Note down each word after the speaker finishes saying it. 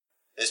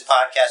This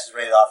podcast is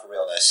rated off for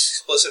realness.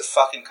 Explicit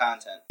fucking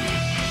content.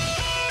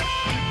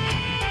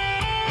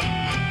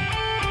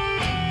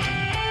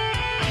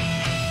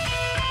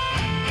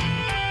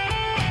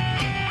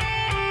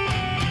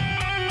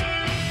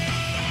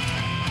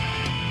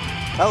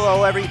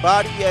 Hello,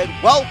 everybody, and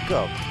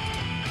welcome,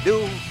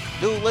 new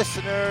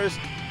listeners,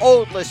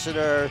 old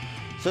listener,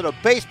 to the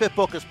Basement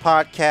Bookers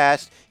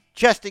podcast.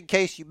 Just in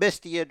case you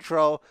missed the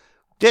intro,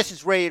 this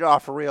is rated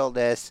off for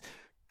realness.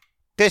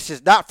 This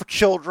is not for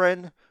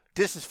children.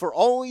 This is for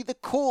only the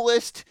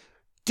coolest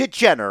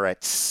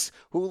degenerates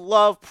who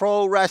love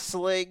pro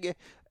wrestling.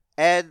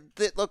 And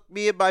look,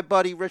 me and my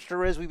buddy Rich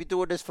Riz, we've been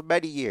doing this for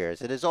many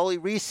years. It is only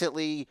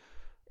recently,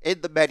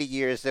 in the many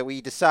years, that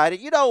we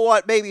decided, you know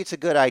what, maybe it's a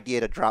good idea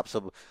to drop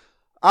some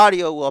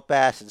audio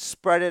whoop-ass and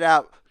spread it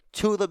out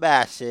to the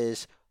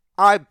masses.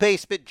 I'm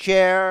Basement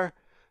Chair.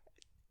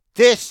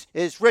 This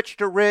is Rich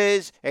the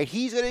Riz, and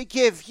he's going to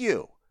give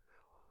you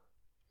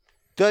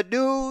the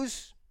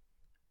news,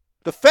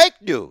 the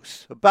fake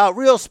news about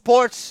real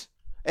sports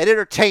and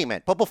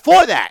entertainment. But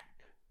before that,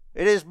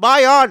 it is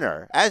my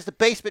honor as the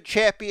Basement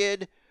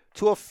Champion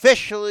to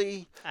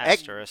officially...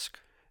 Asterisk.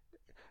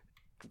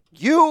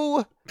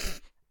 You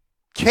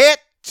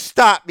can't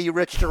stop me,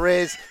 Rich the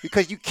Riz,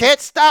 because you can't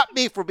stop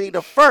me from being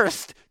the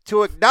first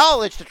to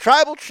acknowledge the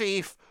Tribal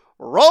Chief,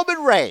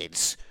 Roman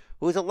Reigns,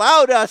 who has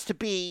allowed us to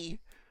be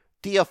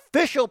the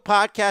official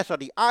podcast on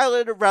the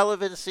Island of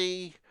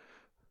Relevancy.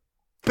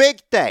 Big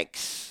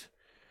thanks.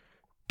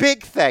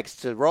 Big thanks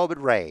to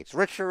Roman Reigns.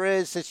 Rich the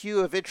Riz, since you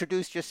have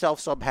introduced yourself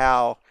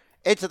somehow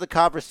into the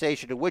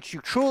conversation in which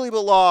you truly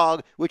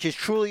belong, which is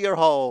truly your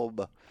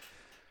home,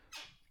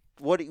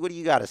 what do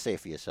you got to say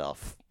for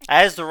yourself?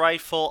 As the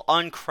rightful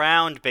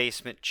uncrowned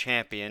Basement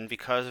Champion,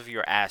 because of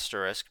your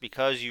asterisk,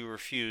 because you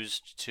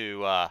refused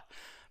to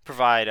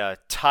provide a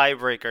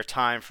tiebreaker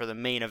time for the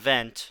main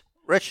event.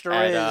 Rich the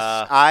Riz,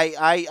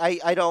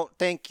 I don't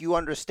think you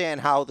understand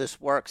how this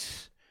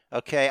works.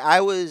 Okay,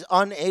 I was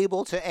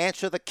unable to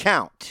answer the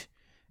count.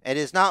 It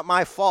is not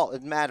my fault.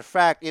 As a matter of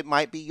fact, it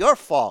might be your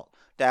fault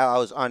that I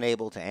was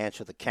unable to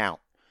answer the count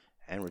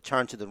and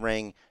return to the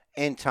ring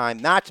in time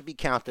not to be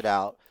counted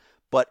out,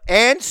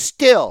 and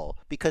still,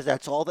 because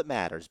that's all that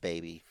matters,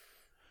 baby.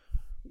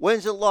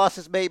 Wins and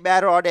losses may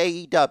matter on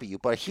AEW,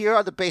 but here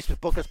on the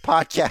Basement Bookers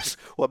podcast,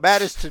 what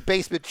matters to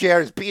Basement Chair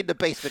is being the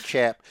Basement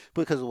Champ,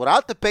 because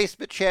without the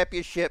Basement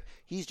Championship,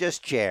 he's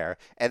just Chair,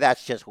 and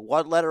that's just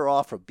one letter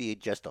off from being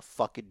just a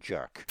fucking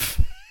jerk.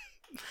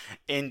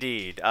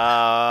 Indeed.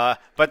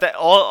 But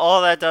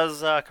all that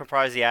does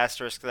comprise the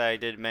asterisk that I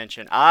did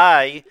mention.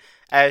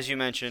 As you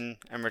mentioned,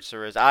 Emirates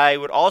there is, I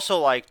would also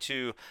like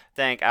to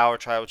thank our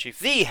Tribal Chief,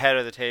 the head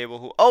of the table,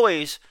 who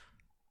always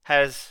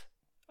has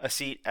a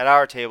seat at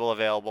our table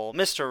available,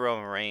 Mr.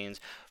 Roman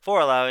Reigns, for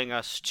allowing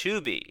us to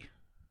be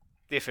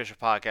the official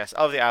podcast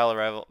of the Isle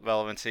of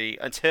Relevancy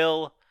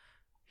until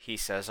he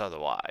says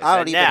otherwise. I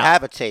don't even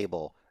have a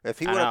table. If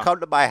he would have come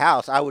to my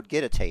house, I would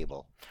get a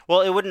table.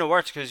 Well, it wouldn't have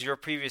worked because your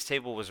previous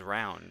table was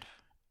round.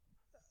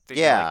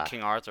 Yeah. Like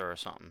King Arthur or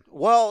something.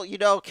 Well,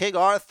 King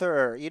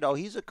Arthur,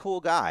 he's a cool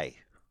guy,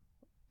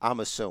 I'm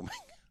assuming.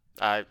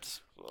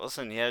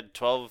 Listen, he had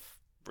 12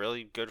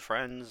 really good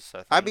friends,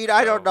 I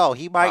don't know.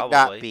 He might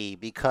not be,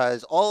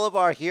 because all of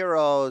our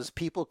heroes,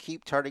 people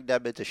keep turning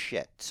them into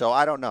shit. So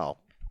I don't know.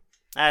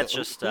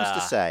 Who's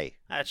to say?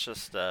 That's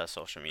just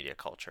social media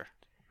culture.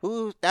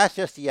 That's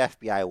just the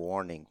FBI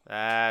warning.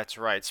 That's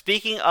right.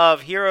 Speaking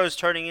of heroes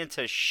turning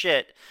into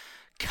shit,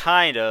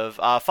 kind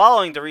of,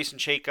 following the recent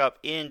shakeup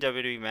in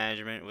WWE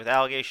management with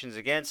allegations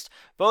against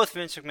both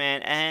Vince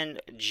McMahon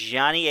and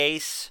Johnny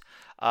Ace,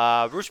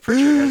 Bruce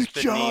Pritchard has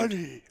been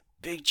named...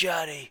 Big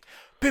Johnny.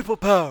 People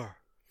power.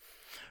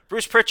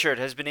 Bruce Pritchard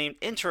has been named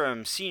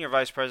interim senior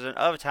vice president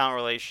of talent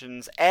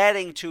relations,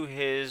 adding to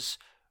his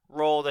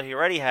role that he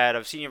already had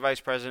of senior vice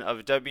president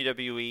of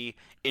WWE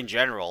in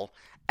general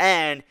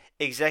and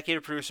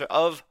executive producer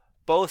of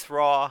both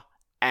Raw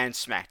and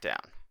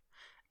SmackDown.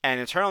 An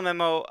internal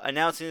memo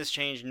announcing this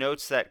change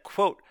notes that,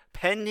 quote,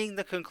 pending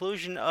the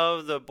conclusion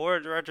of the board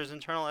of directors'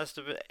 internal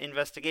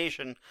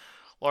investigation,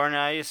 Lauren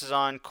Elias is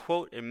on,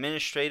 quote,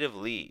 administrative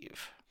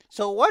leave.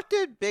 So what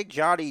did Big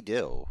Johnny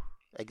do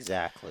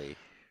exactly?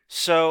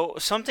 So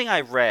something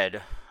I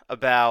read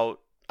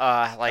about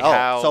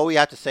how... So we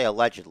have to say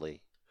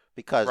allegedly,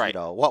 because, right.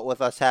 What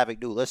with us having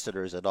new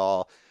listeners and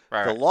all,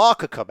 right, the law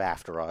could come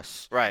after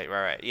us. Right.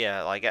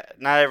 Yeah,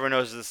 not everyone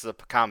knows this is a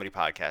comedy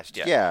podcast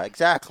yet. Yeah,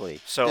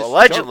 exactly. So This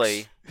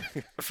allegedly,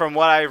 from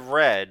what I've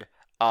read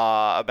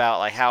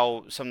about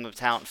how some of the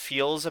talent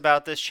feels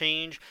about this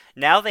change,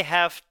 now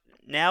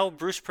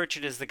Bruce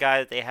Pritchard is the guy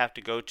that they have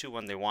to go to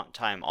when they want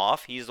time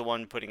off. He's the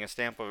one putting a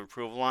stamp of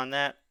approval on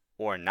that,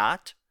 or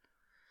not.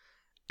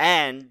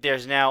 And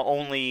there's now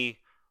only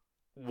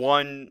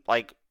one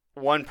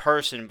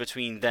person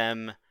between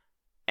them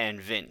and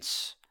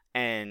Vince.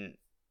 And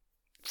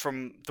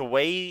from the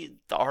way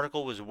the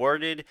article was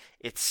worded,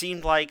 it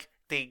seemed like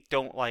they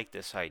don't like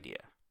this idea.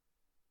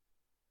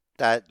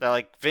 That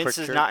Vince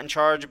Pritchard? is not in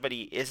charge, but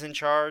he is in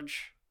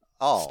charge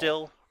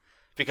still,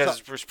 because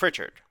it's Bruce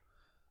Pritchard.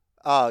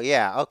 Oh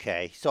yeah,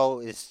 okay. So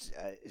is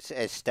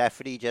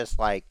Stephanie just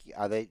like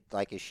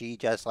is she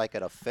just like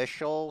an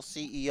official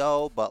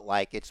CEO, but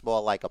like it's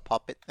more like a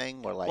puppet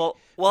thing where like Well,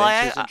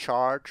 Vince is in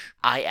charge?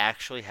 I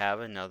actually have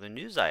another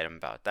news item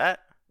about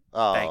that.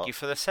 Thank Oh, you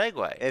for the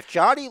segue. if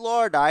Johnny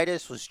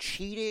Laurinaitis was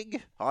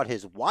cheating on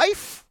his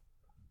wife,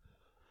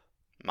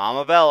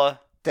 Mama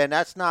Bella. then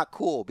that's not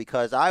cool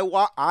because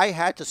I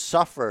had to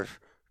suffer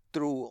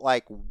through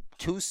like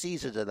 2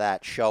 seasons of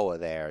that show of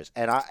theirs,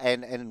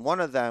 and one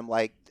of them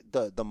like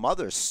the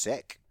mother's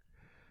sick.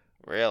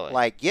 Really?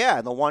 Like, yeah,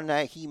 and the one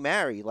that he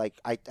married, like,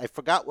 I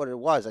forgot what it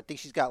was. I think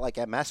she's got, like,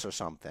 MS or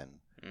something.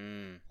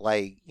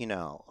 Like,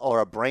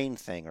 or a brain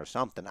thing or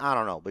something. I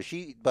don't know.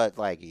 But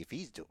like, if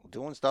he's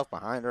doing stuff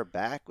behind her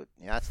back,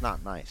 that's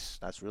not nice.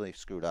 That's really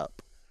screwed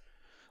up.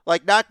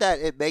 Like, not that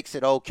it makes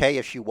it okay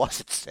if she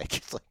wasn't sick.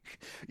 It's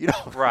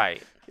like,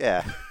 Right.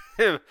 Yeah.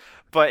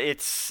 But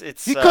it's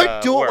He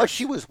couldn't do it when worse.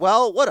 she was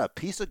well. What a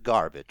piece of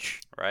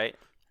garbage. Right?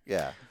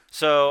 Yeah.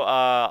 So,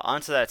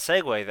 onto that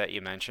segue that you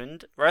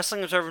mentioned,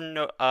 Wrestling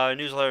Observer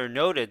newsletter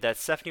noted that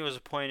Stephanie was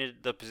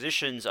appointed the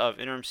positions of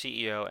interim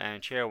CEO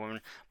and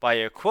chairwoman by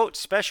a, quote,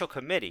 special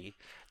committee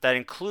that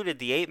included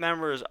the 8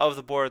 members of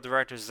the board of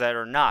directors that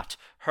are not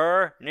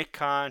her, Nick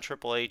Khan,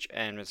 Triple H,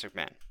 and Vince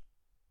McMahon.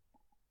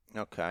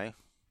 Okay.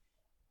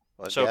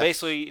 Well, So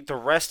basically, the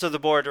rest of the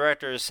board of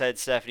directors said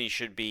Stephanie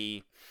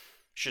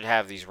should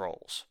have these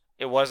roles.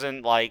 It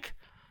wasn't like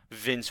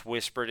Vince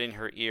whispered in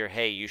her ear,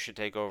 "Hey, you should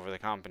take over the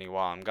company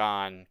while I'm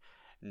gone."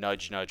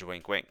 Nudge, nudge,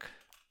 wink, wink.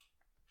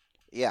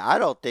 Yeah, I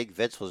don't think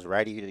Vince was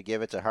ready to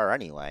give it to her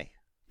anyway.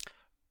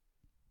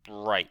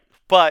 Right.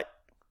 But,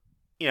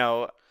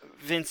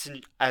 Vince,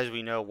 as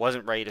we know,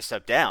 wasn't ready to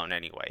step down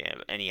anyway,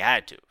 and he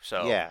had to.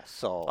 So, Yeah,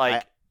 so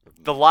like,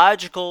 the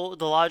logical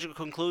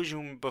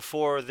conclusion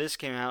before this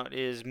came out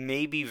is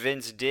maybe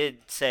Vince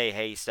did say,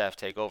 "Hey, Steph,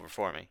 take over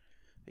for me."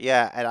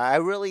 Yeah, and I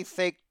really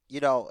think,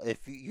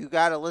 if you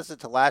got to listen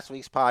to last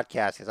week's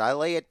podcast, because I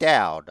lay it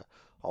down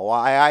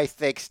why I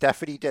think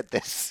Stephanie did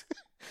this.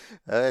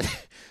 And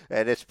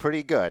it's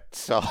pretty good.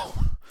 So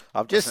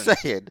I'm just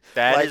saying.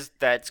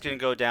 That's going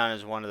to go down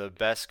as one of the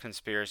best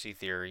conspiracy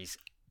theories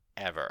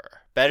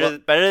ever. Better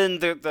than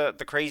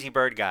the crazy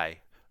bird guy.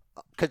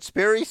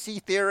 Conspiracy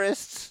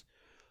theorists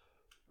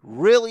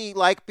really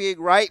like being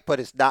right,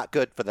 but it's not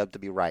good for them to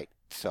be right.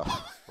 So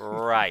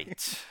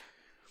Right.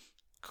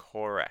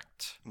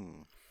 Correct.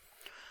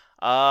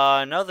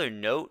 Another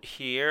note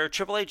here.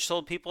 Triple H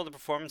told people at the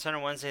Performance Center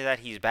Wednesday that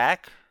he's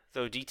back,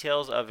 though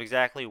details of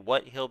exactly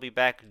what he'll be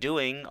back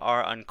doing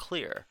are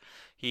unclear.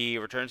 He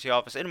returns to the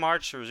office in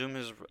March to resume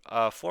his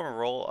former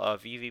role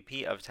of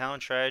EVP of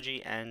Talent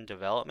Strategy and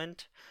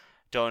Development.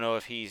 Don't know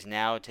if he's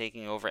now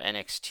taking over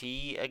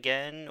NXT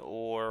again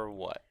or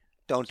what.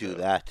 Don't do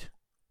that.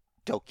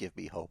 Don't give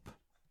me hope.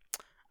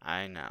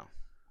 I know.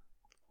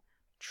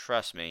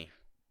 Trust me,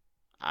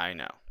 I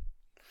know.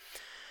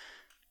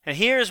 And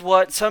here's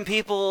what some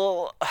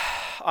people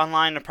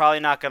online are probably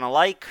not going to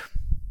like.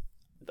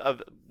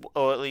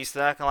 Or at least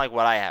they're not going to like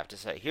what I have to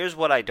say. Here's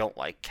what I don't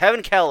like.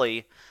 Kevin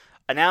Kelly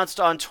announced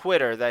on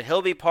Twitter that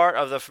he'll be part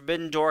of the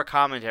Forbidden Door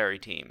commentary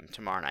team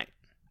tomorrow night.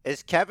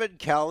 Is Kevin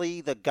Kelly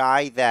the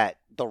guy that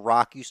The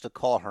Rock used to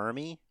call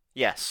Hermie?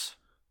 Yes.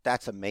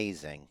 That's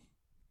amazing.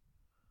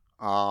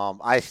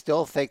 I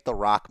still think The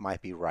Rock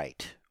might be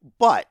right.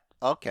 But,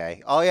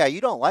 okay. Oh, yeah,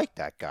 you don't like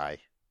that guy.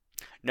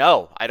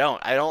 No, I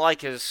don't. I don't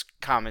like his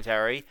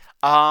commentary.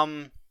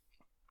 I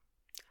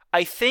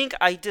think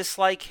I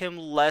dislike him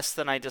less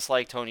than I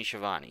dislike Tony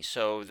Schiavone.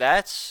 So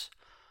that's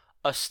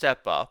a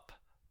step up.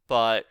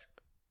 But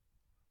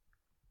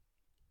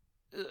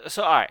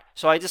all right.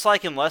 So I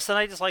dislike him less than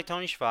I dislike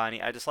Tony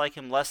Schiavone. I dislike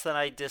him less than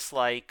I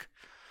dislike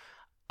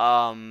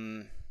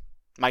Mike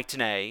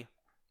Tenay,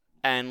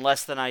 and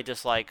less than I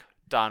dislike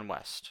Don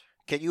West.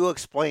 Can you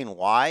explain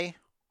why?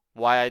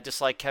 Why I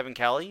dislike Kevin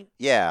Kelly?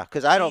 Yeah,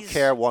 because I don't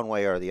care one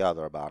way or the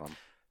other about him.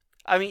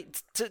 I mean,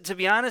 to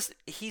be honest,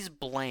 he's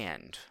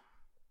bland.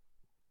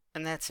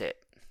 And that's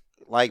it.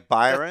 Like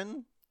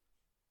Byron?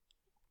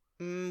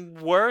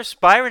 Worse,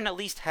 Byron at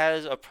least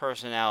has a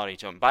personality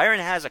to him. Byron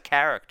has a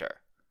character.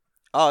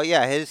 Oh,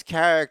 yeah, his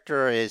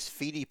character is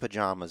Feety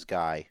Pajamas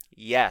guy.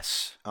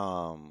 Yes.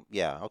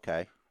 Yeah,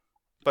 okay.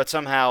 But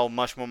somehow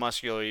much more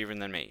muscular even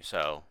than me,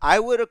 so. I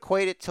would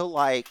equate it to,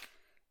 like,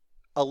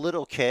 a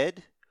little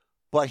kid,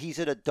 but he's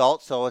an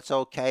adult, so it's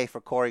okay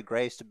for Corey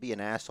Graves to be an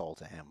asshole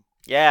to him.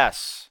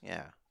 Yes.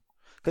 Yeah.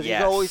 Because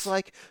he's always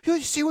like, you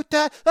see what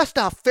that's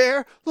not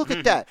fair. Look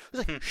at that.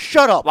 It's like,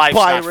 shut up, Life's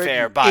Byron, not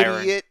fair,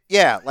 Byron. idiot.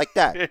 Yeah, like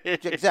that.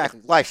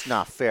 Exactly. Life's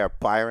not fair,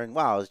 Byron.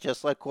 Wow, it's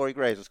just like Corey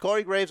Graves. Is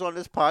Corey Graves on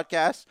this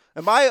podcast?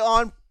 Am I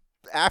on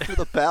After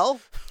the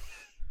Bell?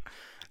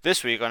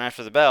 This week on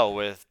After the Bell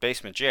with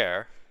Basement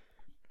Jer.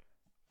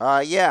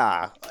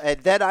 Yeah.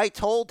 And then I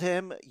told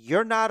him,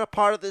 you're not a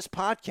part of this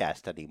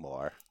podcast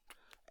anymore.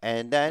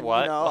 And then,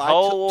 what?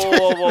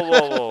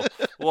 whoa.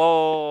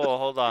 Whoa,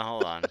 hold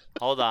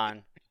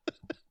on.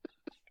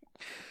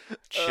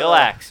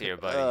 Chillax here,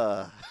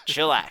 buddy.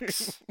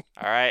 Chillax.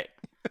 All right?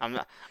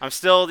 I'm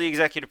still the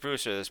executive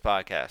producer of this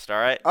podcast.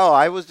 All right. Oh,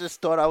 I was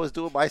just thought I was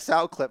doing my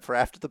sound clip for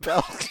After the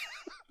Bell.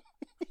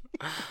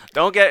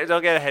 Don't get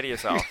ahead of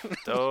yourself.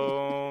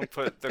 Don't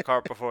put the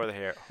cart before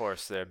the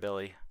horse, there,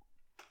 Billy.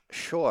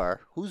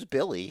 Sure. Who's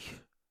Billy?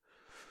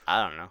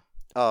 I don't know.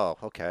 Oh,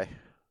 okay.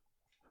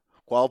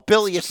 Well,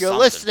 Billy, if you're something.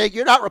 listening,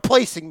 you're not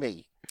replacing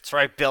me. That's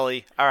right,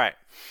 Billy. All right.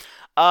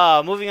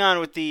 Moving on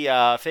with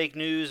the fake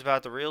news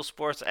about the real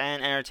sports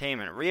and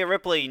entertainment. Rhea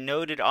Ripley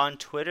noted on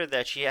Twitter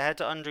that she had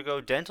to undergo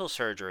dental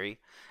surgery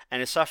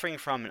and is suffering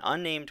from an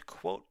unnamed,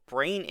 quote,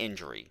 brain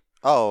injury.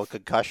 Oh, a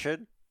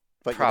concussion?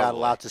 But Probably. You're not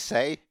allowed to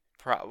say?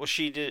 Well,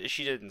 she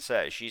didn't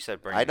say. She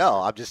said brain I injury.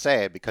 know. I'm just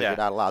saying because Yeah. you're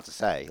not allowed to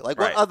say. Like,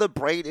 Right. what other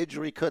brain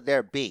injury could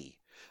there be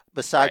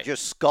besides Right. your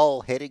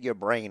skull hitting your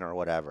brain or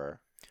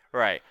whatever?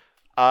 Right.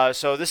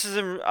 So this is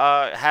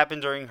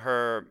happened during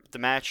the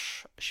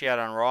match she had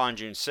on Raw on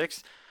June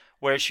 6th,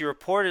 where she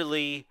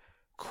reportedly,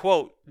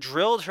 quote,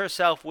 drilled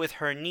herself with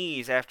her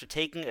knees after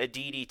taking a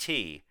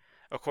DDT,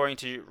 according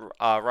to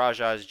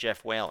Raja's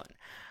Jeff Whalen.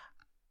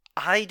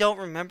 I don't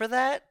remember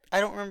that. I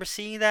don't remember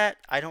seeing that.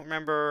 I don't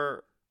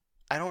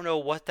know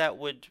what that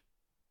would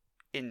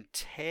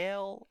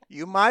entail.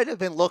 You might have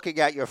been looking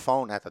at your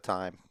phone at the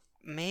time.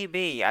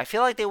 Maybe. I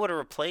feel like they would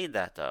have replayed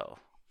that, though.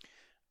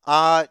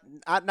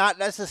 Not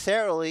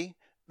necessarily,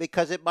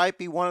 because it might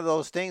be one of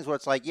those things where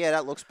it's like, yeah,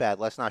 that looks bad.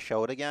 Let's not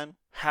show it again.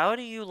 How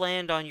do you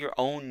land on your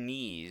own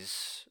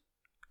knees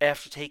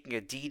after taking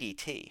a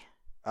DDT?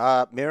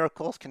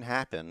 Miracles can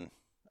happen.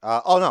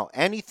 Oh no,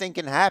 anything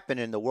can happen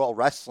in the World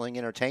Wrestling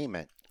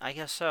Entertainment. I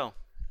guess so.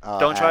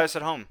 Don't try this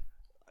at home.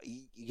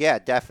 Yeah,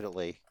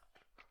 definitely.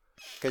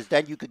 Because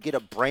then you could get a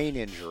brain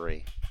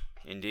injury.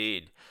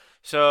 Indeed.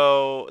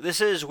 So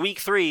this is week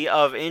 3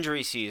 of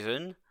injury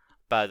season,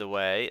 by the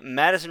way.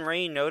 Madison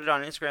Rayne noted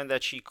on Instagram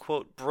that she,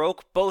 quote,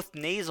 broke both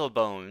nasal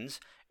bones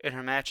in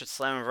her match at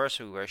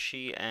Slammiversary, where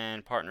she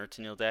and partner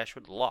Tenille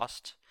Dashwood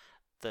lost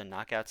the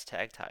Knockouts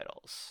tag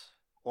titles.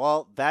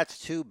 Well, that's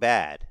too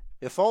bad.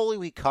 If only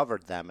we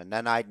covered them, and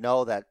then I'd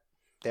know that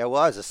there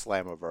was a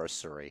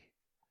Slammiversary.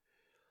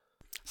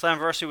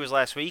 Slammiversary was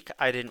last week.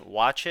 I didn't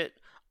watch it,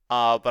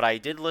 but I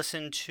did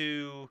listen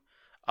to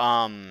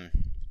I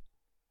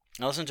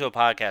listened to a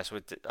podcast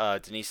with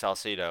Denise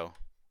Salcedo,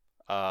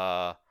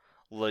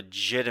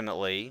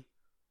 legitimately,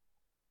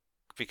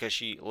 because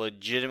she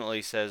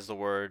legitimately says the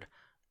word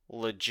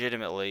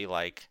legitimately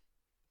like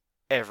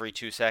every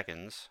 2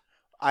 seconds.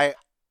 I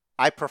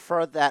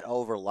prefer that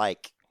over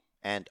like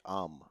and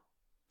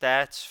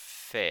That's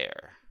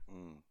fair.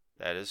 Mm.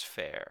 That is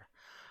fair.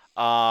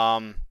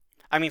 I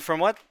mean, from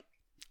what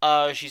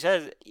she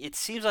said, it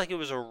seems like it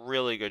was a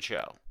really good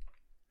show.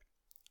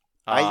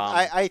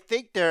 I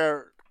think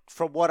they're,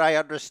 from what I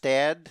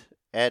understand,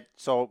 and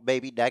so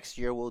maybe next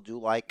year we'll do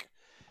like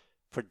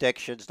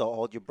predictions. Don't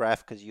hold your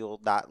breath because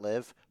you'll not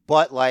live.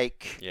 But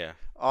like, yeah,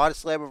 on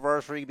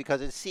Slammiversary,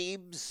 because it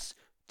seems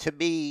to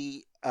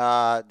me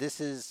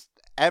this is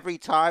every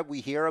time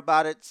we hear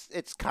about it,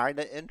 it's kind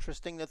of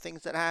interesting, the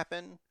things that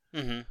happen.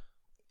 Mm-hmm.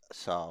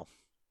 So,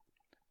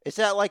 is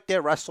that like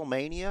their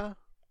WrestleMania?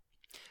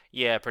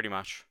 Yeah, pretty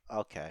much.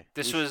 Okay.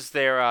 This was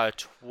their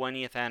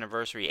 20th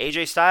anniversary.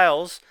 AJ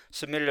Styles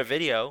submitted a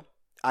video.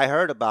 I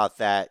heard about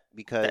that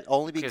because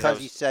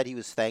he said he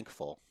was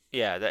thankful.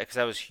 Yeah, because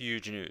that was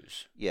huge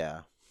news.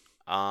 Yeah.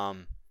 I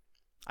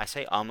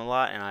say a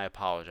lot, and I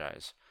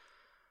apologize.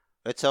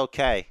 It's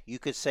okay. You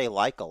could say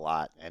like a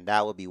lot, and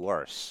that would be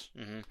worse.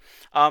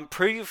 Mm-hmm.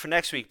 Preview for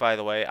next week, by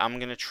the way. I'm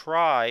gonna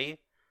try.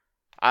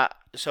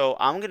 So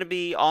I'm gonna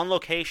be on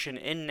location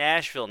in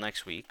Nashville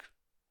next week.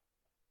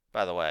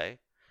 By the way,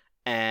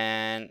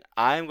 and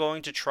I'm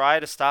going to try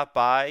to stop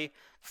by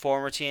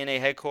former TNA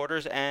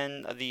headquarters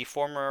and the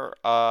former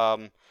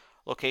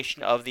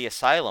location of the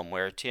Asylum,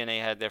 where TNA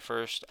had their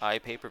first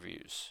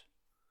pay-per-views.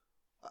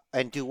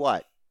 And do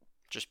what?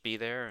 Just be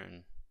there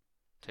and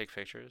take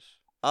pictures.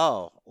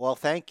 Oh, well,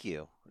 thank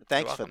you.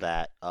 Thanks for welcome.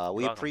 that.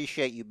 We welcome.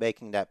 appreciate you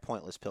making that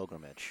pointless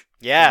pilgrimage.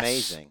 Yes.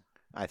 Amazing,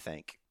 I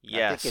think.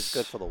 Yes. I think it's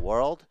good for the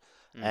world,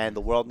 Mhm. and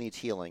the world needs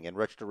healing, and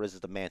Rich DeRiz is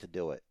the man to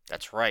do it.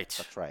 That's right.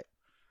 That's right.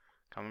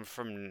 Coming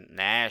from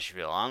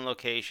Nashville, on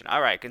location.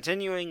 All right,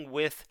 continuing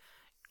with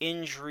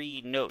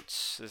injury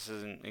notes. This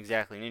isn't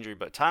exactly an injury,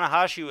 but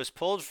Tanahashi was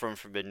pulled from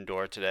Forbidden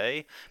Door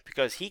today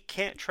because he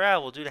can't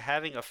travel due to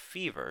having a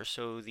fever.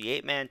 So the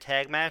 8-man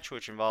tag match,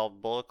 which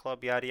involved Bullet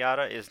Club, yada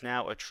yada, is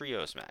now a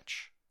trios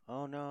match.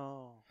 Oh,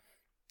 no.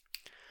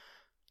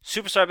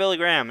 Superstar Billy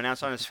Graham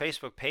announced on his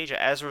Facebook page,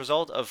 as a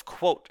result of,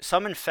 quote,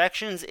 some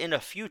infections in a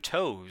few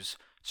toes,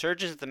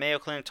 surgeons at the Mayo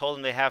Clinic told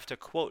him they have to,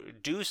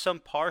 quote, do some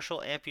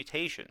partial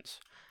amputations.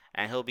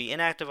 And he'll be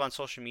inactive on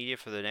social media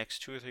for the next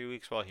 2 or 3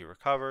 weeks while he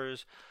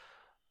recovers.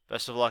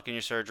 Best of luck in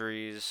your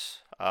surgeries,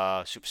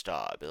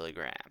 Superstar Billy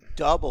Graham.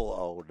 Double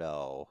oh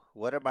no.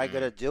 What am I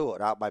going to do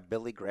without my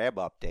Billy Graham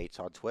updates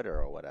on Twitter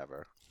or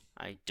whatever?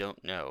 I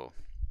don't know.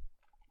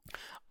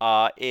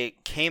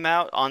 It came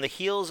out on the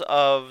heels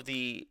of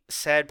the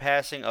sad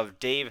passing of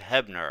Dave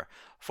Hebner.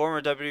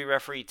 Former WWE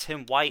referee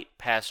Tim White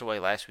passed away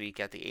last week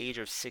at the age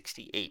of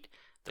 68.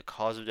 The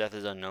cause of death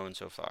is unknown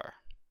so far.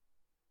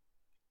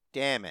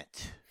 Damn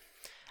it.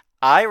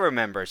 I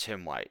remember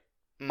Tim White.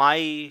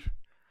 Tim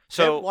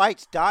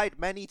White's died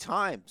many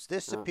times.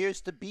 This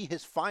appears to be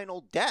his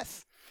final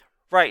death.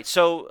 Right,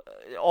 so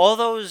all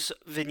those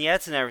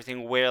vignettes and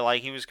everything where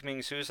like he was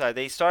committing suicide,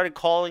 they started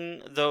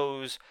calling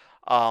those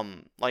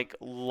like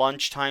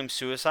lunchtime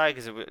suicide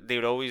because they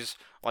would always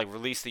like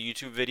release the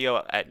YouTube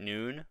video at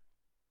noon.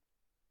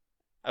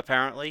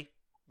 Apparently,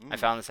 I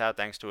found this out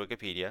thanks to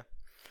Wikipedia.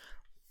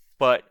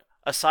 But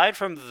aside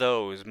from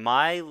those,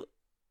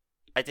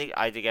 I think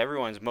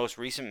everyone's most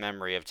recent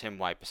memory of Tim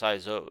White,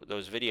 besides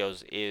those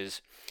videos,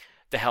 is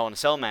the Hell in a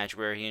Cell match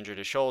where he injured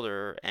his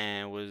shoulder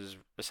and was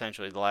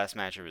essentially the last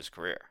match of his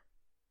career.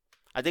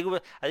 I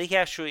think he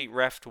actually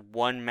refed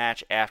one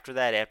match after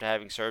that, after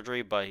having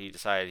surgery, but he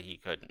decided he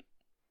couldn't.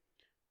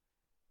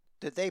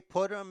 Did they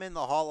put him in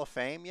the Hall of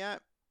Fame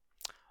yet?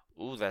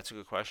 Ooh, that's a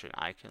good question.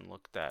 I can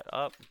look that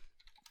up.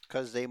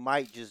 Because they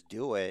might just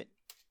do it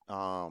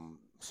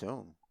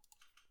soon.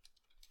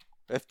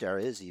 If there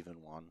is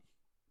even one.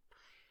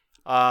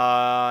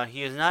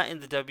 He is not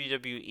in the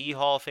WWE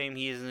Hall of Fame.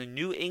 He is in the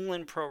New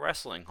England Pro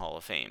Wrestling Hall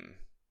of Fame.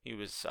 He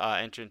was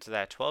entered into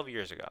that 12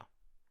 years ago.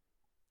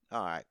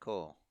 All right,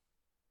 cool.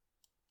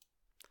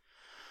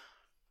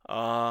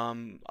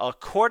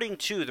 According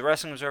to the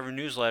Wrestling Observer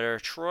newsletter,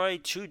 Troy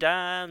Two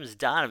Dimes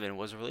Donovan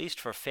was released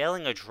for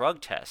failing a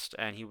drug test,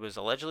 and he was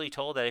allegedly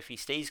told that if he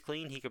stays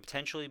clean, he could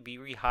potentially be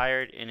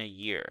rehired in a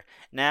year.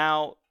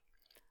 Now,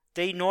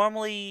 they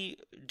normally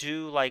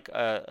do like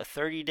a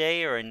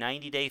 30-day or a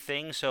 90-day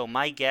thing, so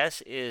my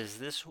guess is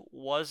this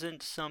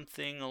wasn't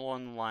something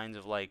along the lines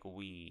of like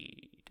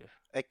weed.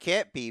 It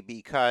can't be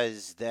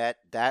because that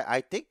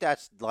I think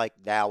that's like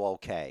now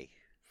okay.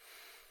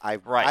 I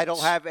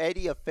don't have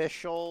any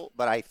official,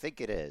 but I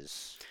think it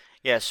is.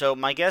 Yeah, so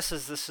my guess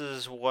is this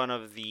is one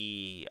of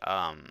the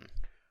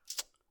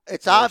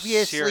it's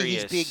obviously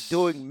he's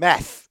doing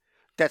meth.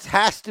 That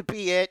has to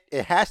be it.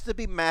 It has to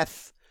be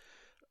meth.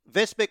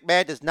 Vince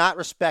McMahon does not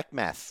respect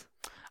meth.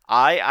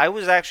 I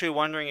was actually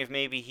wondering if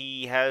maybe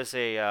he has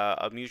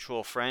a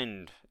mutual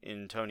friend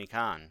in Tony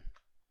Khan.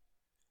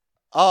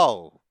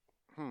 Oh.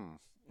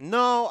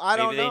 No, I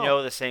don't know. Maybe they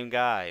know the same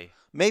guy.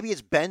 Maybe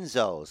it's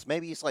benzos.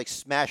 Maybe he's like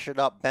smashing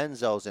up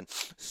benzos and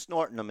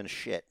snorting them and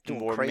shit.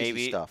 Doing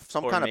crazy stuff.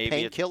 Some kind of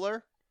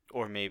painkiller?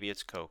 Or maybe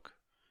it's coke.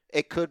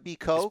 It could be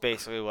coke. That's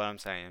basically what I'm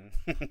saying.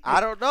 I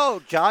don't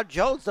know. John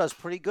Jones does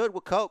pretty good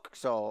with coke,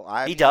 so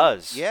he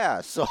does.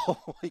 Yeah, so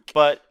like,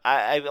 but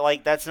I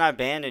like that's not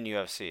banned in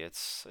UFC.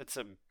 It's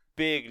a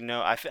big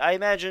no. I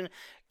imagine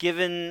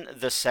given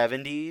the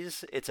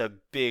 70s, it's a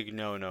big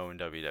no-no in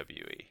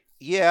WWE.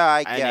 Yeah,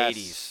 I guess. And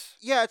 80s.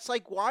 Yeah, it's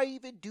like why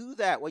even do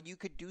that when you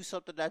could do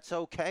something that's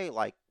okay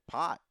like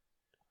pot?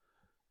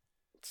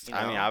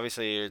 I mean,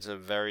 obviously it's a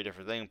very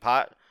different thing.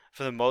 Pot,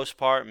 for the most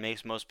part,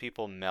 makes most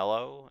people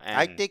mellow. And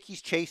I think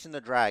he's chasing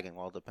the dragon.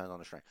 Well, it depends on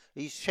the strength.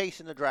 He's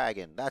chasing the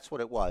dragon. That's what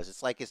it was.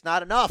 It's like, it's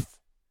not enough.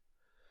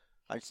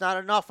 It's not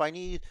enough. I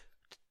need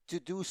to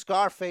do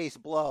Scarface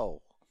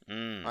blow.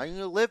 I need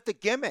to live the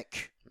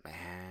gimmick.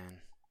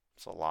 Man,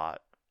 it's a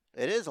lot.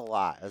 It is a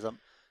lot.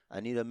 I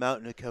need a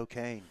mountain of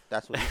cocaine.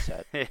 That's what he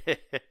said.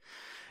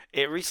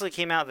 It recently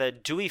came out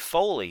that Dewey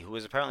Foley, who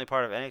was apparently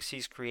part of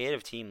NXT's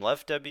creative team,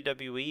 left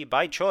WWE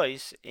by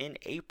choice in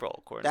April,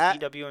 according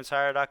to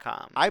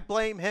PWInsider.com. I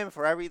blame him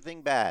for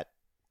everything bad.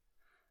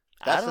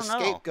 That's the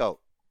scapegoat.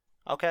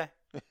 Okay.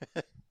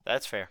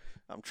 That's fair.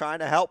 I'm trying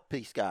to help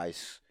these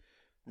guys.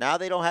 Now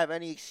they don't have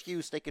any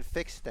excuse. They can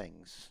fix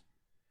things.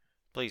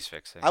 Please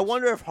fix things. I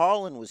wonder if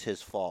Harlan was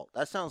his fault.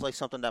 That sounds like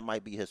something that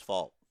might be his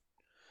fault.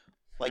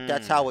 Like,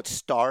 that's how it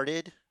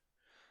started.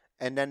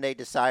 And then they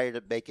decided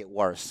to make it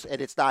worse.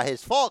 And it's not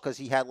his fault because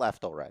he had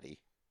left already.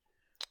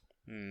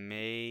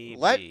 Maybe.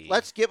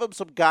 Let's give him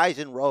some guys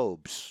in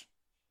robes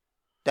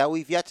that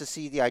we've yet to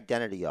see the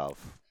identity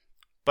of.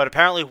 But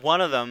apparently one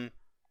of them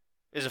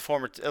is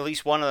at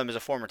least one of them is a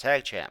former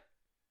tag champ.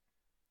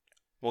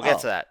 We'll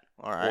get to that.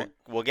 All right.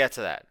 We'll get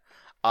to that.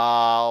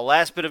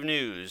 Last bit of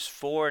news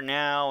for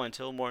now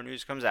until more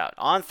news comes out.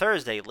 On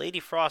Thursday, Lady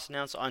Frost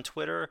announced on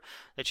Twitter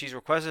that she's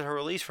requested her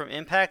release from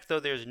Impact,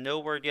 though there's no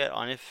word yet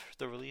on if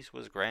the release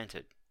was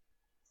granted.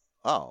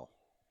 Oh.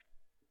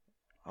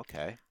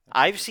 Okay.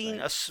 I've seen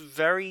a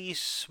very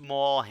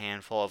small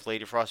handful of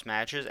Lady Frost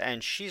matches,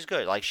 and she's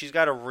good. Like, she's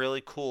got a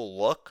really cool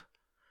look.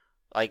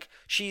 Like,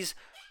 she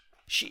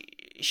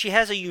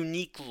has a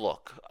unique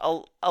look.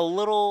 A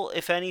little,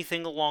 if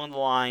anything, along the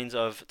lines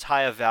of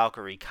Taya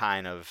Valkyrie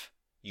kind of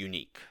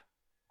unique.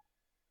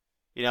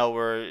 You know,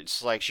 where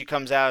it's like she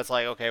comes out, it's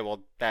like, okay,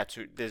 well,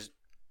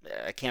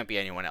 it can't be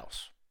anyone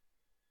else.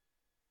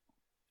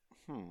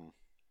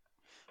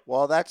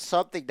 Well, that's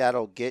something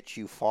that'll get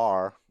you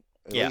far,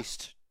 at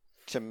least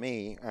to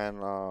me.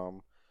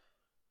 And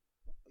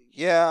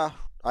yeah,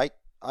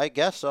 I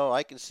guess so.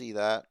 I can see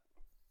that.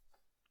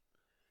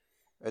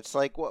 It's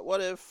like,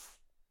 what if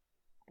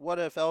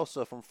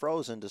Elsa from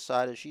Frozen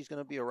decided she's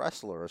going to be a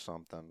wrestler or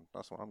something?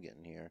 That's what I'm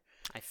getting here.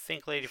 I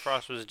think Lady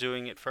Frost was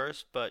doing it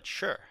first, but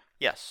sure.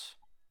 Yes.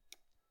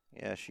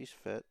 Yeah, she's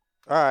fit.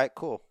 All right,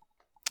 cool.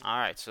 All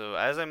right, so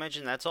as I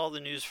mentioned, that's all the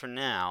news for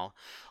now.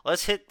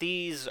 Let's hit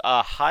these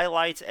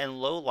highlights and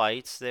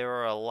lowlights. There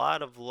are a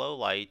lot of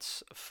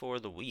lowlights for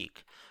the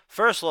week.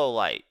 First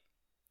lowlight.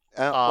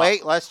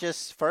 Wait, let's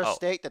just first Oh,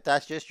 state that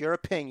that's just your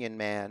opinion,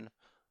 man.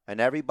 And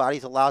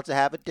everybody's allowed to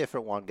have a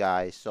different one,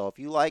 guys. So if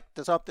you like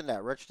something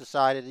that Rich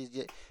decided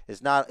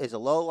is a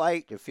low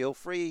light, you feel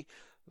free.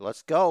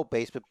 Let's go,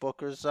 Basement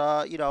Bookers.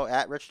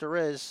 At Rich there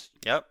is.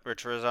 yep.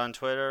 Richard is on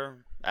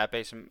Twitter at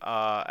Basement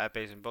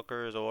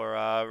Bookers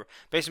or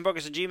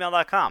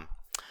basementbookers@gmail.com.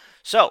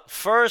 So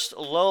first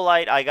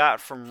lowlight I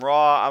got from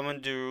Raw. I'm gonna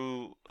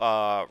do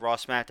Raw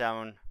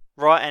SmackDown,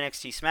 Raw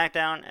NXT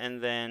SmackDown,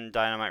 and then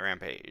Dynamite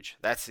Rampage.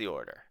 That's the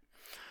order.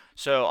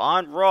 So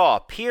on Raw,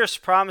 Pierce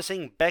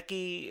proposing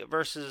Becky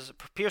versus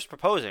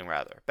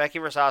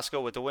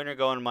Asuka with the winner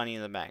going Money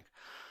in the Bank.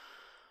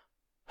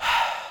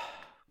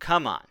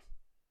 Come on,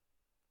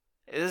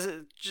 is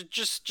it,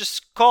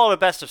 just call it a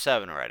best of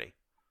 7 already.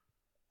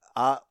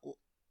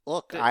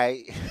 Look,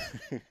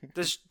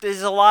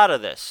 There's a lot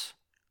of this.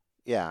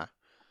 yeah.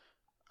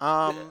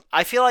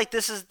 I feel like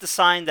this is the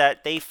sign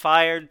that they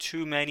fired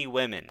too many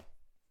women.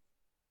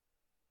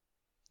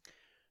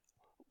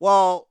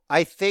 Well,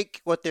 I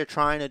think what they're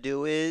trying to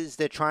do is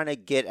they're trying to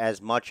get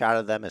as much out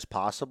of them as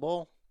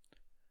possible.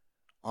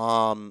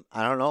 I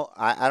don't know.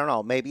 I don't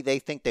know. Maybe they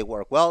think they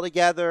work well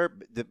together.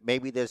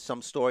 Maybe there's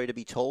some story to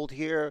be told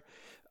here.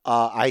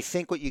 I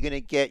think what you're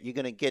gonna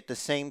get the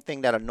same thing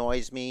that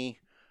annoys me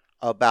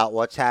about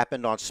what's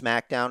happened on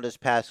SmackDown this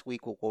past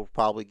week. We'll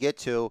probably get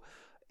to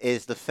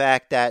is the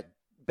fact that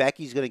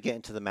Becky's gonna get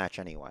into the match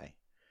anyway.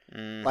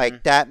 Mm-hmm.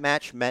 Like that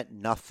match meant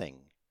nothing.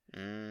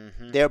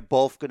 Mm-hmm. They're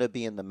both gonna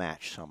be in the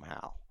match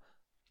somehow.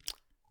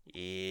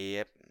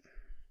 Yep.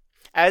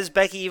 As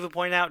Becky even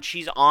pointed out,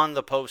 she's on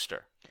the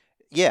poster.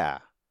 Yeah.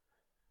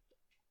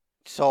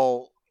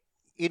 So,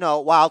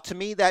 while to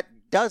me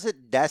that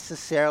doesn't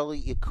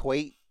necessarily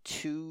equate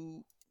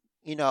to,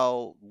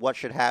 what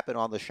should happen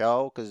on the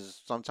show,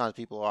 because sometimes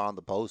people are on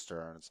the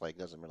poster and it's like,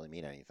 doesn't really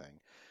mean anything.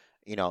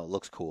 It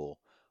looks cool.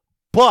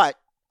 But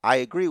I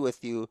agree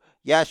with you.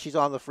 Yeah, she's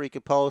on the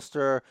freaking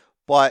poster,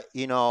 but,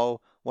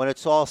 when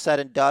it's all said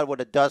and done, when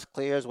the dust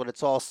clears, when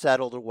it's all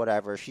settled or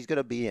whatever, she's going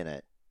to be in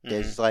it. Mm-hmm.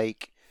 There's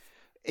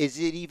is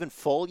it even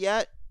full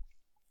yet?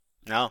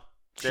 No.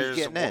 She's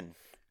getting in.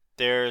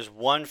 There's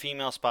one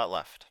female spot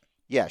left.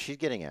 Yeah, she's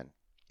getting in.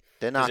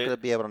 They're not going to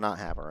be able to not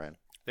have her in.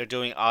 They're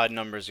doing odd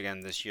numbers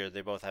again this year.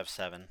 They both have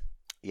 7.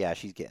 Yeah,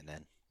 she's getting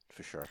in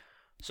for sure.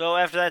 So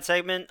after that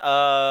segment,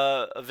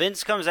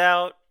 Vince comes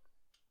out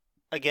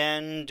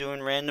again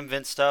doing random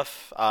Vince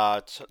stuff,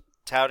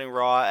 touting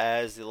Raw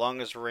as the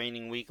longest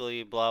reigning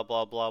weekly, blah,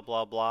 blah, blah,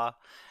 blah, blah.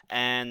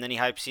 And then he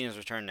hypes Cena's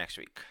return next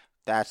week.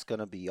 That's going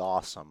to be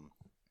awesome.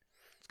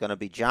 It's going to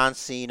be John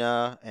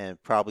Cena,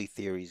 and probably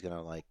Theory's going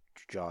to,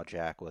 jaw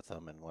jack with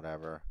him and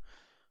whatever.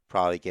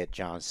 Probably get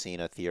John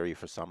Cena Theory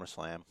for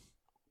SummerSlam.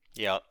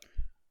 Yep.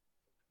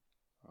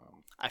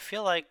 I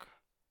feel like...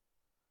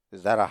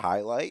 Is that a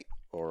highlight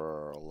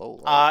or a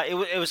low light?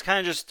 It was kind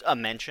of just a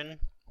mention.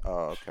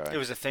 Oh, okay. It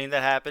was a thing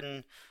that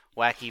happened,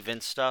 wacky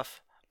Vince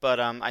stuff. But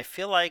I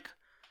feel like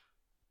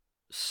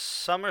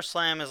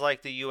SummerSlam is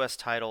like the U.S.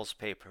 titles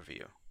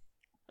pay-per-view.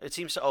 It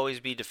seems to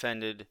always be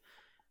defended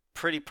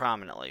pretty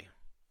prominently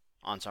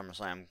on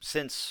SummerSlam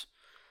since,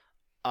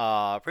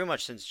 pretty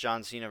much since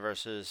John Cena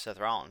versus Seth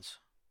Rollins.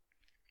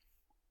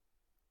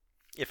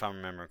 If I'm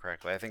remembering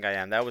correctly. I think I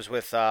am. That was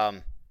with,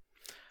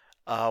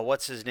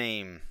 what's his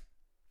name?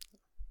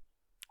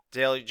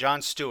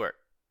 John Stewart,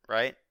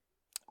 right?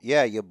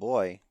 Yeah, your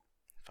boy.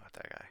 Fuck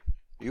that guy.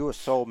 You were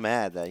so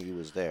mad that he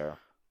was there.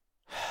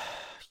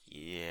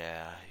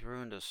 Yeah, he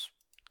ruined a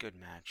good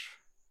match.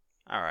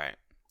 All right.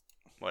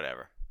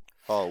 Whatever.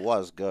 Oh, it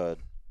was good.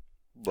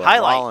 But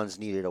Highlight. Rollins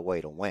needed a way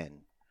to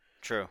win.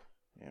 True.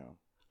 Yeah.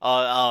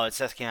 Oh, and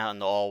Seth came out in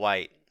the all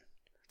white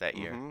that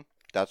year. Mm-hmm.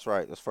 That's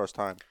right. That's the first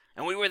time.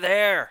 And we were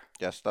there.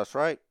 Yes, that's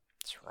right.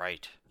 That's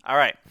right. All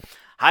right.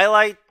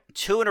 Highlight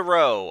 2 in a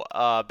row.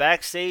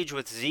 Backstage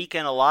with Zeke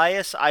and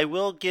Elias. I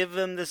will give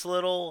them this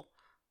little...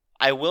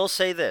 I will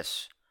say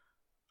this.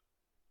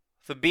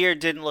 The beard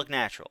didn't look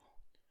natural.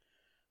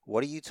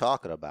 What are you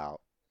talking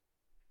about?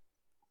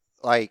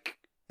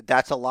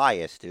 That's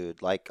Elias, dude.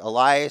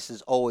 Elias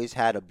has always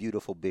had a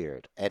beautiful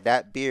beard. And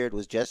that beard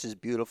was just as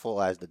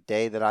beautiful as the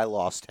day that I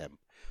lost him.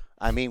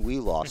 I mean, we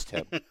lost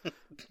him.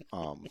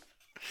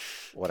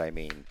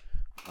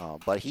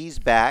 But he's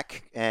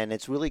back, and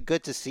it's really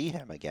good to see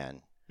him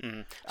again.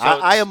 Mm-hmm.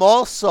 I am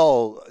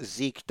also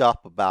Zeked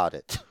up about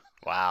it.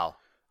 Wow.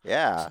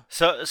 Yeah.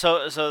 So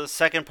the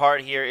second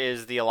part here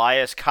is the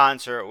Elias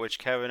concert, which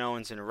Kevin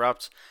Owens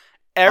interrupts.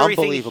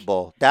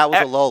 Unbelievable. That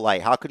was a low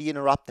light. How could he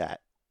interrupt that?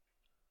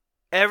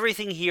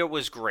 Everything here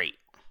was great.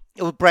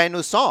 It was a brand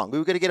new song. We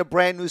were going to get a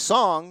brand new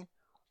song,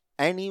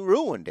 and he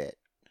ruined it.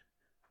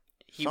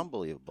 It's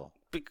unbelievable.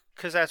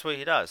 Because that's what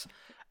he does.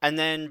 And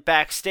then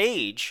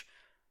backstage,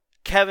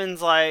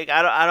 Kevin's like,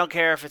 I don't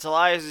care if it's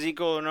Elias,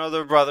 Zeke, or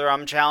another brother.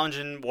 I'm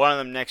challenging one of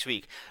them next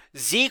week.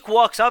 Zeke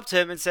walks up to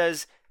him and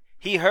says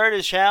he heard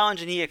his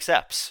challenge and he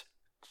accepts.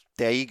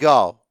 There you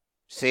go.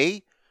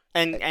 See?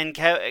 And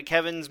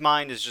Kevin's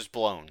mind is just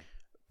blown.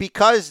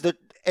 Because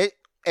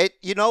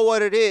you know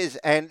what it is,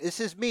 and this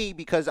is me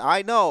because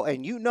I know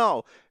and you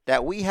know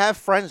that we have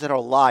friends that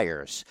are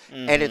liars,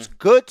 and it's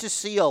good to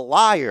see a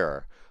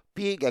liar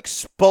being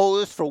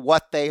exposed for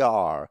what they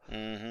are.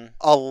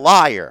 A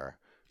liar.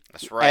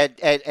 That's right.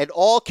 And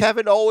all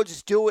Kevin Owens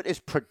is doing is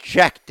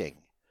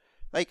projecting.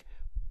 Like,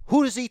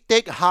 who does he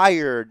think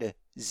hired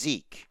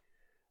Zeke?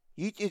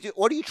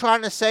 What are you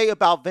trying to say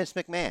about Vince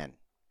McMahon?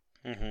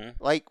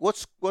 Like,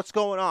 what's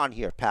going on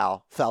here,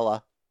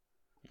 fella?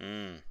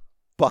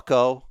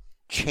 Bucko,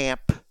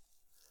 champ.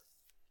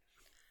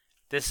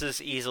 This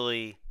is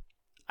easily,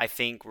 I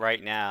think,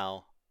 right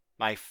now,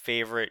 my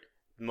favorite,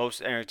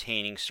 most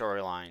entertaining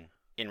storyline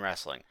in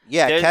wrestling.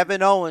 Yeah,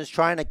 Kevin Owens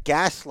trying to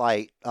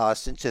gaslight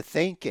us into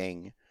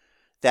thinking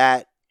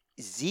that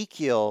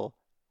Ezekiel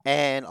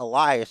and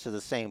Elias are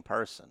the same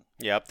person.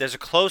 Yep, there's a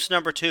close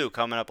number 2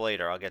 coming up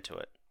later. I'll get to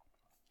it.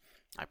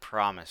 I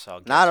promise I'll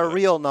get Not to a it.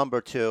 real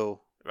number 2.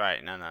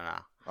 Right, no.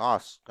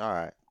 Oh, all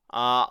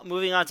right.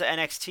 Moving on to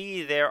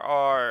NXT, there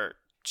are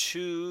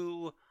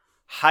 2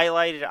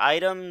 highlighted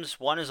items.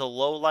 One is a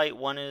low light,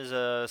 one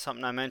is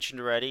something I mentioned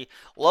already.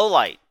 Low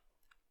light.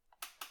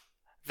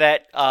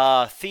 That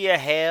Thea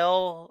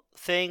Hale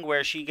thing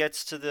where she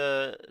gets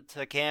to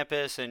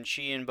campus and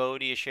she and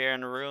Bodhi are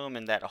sharing a room,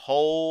 and that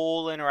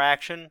whole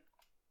interaction.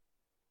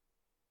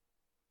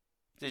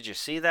 Did you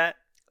see that?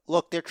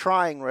 Look, they're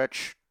trying,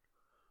 Rich.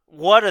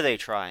 What are they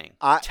trying?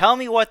 Tell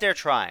me what they're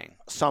trying.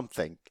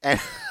 Something.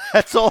 And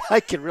that's all I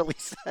can really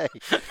say.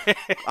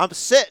 I'm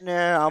sitting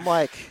there, I'm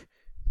like,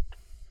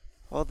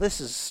 well,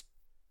 this is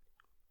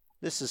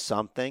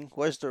something.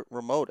 Where's the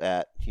remote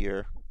at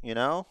here, you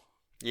know?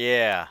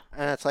 Yeah.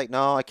 And it's like,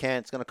 no, I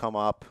can't. It's going to come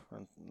up.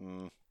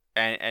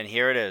 And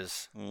here it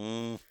is.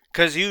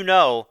 Because you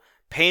know,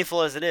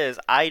 painful as it is,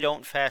 I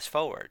don't fast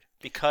forward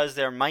because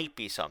there might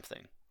be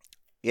something.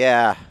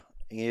 Yeah.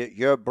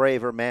 You're a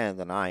braver man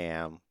than I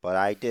am, but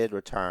I did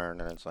return,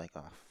 and it's like,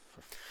 oh.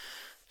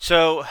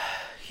 So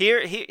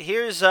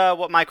here's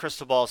what my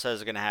crystal ball says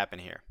is going to happen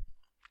here.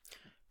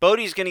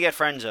 Bodhi's going to get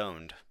friend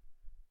zoned.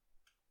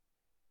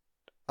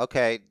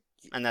 Okay.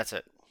 And that's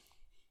it.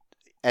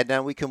 And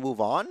then we can move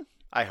on?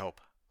 I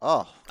hope.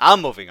 Oh.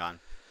 I'm moving on.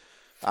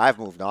 I've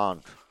moved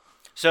on.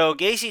 So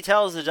Gacy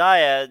tells the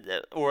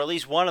Dyad, or at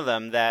least one of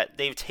them, that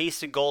they've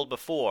tasted gold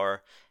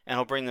before, and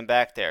he'll bring them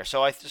back there.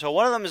 So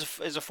one of them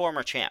is a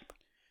former champ.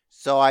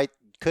 So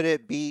could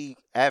it be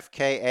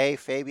FKA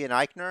Fabian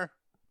Eichner?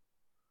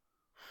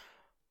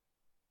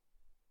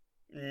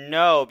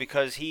 No,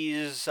 because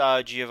he's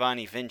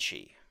Giovanni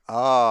Vinci.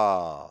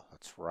 Oh,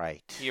 that's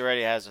right. He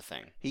already has a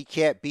thing. He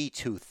can't be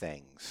 2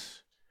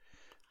 things.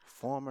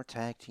 Former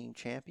tag team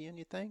champion,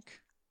 you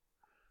think?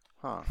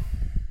 Huh.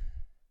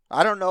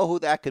 I don't know who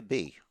that could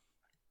be.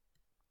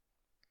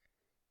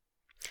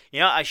 You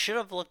know, I should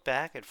have looked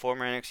back at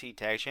former NXT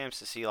tag champs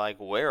to see, like,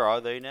 where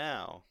are they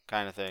now,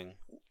 kind of thing.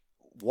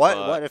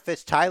 What if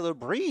it's Tyler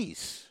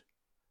Breeze?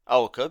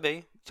 Oh, it could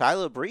be.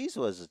 Tyler Breeze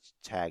was a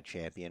tag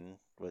champion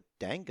with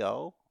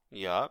Dango.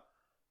 Yup.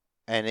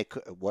 And it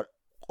could, what?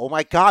 Oh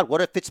my God!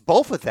 What if it's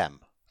both of them?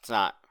 It's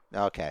not.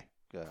 Okay.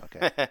 Good.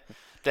 Okay.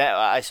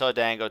 I saw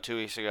Dango 2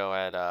 weeks ago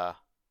at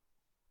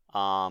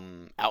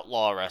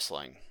Outlaw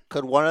Wrestling.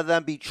 Could one of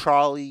them be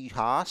Charlie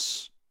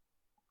Haas?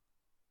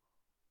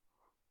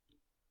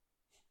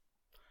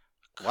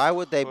 Why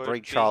would they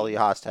bring Charlie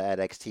Haas to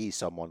NXT?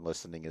 Someone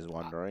listening is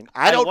wondering.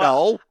 I don't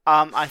know.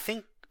 I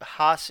think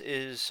Haas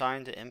is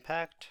signed to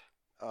Impact.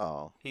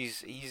 Oh.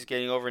 He's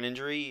getting over an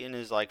injury in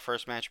his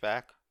first match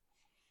back.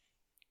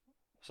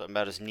 Something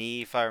about his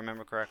knee, if I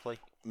remember correctly.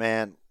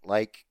 Man,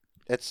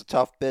 it's a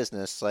tough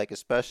business,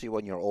 especially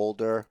when you're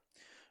older.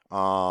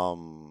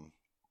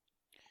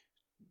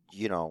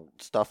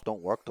 Stuff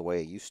don't work the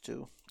way it used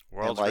to.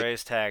 World's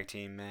greatest tag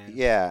team, man.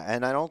 Yeah,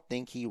 and I don't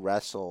think he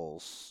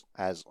wrestles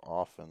as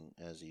often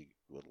as he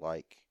would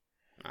like.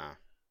 Nah.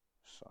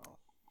 So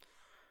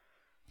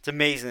it's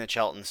amazing that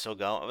Shelton's still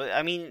going.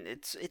 I mean,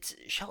 it's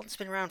Shelton's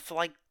been around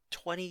for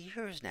 20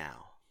 years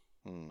now,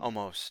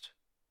 almost,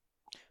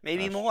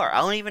 maybe more.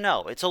 I don't even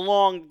know. It's a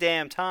long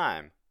damn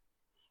time.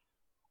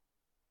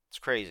 It's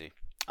crazy.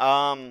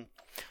 So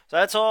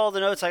that's all the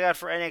notes I got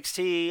for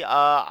NXT.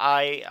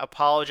 I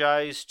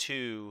apologize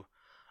to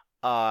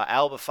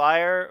Alba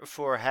Fire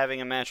for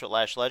having a match with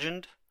Lash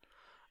Legend.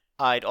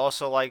 I'd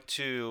also like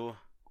to...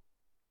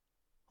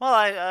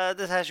 Well,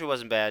 this actually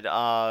wasn't bad.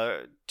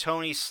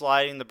 Tony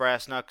sliding the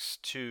brass knucks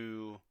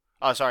to...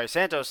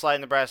 Santos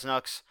sliding the brass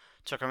knucks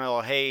to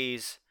Carmelo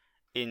Hayes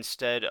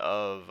instead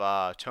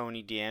of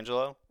Tony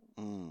D'Angelo.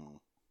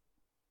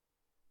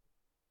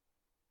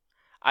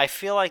 I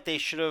feel like they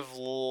should have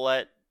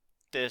let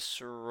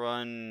this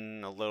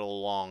run a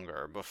little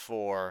longer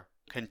before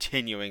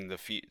continuing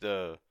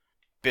the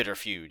bitter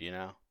feud, you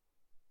know?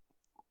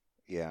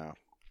 Yeah.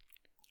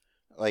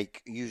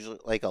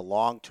 Usually, a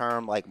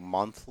long-term,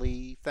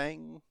 monthly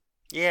thing?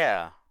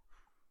 Yeah.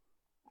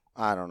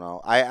 I don't know.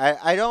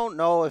 I don't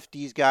know if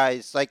these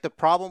guys, like, the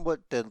problem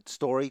with the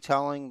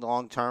storytelling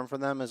long term for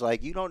them is,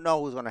 like, you don't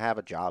know who's going to have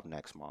a job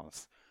next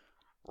month.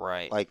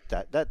 Right. Like,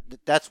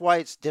 that's why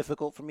it's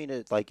difficult for me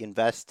to, like,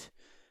 invest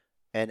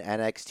in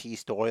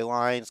NXT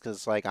storylines,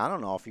 because, like, I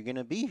don't know if you're going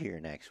to be here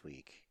next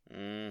week.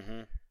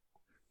 Mm-hmm.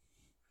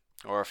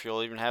 Or if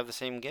you'll even have the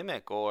same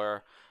gimmick,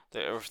 or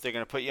if they're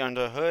going to put you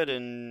under the hood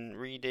and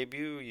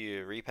re-debut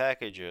you,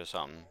 repackage you or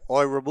something.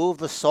 Or remove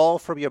the soul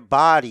from your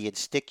body and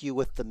stick you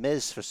with the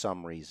Miz for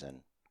some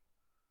reason.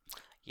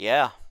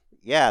 Yeah.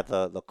 Yeah,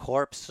 the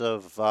corpse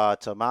of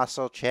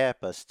Tommaso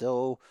Ciampa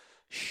still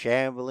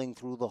shambling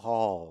through the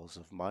halls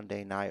of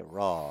Monday Night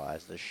Raw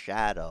as the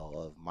shadow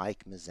of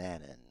Mike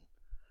Mizanin.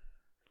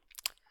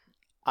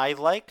 I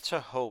like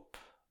to hope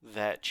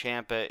that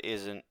Ciampa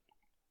isn't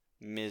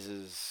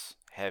Mrs.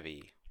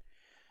 Heavy.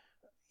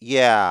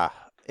 Yeah,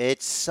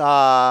 it's he's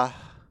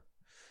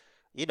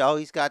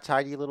got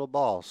tiny little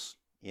balls,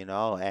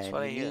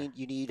 and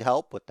you need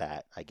help with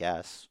that, I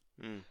guess.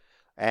 Mm.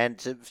 And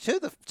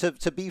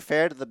to be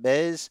fair to the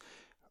Miz,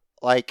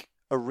 like,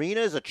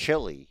 arenas are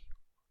chilly,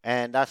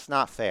 and that's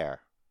not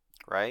fair,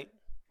 right?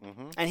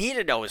 Mm-hmm. And he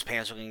didn't know his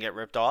pants were gonna get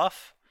ripped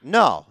off.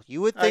 No,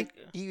 you would think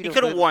he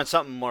could have worn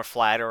something more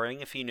flattering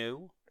if he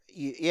knew.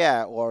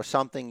 Yeah, or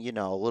something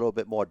a little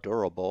bit more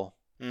durable.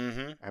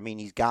 Mm-hmm. I mean,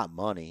 he's got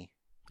money.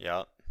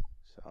 Yeah.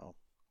 So,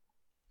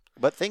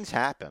 but things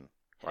happen,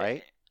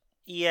 right?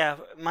 Yeah,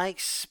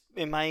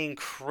 am I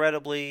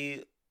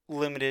incredibly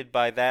limited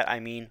by that? I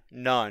mean,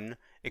 none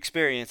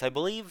experience. I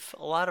believe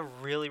a lot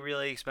of really,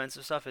 really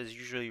expensive stuff is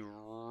usually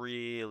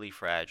really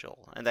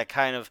fragile, and that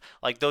kind of,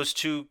 like, those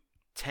two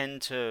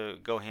tend to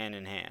go hand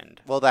in hand.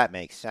 Well, that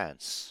makes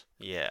sense.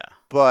 Yeah.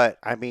 But,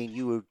 I mean,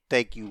 you would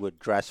think you would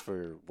dress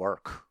for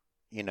work,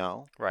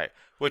 Right.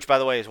 Which, by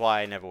the way, is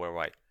why I never wear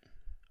white.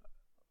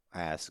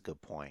 That's a good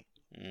point.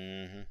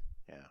 Mm-hmm.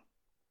 Yeah.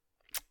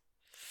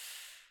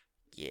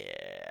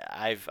 Yeah.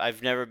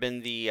 I've never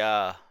been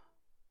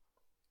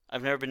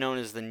I've never been known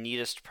as the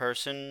neatest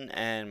person,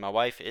 and my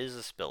wife is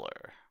a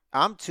spiller.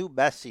 I'm too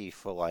messy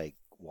for, like,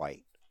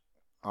 white.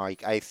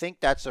 Like, I think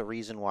that's a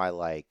reason why,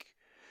 like,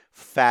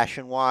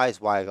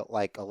 fashion-wise, why,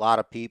 like, a lot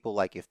of people,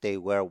 like, if they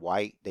wear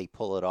white, they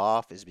pull it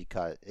off, is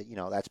because,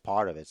 that's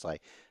part of it. It's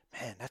like,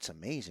 man, that's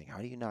amazing. How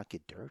do you not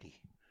get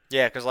dirty?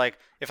 Yeah, because, like,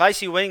 if I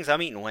see wings,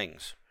 I'm eating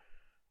wings.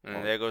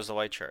 And there goes the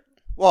white shirt.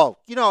 Well,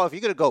 if you're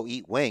going to go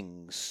eat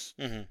wings,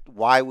 mm-hmm.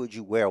 why would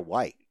you wear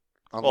white?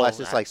 Unless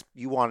it's like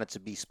you want it to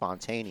be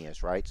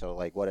spontaneous, right? So,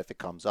 like, what if it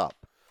comes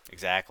up?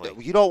 Exactly.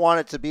 You don't want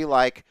it to be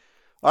like,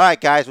 all right,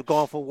 guys, we're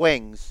going for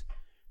wings,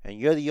 and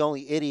you're the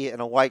only idiot in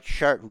a white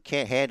shirt who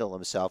can't handle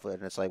himself.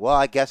 And it's like, well,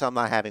 I guess I'm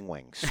not having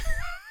wings.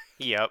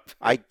 Yep.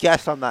 I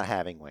guess I'm not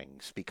having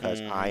wings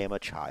because I am a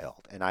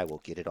child, and I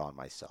will get it on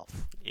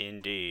myself.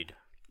 Indeed.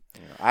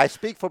 I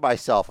speak for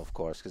myself, of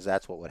course, because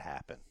that's what would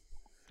happen.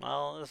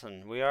 Well,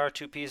 listen, we are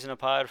two peas in a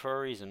pod for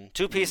a reason.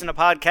 Two peas in a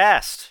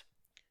podcast.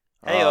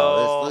 Hey,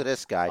 look at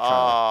this guy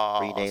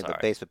trying to rename the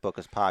Basement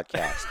Bookers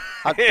podcast.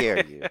 How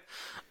dare you?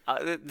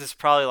 There's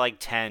probably like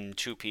 10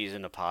 two peas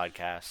in a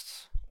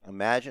podcasts.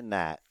 Imagine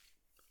that.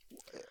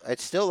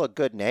 It's still a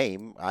good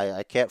name.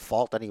 I can't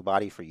fault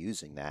anybody for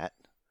using that.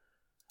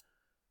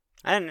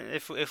 And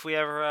if we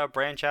ever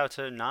branch out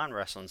to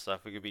non-wrestling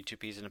stuff, we could be two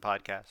peas in a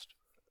podcast.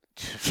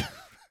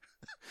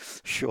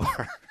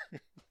 Sure.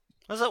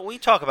 We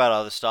talk about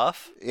other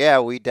stuff.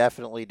 Yeah, we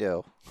definitely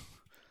do.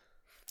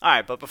 All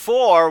right, but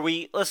before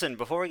we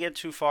get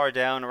too far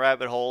down a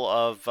rabbit hole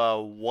of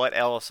what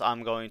else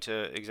I'm going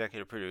to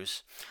executive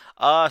produce,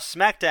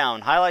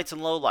 SmackDown highlights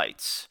and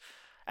lowlights.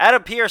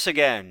 Adam Pearce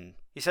again.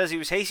 He says he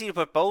was hasty to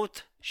put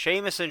both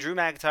Sheamus and Drew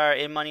McIntyre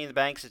in Money in the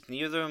Bank since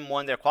neither of them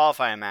won their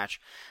qualifying match,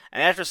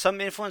 and after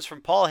some influence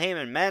from Paul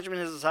Heyman,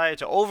 management has decided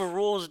to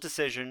overrule his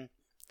decision,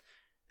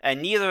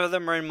 and neither of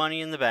them are in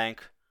Money in the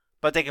Bank.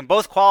 But they can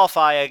both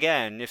qualify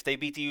again if they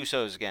beat the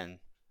Usos again.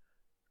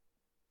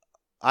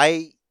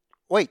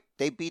 Wait,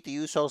 they beat the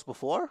Usos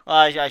before?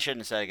 I shouldn't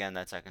have said again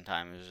that second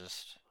time. It was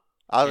just...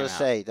 I was going to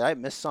say, did I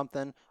miss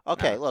something?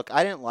 Okay, Look,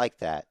 I didn't like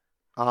that.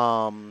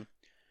 And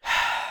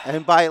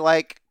by,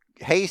 like,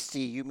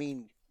 hasty, you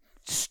mean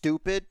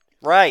stupid?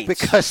 Right.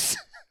 Because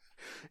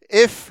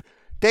if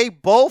they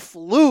both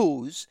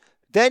lose,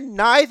 then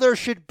neither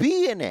should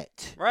be in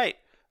it. Right.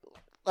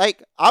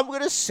 Like, I'm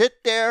going to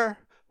sit there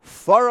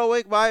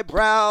furrowing my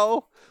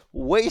brow,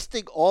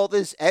 wasting all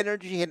this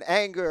energy and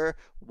anger,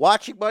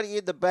 watching Money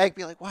in the Bank,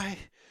 be like, why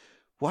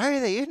are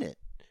they in it?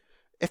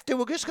 If they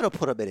were just going to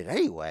put them in it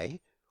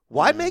anyway,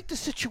 why make the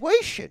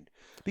situation?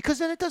 Because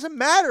then it doesn't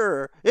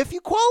matter if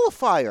you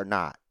qualify or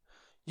not.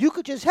 You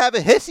could just have a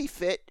hissy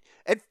fit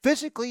and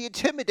physically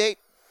intimidate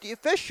the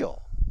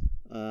official.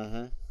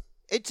 Mm-hmm.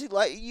 It's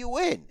like you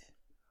win.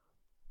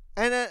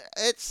 And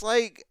it's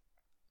like,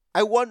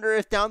 I wonder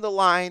if down the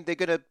line they're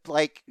going to,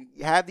 like,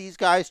 have these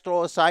guys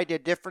throw aside their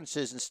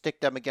differences and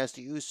stick them against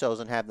the Usos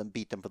and have them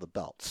beat them for the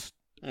belts.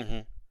 Mm-hmm.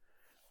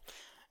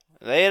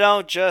 They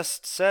don't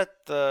just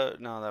set the...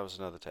 No, that was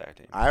another tag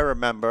team. I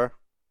remember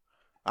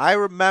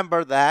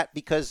that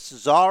because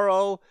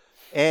Cesaro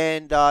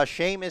And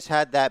Sheamus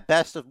had that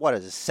best of, what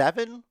is it,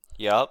 7?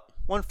 Yep.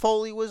 When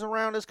Foley was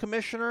around as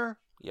commissioner?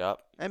 Yep.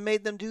 And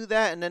made them do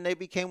that, and then they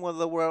became one of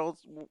the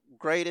world's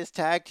greatest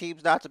tag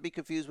teams, not to be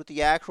confused with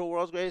the actual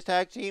world's greatest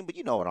tag team, but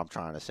you know what I'm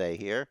trying to say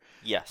here.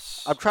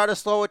 Yes. I'm trying to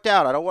slow it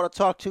down. I don't want to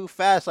talk too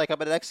fast like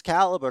I'm an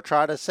Excalibur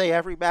trying to say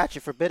every match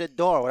at Forbidden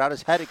Door without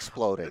his head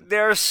exploding.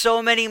 There are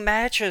so many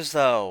matches,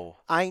 though.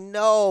 I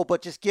know,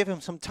 but just give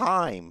him some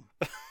time.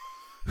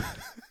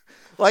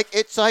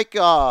 It's like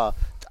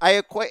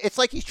it's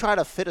like he's trying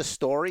to fit a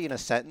story in a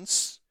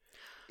sentence.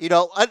 You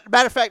know,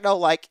 matter of fact, no,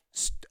 like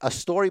a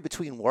story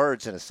between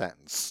words in a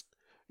sentence.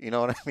 You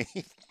know what I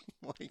mean?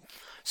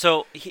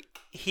 So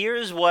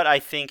here's what I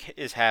think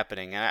is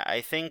happening. I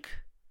think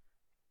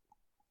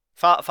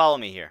follow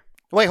me here.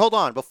 Wait, hold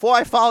on. Before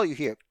I follow you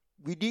here,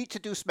 we need to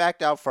do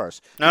SmackDown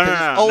first. No. This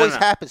always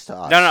happens to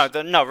us.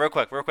 No, real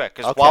quick.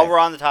 Because Okay. while we're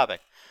on the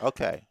topic.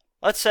 Okay.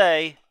 Let's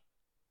say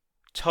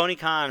Tony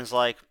Khan is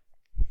like,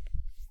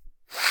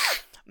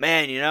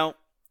 man, you know,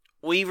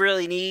 we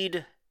really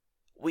need...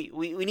 We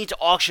need to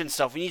auction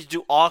stuff. We need to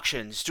do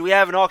auctions. Do we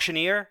have an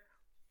auctioneer?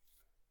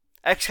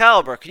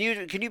 Excalibur, can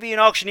you be an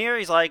auctioneer?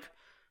 He's like,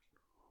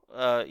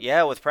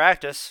 yeah, with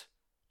practice.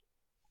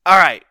 All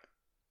right.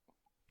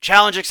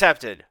 Challenge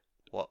accepted.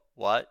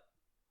 What?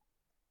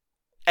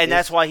 And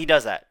that's why he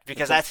does that,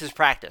 because that's his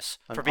practice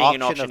for being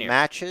an auctioneer. Of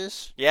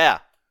matches?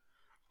 Yeah.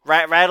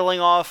 Rattling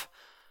off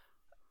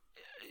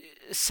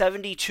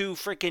 72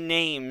 freaking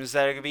names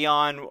that are going to be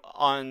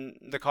on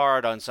the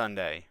card on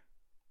Sunday.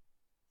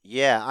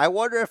 Yeah, I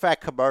wonder if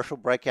that commercial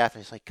break after,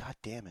 he's like, God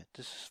damn it,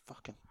 this is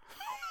fucking...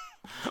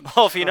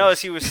 Well, if you notice,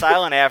 he was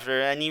silent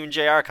after, and even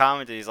JR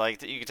commented, he's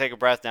like, you can take a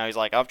breath now. He's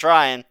like, I'm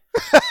trying.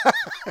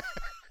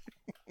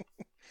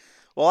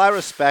 Well, I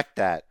respect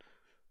that.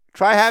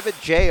 Try having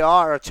JR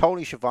or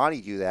Tony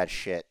Schiavone do that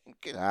shit.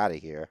 Get out of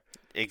here.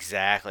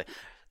 Exactly.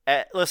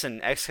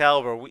 Listen,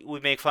 Excalibur, we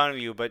make fun of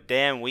you, but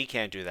damn, we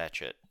can't do that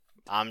shit.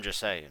 I'm just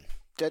saying.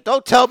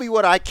 Don't tell me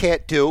what I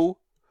can't do.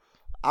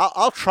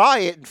 I'll try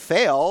it and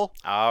fail.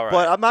 All right.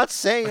 But I'm not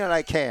saying that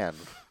I can.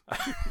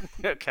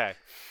 Okay.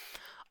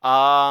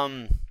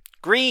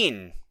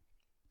 Green.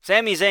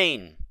 Sami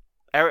Zayn.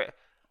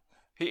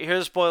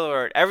 Here's a spoiler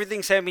alert.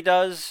 Everything Sami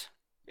does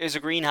is a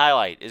green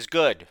highlight. Is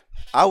good.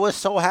 I was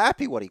so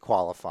happy when he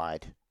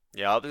qualified.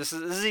 Yeah, this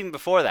is even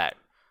before that.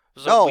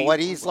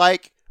 When he's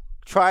like,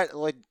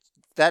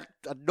 that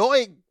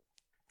annoying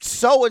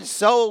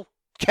so-and-so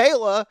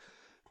Kayla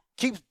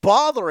keeps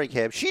bothering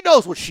him. She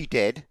knows what she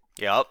did.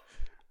 Yep.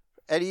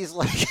 And he's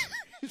like,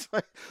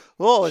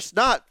 oh, it's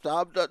not.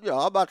 I'm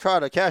not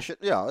trying to cash it.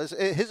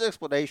 His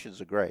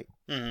explanations are great.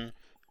 Mm-hmm.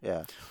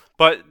 Yeah.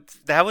 But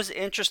that was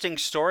interesting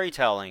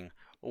storytelling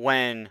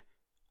when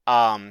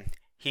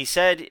he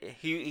said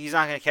he's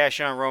not going to cash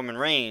in on Roman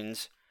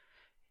Reigns.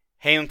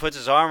 Heyman puts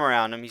his arm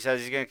around him. He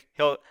says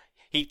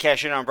he'd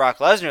cash in on Brock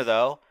Lesnar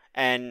though,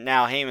 and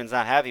now Heyman's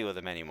not happy with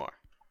him anymore.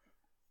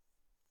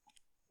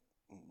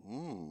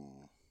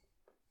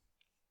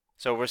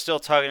 So we're still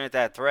tugging at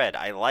that thread.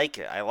 I like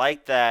it. I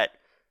like that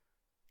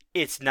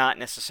it's not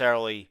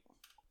necessarily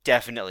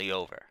definitely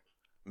over.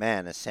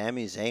 Man, if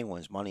Sami Zayn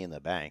wins Money in the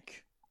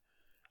Bank,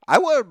 I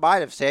wouldn't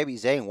mind if Sami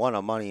Zayn won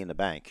a Money in the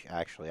Bank,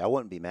 actually. I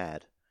wouldn't be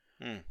mad.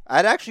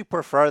 I'd actually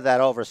prefer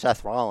that over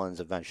Seth Rollins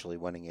eventually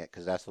winning it,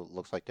 because that's what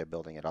looks like they're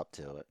building it up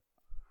to it.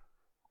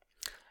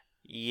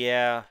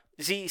 Yeah.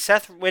 See,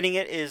 Seth winning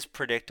it is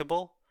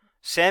predictable.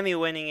 Sami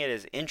winning it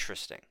is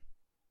interesting.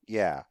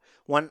 Yeah.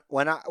 When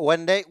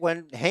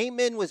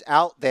Heyman was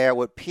out there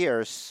with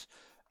Pierce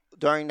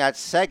during that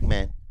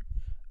segment,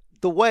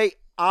 the way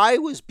I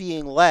was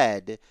being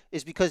led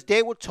is because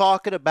they were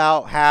talking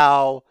about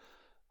how,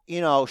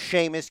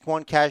 Sheamus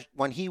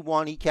when he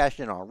won, he cashed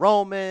in on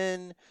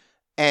Roman,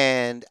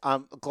 and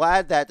I'm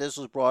glad that this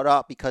was brought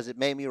up because it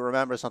made me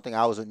remember something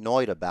I was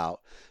annoyed about.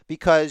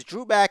 Because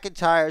Drew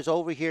McIntyre's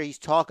over here, he's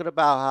talking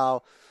about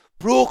how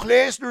Brock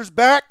Lesnar's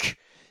back,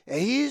 and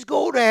he's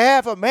going to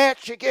have a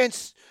match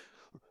against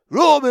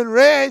Roman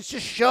Reigns.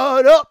 Just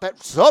shut up at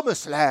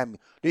SummerSlam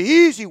the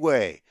easy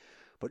way,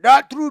 but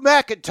not through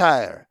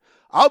McIntyre.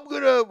 I'm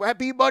going to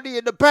be Money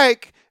in the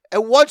Bank,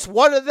 and once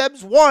one of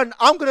them's won,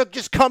 I'm going to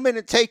just come in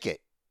and take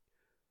it.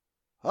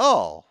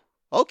 Oh,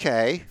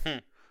 okay.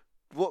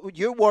 Well,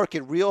 you're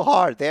working real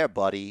hard there,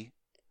 buddy.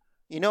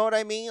 You know what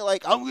I mean?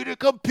 Like, I'm going to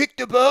come pick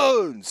the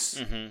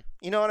bones. Mm-hmm.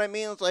 You know what I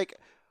mean? It's like...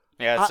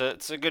 Yeah,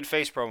 it's a good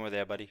face promo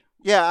there, buddy.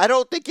 Yeah, I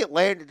don't think it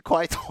landed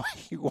quite the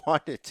way you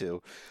wanted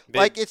to.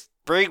 It's...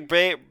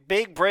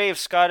 Big, brave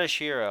Scottish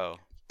hero.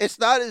 It's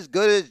not as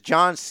good as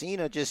John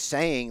Cena just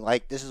saying,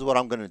 like, this is what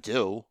I'm going to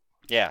do.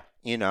 Yeah.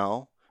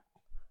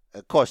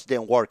 Of course, it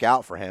didn't work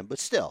out for him, but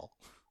still.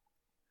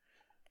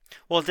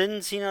 Well,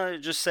 didn't Cena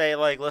just say,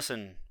 like,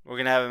 listen, we're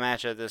going to have a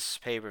match at this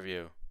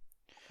pay-per-view.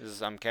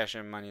 I'm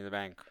cashing Money in the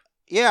Bank.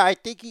 Yeah, I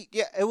think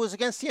it was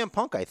against CM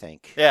Punk, I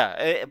think. Yeah,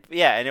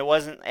 and it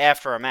wasn't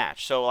after a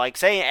match. So, like,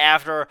 saying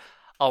after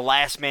a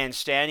last man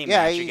standing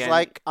match again. Yeah, he's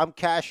like, I'm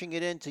cashing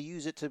it in to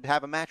use it to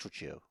have a match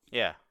with you.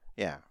 Yeah.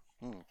 Yeah.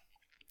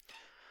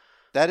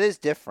 That is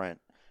different.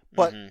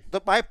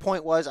 But my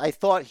point was, I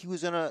thought he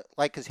was gonna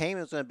because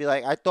Heyman was gonna be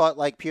like, I thought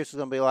Pierce was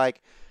gonna be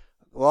like,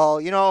 well,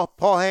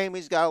 Paul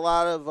Heyman's got a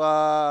lot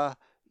of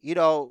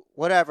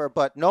whatever,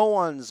 but no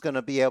one's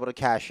gonna be able to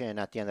cash in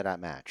at the end of that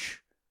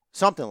match,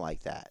 something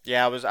like that.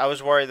 Yeah, I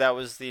was worried that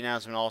was the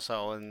announcement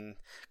also, and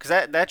because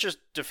that just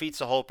defeats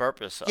the whole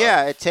purpose.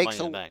 Yeah, of it takes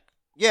Money in the Bank.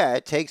 Yeah,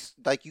 it takes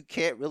you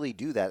can't really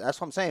do that.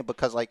 That's what I'm saying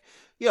because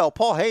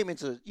Paul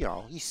Heyman's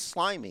he's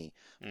slimy,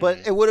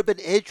 but it would have been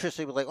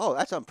interesting. Like, oh,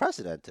 that's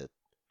unprecedented.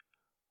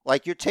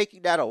 You're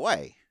taking that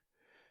away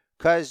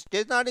because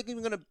they're not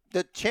even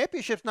the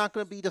championship's not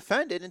gonna be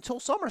defended until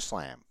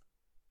SummerSlam.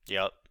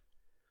 Yep.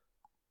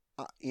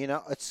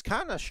 It's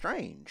kind of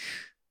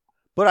strange,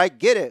 but I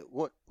get it.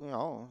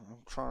 I'm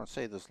trying to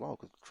say this low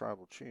because the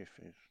tribal chief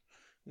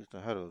he's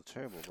the head of the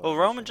table. Well,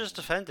 Roman just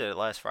defended it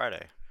last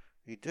Friday.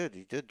 He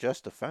did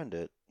just defend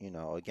it,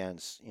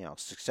 against,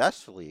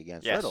 successfully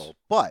against Yes. Riddle.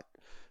 But,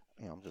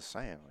 I'm just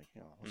saying,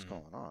 what's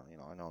going on?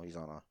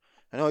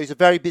 I know he's a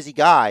very busy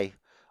guy.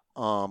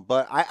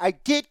 But I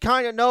did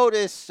kind of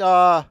notice,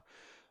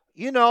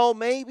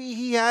 maybe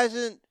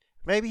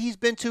he's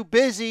been too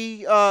busy.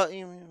 He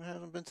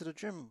hasn't been to the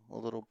gym a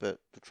little bit,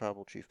 the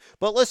tribal chief.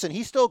 But listen,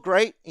 he's still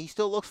great. He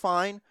still looks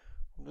fine.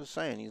 I'm just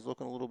saying, he's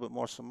looking a little bit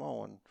more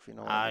Samoan, if you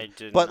know what I mean.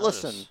 didn't But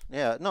notice. listen,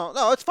 yeah,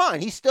 no, it's fine.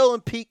 He's still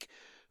in peak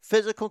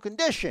physical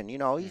condition.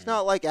 He's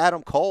not like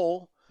Adam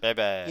Cole.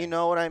 Baby. You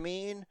know what I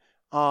mean?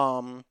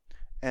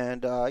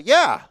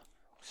 Yeah.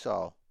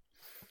 So,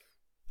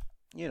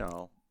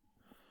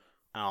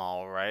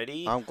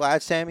 Alrighty. I'm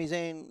glad Sami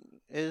Zayn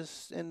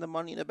is in the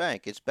Money in the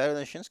Bank. It's better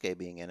than Shinsuke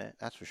being in it.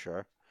 That's for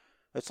sure.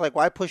 It's like,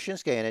 why push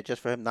Shinsuke in it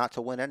just for him not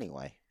to win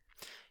anyway?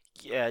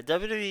 Yeah,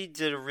 WWE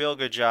did a real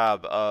good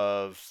job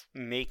of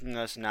making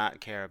us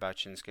not care about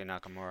Shinsuke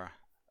Nakamura.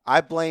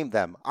 I blame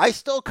them. I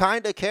still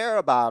kind of care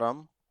about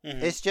him.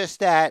 Mhm. It's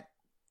just that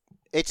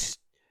it's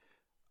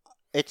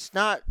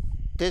not.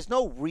 There's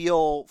no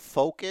real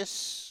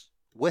focus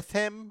with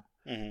him.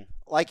 Mhm.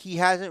 He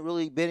hasn't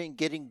really been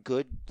getting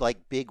good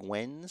big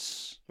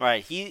wins.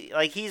 Right.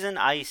 He's an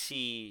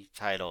IC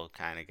title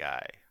kind of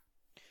guy.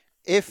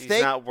 He's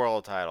not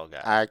world title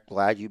guy. I'm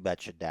glad you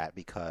mentioned that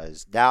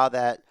because now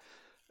that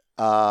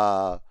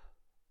I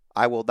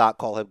will not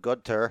call him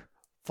Gunter,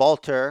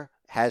 Walter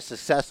has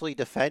successfully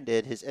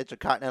defended his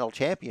Intercontinental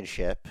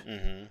Championship.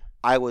 Mm-hmm.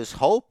 I was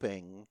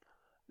hoping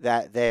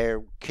that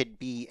there could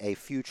be a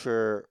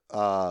future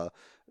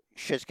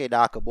Shinsuke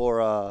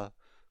Nakamura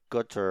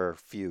Gunter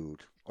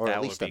feud, or That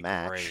at least would a be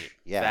match. great.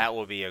 Yeah, That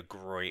would be a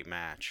great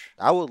match.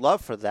 I would love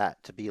for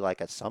that to be at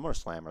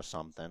SummerSlam or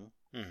something.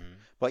 Mm-hmm.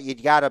 But you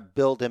got to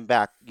build him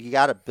back. You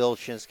got to build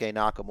Shinsuke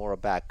Nakamura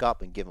back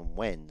up and give him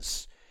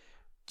wins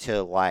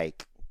to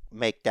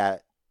make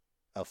that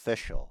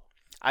official.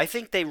 I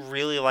think they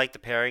really like the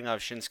pairing of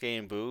Shinsuke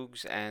and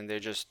Boogs, and they're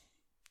just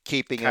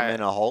keeping him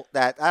in a hole.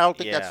 I don't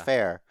think that's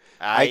fair.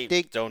 I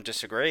think don't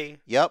disagree.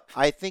 Yep,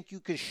 I think you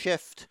could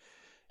shift.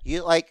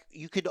 You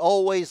could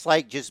always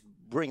just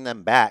bring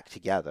them back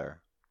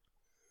together.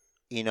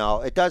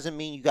 It doesn't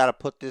mean you got to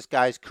put this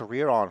guy's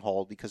career on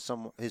hold because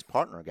his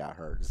partner got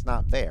hurt. It's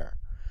not fair.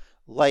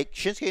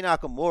 Shinsuke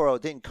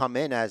Nakamura didn't come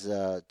in as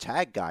a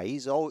tag guy.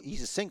 He's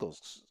a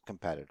singles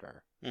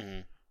competitor.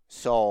 Mm-hmm.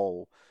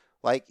 So,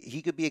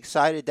 he could be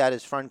excited that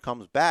his friend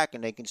comes back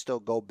and they can still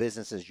go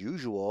business as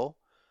usual.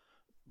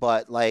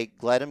 But,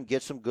 let him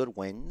get some good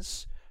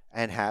wins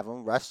and have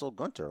him wrestle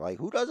Gunter.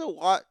 Who doesn't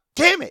want...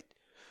 Damn it!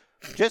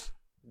 Just...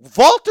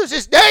 Walter's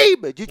his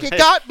name! You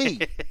got me!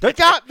 They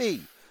got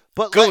me!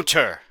 But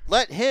Gunter!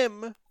 Let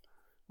him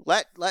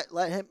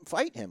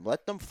fight him.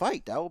 Let them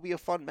fight. That will be a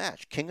fun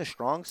match. King of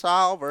Strong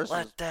Style versus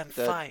Let them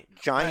the fight.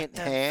 Giant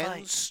Let them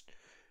Hands.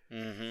 Fight.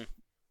 Mm-hmm.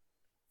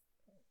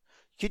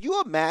 Could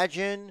you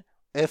imagine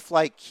if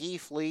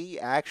Keith Lee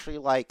actually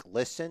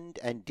listened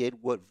and did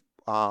what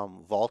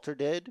Walter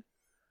did?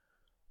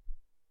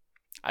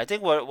 I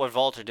think what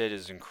Walter did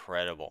is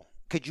incredible.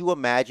 Could you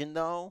imagine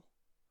though?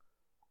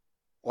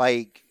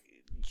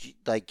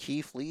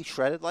 Keith Lee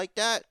shredded like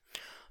that?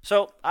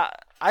 So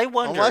I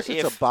wonder unless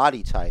it's a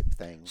body type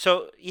thing.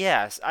 So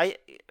yes,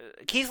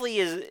 Keith Lee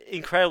is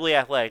incredibly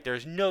athletic.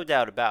 There's no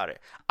doubt about it.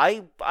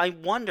 I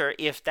wonder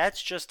if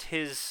that's just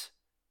his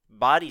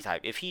body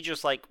type. If he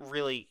just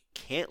really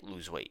can't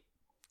lose weight.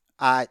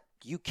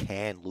 You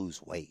can lose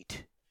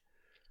weight.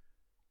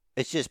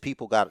 It's just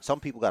some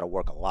people got to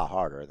work a lot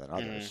harder than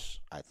others.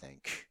 Mm-hmm. I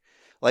think.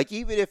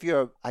 Even if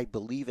I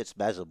believe it's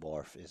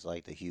Mesomorph is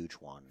the huge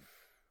one.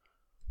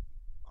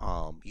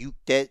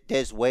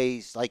 There's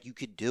ways you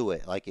could do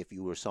it if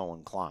you were so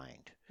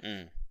inclined.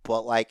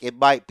 But it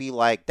might be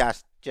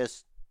that's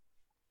just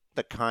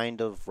the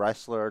kind of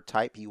wrestler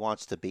type he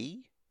wants to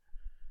be.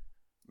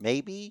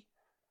 Maybe,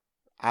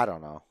 I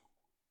don't know.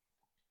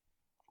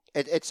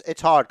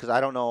 It's hard because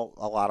I don't know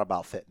a lot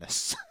about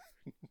fitness.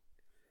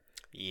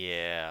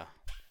 Yeah,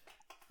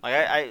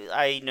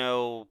 I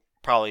know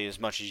probably as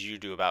much as you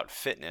do about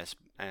fitness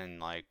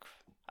and I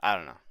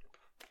don't know,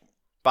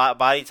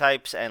 body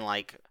types and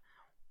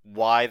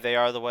why they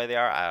are the way they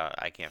are.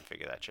 I can't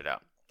figure that shit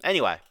out.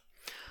 Anyway,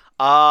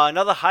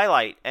 Another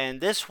highlight,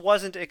 and this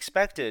wasn't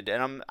expected,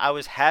 and I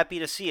was happy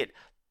to see it.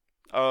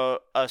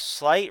 A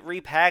slight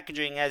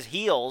repackaging as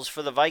heels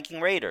for the Viking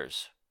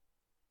Raiders.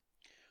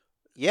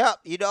 Yeah,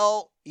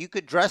 you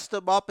could dress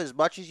them up as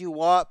much as you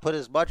want, put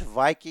as much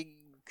Viking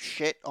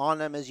shit on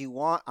them as you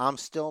want. I'm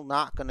still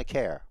not going to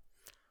care.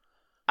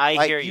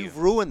 I hear you. You've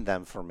ruined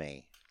them for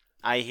me.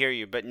 I hear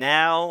you, but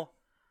now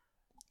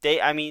they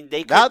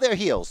could, now they're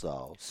heels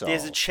though. So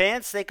there's a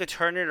chance they could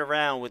turn it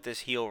around with this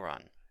heel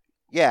run.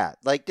 Yeah,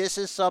 this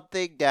is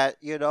something that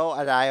and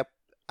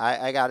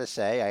I gotta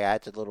say I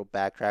had to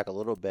backtrack a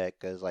little bit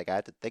because I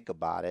had to think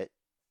about it.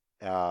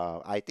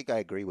 I think I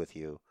agree with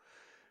you.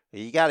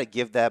 You got to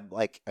give them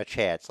a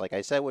chance. Like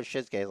I said with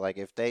Shinsuke,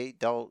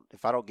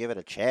 if I don't give it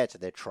a chance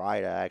and they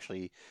try to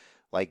actually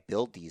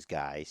build these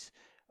guys,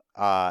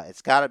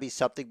 it's got to be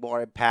something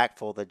more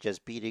impactful than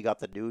just beating up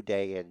the New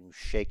Day and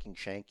shaking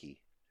Shanky.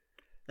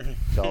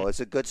 So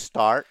it's a good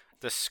start.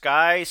 The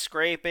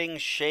skyscraping,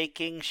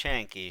 shaking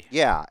Shanky.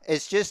 Yeah,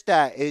 it's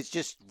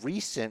just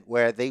recent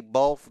where they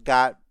both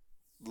got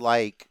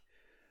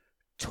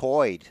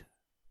toyed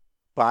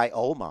by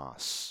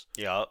Omos.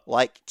 Yeah.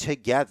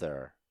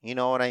 Together. You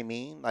know what I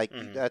mean?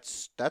 Mm-hmm.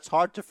 That's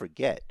hard to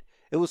forget.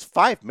 It was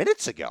 5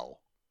 minutes ago.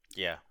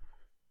 Yeah.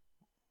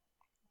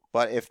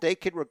 But if they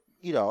could,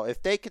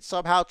 if they could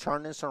somehow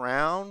turn this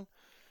around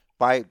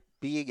by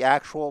being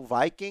actual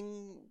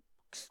Viking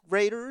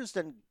Raiders,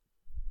 then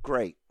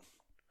great.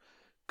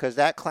 Because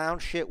that clown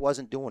shit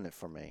wasn't doing it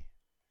for me.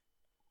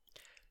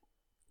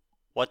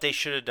 What they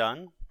should have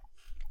done,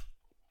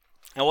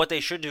 and what they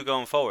should do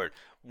going forward,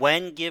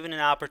 when given an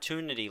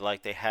opportunity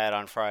like they had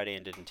on Friday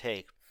and didn't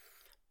take,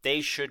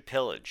 they should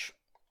pillage.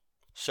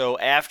 So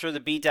after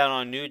the beatdown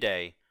on New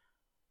Day,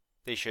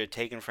 they should have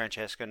taken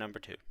Francesca number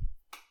 2.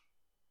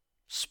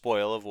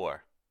 Spoil of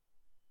war.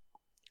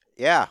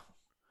 Yeah.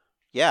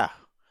 Yeah.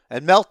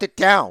 And melt it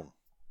down.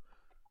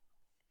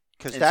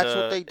 Because that's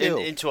what they do.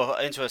 Into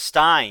a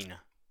stein.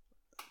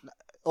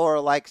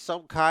 Or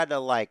some kind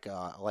of like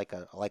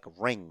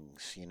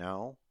rings,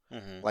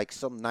 Mm-hmm.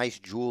 Some nice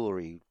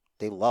jewelry.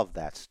 They love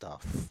that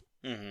stuff.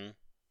 Mm-hmm.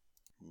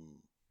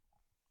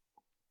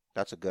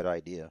 That's a good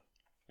idea.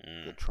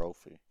 Good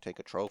trophy. Take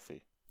a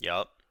trophy.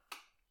 Yup.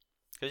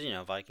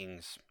 Because,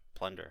 Vikings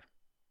plunder.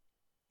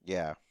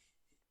 Yeah.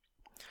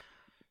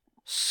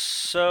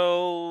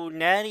 So,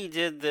 Natty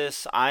did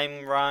this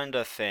I'm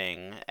Ronda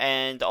thing,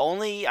 and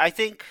I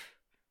think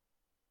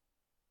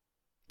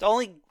the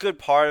only good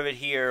part of it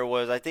here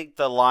was, I think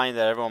the line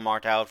that everyone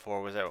marked out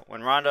for was that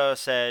when Ronda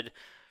said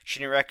she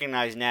didn't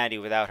recognize Natty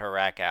without her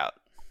rack out.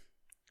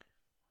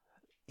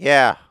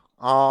 Yeah.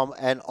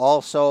 And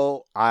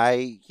also,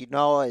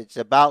 it's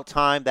about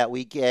time that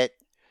we get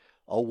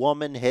a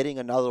woman hitting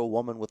another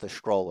woman with a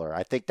stroller.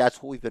 I think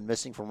that's what we've been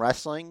missing from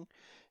wrestling.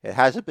 It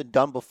hasn't been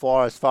done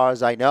before, as far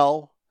as I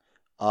know.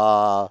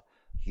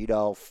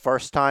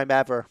 First time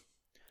ever.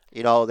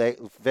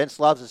 Vince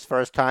loves his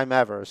first time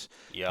evers.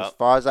 Yep. As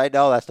far as I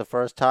know, that's the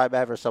first time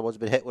ever someone's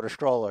been hit with a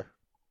stroller.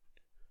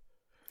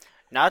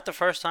 Not the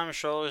first time a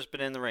stroller's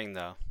been in the ring,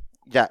 though.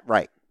 Yeah,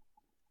 right.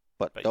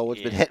 But no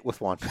one's been hit with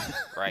one.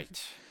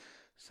 Right.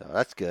 So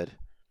that's good.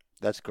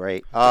 That's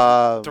great.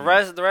 The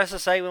rest of the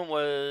segment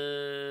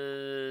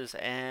was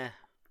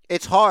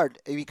It's hard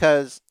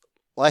because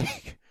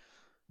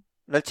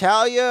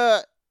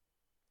Natalya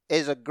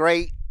is a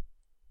great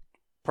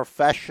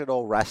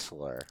professional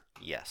wrestler.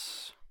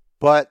 Yes.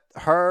 But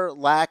her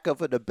lack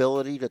of an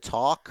ability to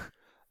talk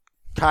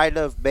kind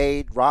of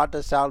made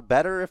Ronda sound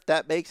better, if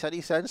that makes any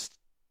sense.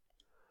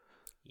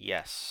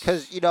 Yes.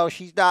 Because,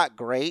 she's not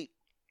great.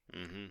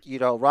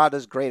 Mm-hmm.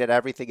 Ronda's great at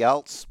everything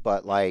else,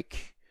 but,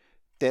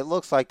 it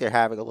looks like they're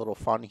having a little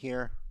fun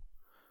here.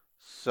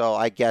 So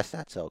I guess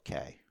that's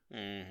okay.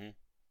 Mm-hmm.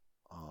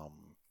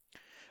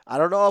 I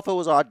don't know if it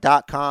was on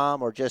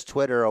 .com or just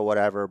Twitter or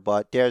whatever,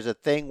 but there's a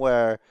thing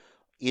where,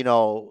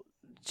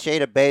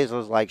 Shayna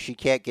Baszler's like she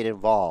can't get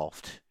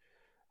involved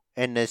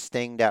in this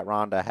thing that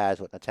Ronda has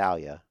with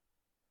Natalya.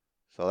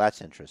 So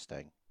that's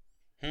interesting.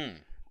 I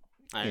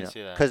didn't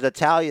see that. Because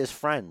Natalya's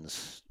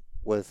friends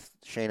with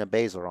Shayna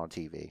Baszler on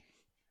TV.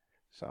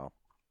 So.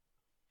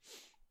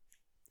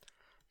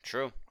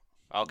 True.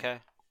 Okay.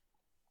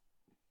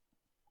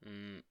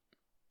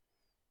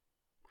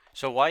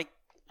 So why?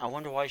 I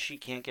wonder why she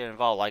can't get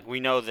involved.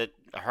 We know that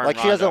her.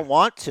 She doesn't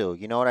want to.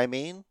 You know what I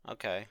mean?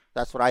 Okay.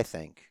 That's what I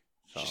think.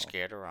 So. She's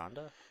scared of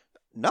Ronda.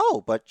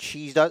 No, but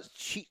she does.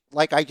 She,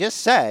 like I just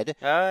said,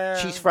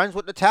 she's friends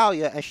with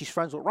Natalya and she's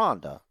friends with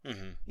Ronda.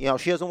 Mm-hmm.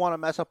 She doesn't want to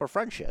mess up her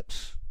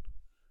friendships.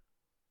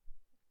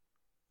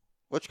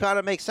 Which kind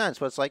of makes sense,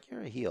 but it's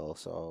you're a heel,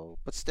 so...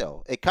 But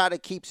still, it kind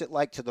of keeps it,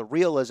 to the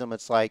realism.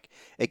 It's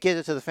it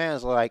gives it to the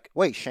fans,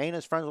 wait,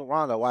 Shayna's friends with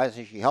Ronda, why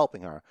isn't she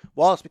helping her?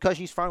 Well, it's because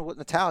she's friends with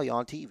Natalya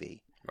on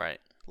TV.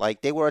 Right.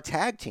 They were a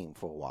tag team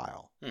for a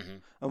while. Mm-hmm.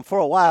 And for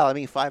a while, I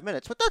mean 5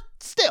 minutes, but that's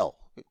still...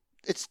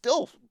 It's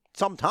still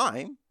some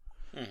time.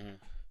 Mm-hmm.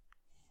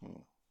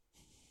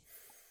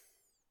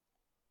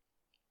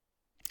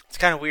 It's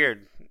kind of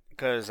weird,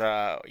 because,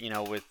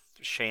 with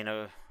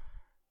Shayna...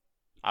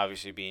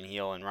 obviously being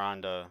heel and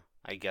Ronda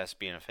I guess,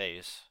 being a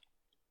face.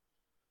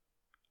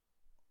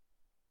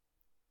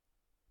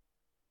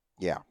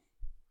 Yeah.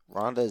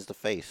 Ronda is the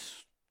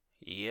face.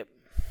 Yep.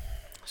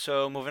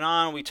 So moving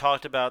on, we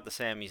talked about the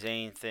Sami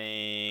Zayn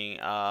thing.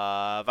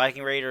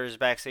 Viking Raiders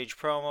backstage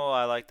promo.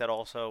 I like that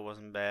also. It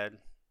wasn't bad.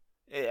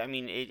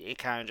 It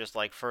kind of just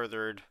like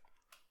furthered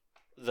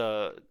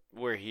the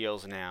we're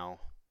heels now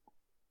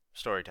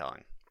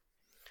storytelling.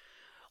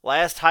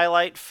 Last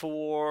highlight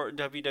for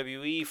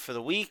WWE for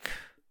the week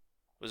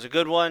was a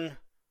good one.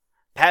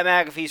 Pat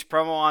McAfee's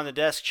promo on the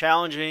desk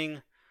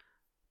challenging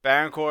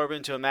Baron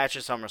Corbin to a match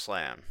at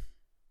SummerSlam.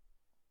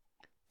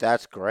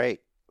 That's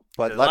great.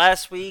 But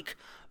last week,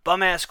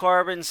 bum-ass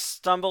Corbin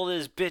stumbled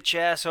his bitch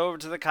ass over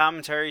to the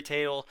commentary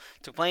table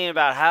to complain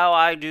about how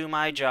I do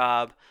my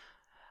job.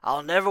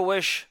 I'll never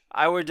wish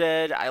I were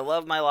dead. I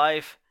love my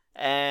life.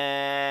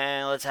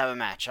 And let's have a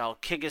match. I'll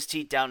kick his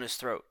teeth down his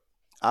throat.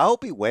 I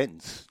hope he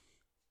wins.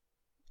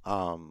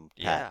 Yeah.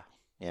 Pat.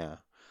 Yeah.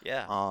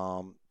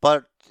 Yeah.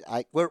 But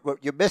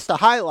you missed a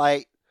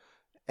highlight,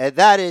 and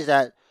that is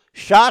that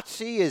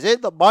Shotzi is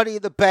in the Money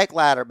in the Bank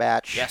ladder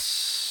match.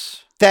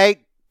 Yes.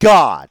 Thank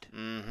God.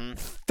 Mm-hmm.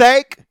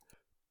 Thank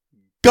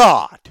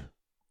God.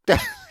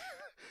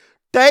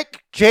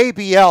 Thank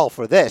JBL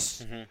for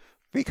this. Mm-hmm.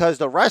 Because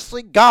the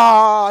wrestling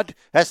God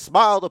has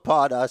smiled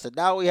upon us, and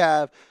now we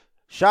have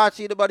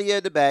Shotzi in the Money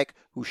in the Bank,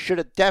 who should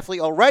have definitely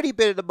already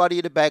been in the Money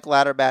in the Bank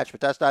ladder match, but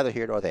that's neither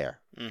here nor there.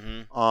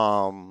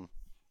 Mm-hmm.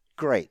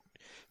 Great.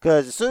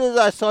 Because as soon as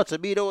I saw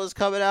Tamina was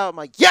coming out, I'm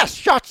like, yes,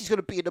 Shotzi's going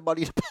to be in the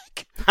Money in the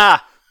Bank.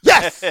 Ha!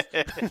 Yes!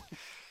 It's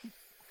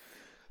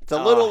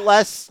a little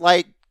less,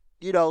 a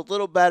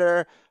little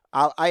better.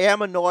 I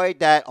am annoyed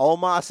that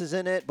Omos is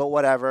in it, but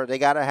whatever. They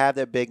got to have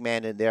their big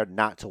man in there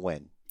not to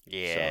win.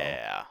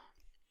 Yeah. So,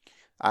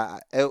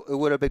 it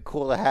would have been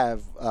cool to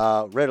have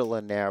Riddle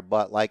in there,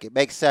 but it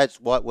makes sense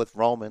with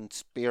Roman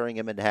spearing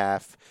him in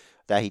half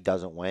that he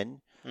doesn't win.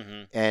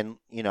 Mm-hmm. And,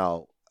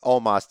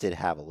 Omos did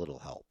have a little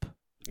help.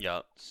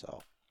 Yep.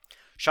 So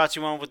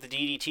Shotzi won with the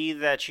DDT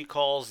that she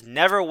calls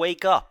Never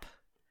Wake Up.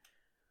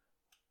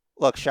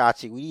 Look,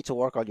 Shotzi, we need to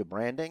work on your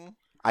branding.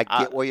 I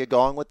get where you're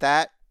going with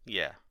that.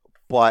 Yeah.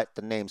 But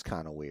the name's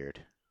kind of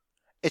weird.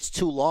 It's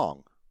too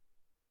long.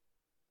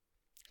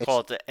 Call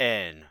it the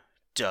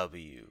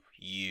NWU.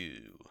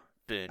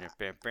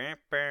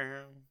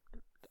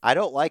 I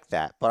don't like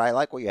that, but I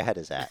like where your head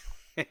is at.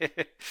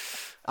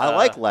 I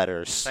like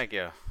letters. Thank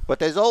you. But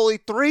there's only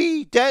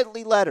 3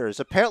 deadly letters.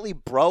 Apparently,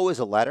 bro is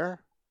a letter.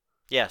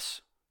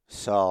 Yes.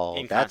 So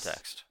in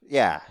context.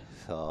 Yeah.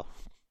 So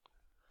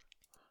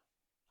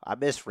I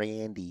miss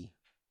Randy.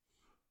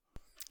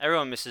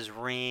 Everyone misses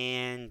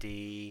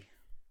Randy.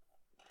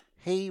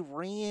 Hey,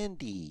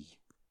 Randy.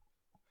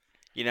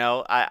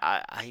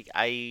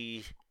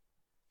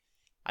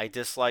 I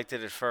disliked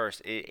it at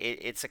first.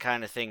 It's the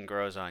kind of thing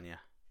grows on you.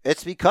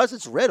 It's because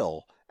it's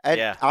Riddle. And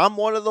yeah. I'm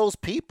one of those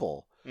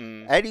people.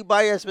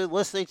 Anybody that's been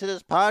listening to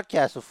this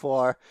podcast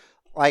before,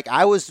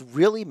 I was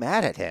really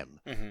mad at him.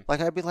 Mm-hmm.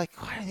 I'd be like,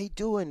 why are they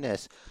doing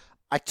this?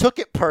 I took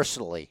it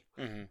personally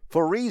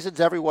for reasons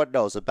everyone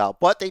knows about,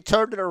 but they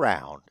turned it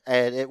around,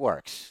 and it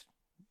works.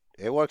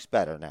 It works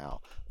better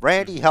now.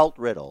 Randy helped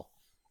Riddle.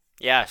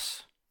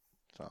 Yes.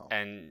 So.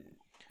 And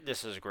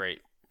this is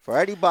great. For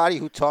anybody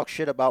who talks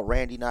shit about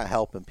Randy not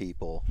helping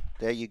people,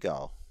 there you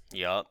go.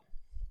 Yup.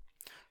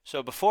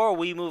 So before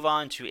we move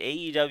on to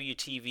AEW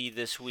TV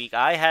this week,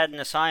 I had an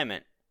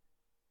assignment.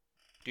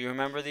 Do you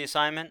remember the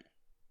assignment?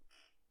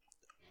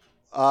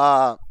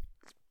 I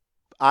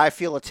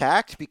feel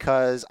attacked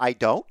because I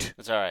don't.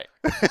 That's all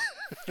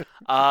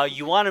right.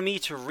 You wanted me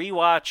to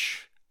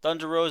rewatch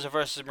Thunder Rosa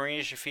versus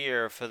Marina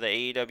Shafir for the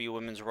AEW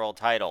Women's World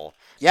Title.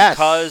 Yes.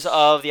 Because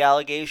of the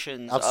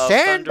allegations of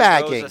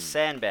sandbagging. Thunder Rosa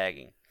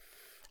sandbagging.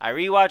 I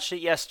rewatched it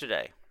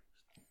yesterday.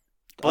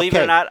 Believe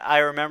it or not, I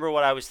remember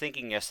what I was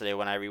thinking yesterday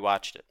when I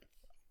rewatched it.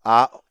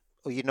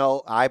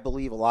 I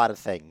believe a lot of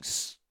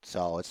things,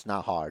 so it's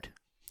not hard.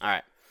 All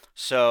right.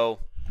 So,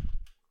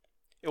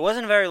 it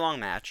wasn't a very long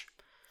match.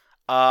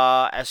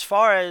 As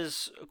far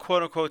as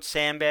quote-unquote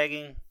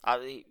sandbagging,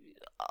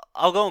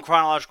 I'll go in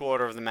chronological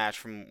order of the match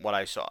from what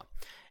I saw.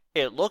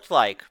 It looked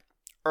like,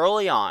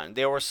 early on,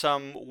 there were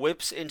some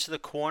whips into the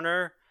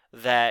corner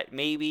that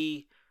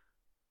maybe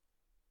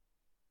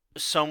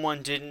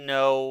someone didn't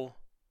know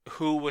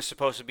who was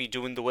supposed to be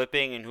doing the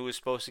whipping and who was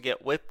supposed to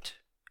get whipped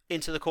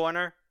into the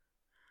corner.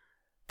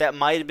 That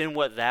might have been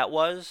what that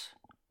was.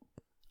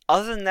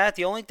 Other than that,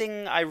 the only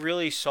thing I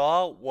really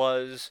saw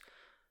was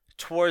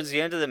towards the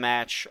end of the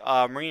match,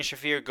 Marina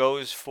Shafir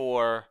goes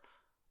for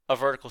a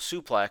vertical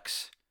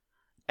suplex,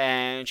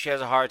 and she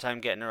has a hard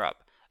time getting her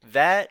up.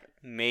 That,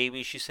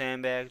 maybe she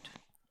sandbagged.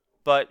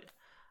 But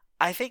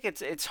I think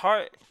it's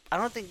hard. I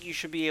don't think you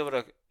should be able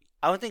to...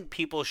 I don't think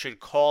people should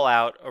call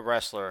out a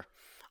wrestler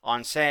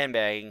on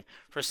sandbagging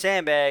for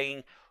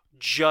sandbagging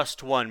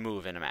just one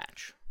move in a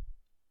match.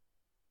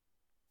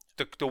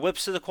 The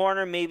whips to the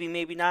corner, maybe,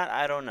 maybe not.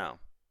 I don't know.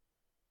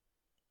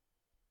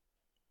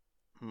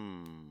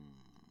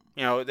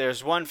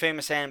 There's one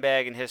famous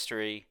sandbag in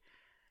history,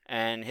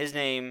 and his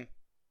name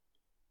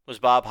was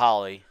Bob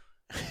Holly.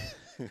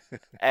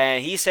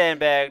 And he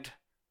sandbagged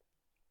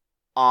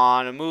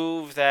on a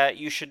move that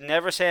you should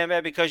never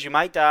sandbag because you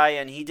might die,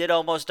 and he did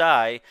almost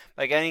die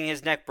by getting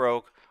his neck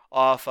broke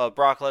off a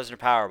Brock Lesnar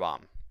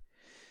powerbomb.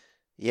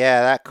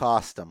 Yeah, that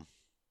cost him.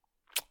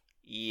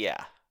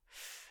 Yeah.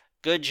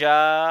 Good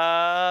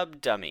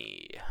job,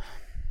 dummy.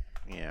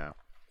 Yeah.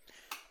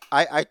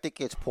 I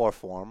think it's poor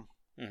form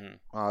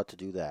Mm-hmm. to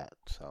do that.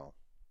 So,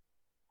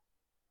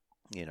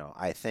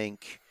 I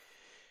think,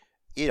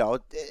 in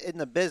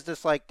the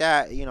business like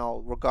that,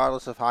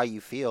 regardless of how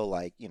you feel,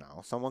 like,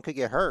 someone could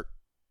get hurt.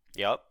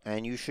 Yep.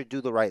 And you should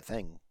do the right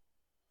thing.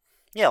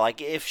 Yeah,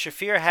 like if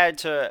Shafir had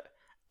to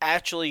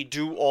actually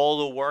do all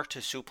the work to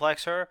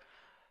suplex her,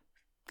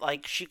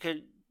 like she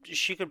could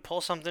pull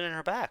something in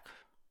her back.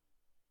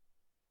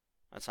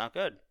 That's not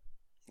good.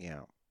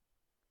 Yeah.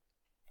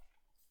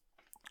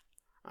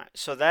 All right,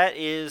 so that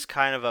is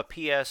kind of a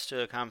PS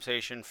to a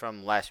conversation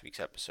from last week's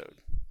episode.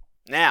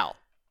 Now,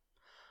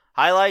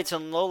 highlights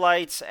and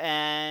lowlights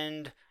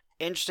and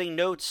interesting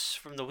notes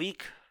from the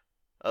week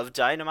of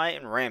Dynamite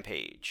and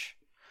Rampage.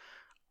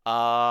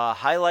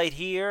 Highlight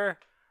here,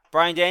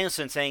 Bryan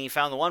Danielson saying he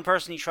found the one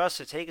person he trusts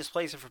to take his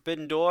place at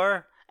Forbidden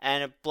Door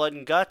and at Blood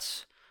and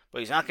Guts, but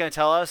he's not going to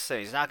tell us,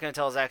 and he's not going to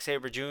tell Zack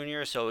Sabre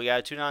Jr., so we got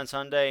to tune on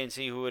Sunday and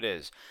see who it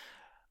is.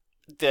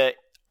 The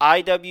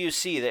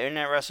IWC, the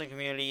Internet Wrestling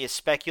Community, is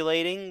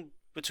speculating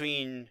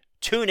between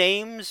two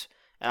names,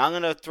 and I'm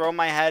going to throw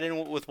my hat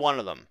in with one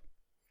of them.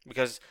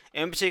 Because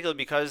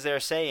they're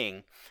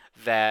saying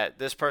that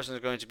this person is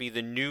going to be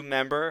the new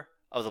member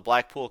of the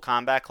Blackpool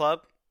Combat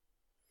Club.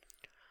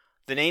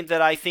 The name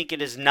that I think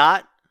it is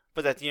not,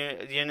 but that the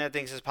internet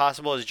thinks is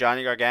possible, is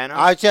Johnny Gargano.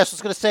 I just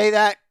was going to say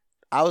that.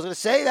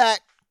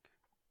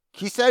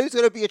 He said he was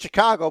going to be in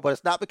Chicago, but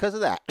it's not because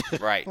of that.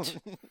 Right.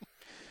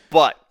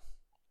 But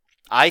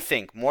I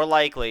think more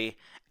likely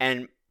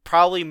and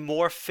probably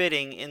more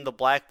fitting in the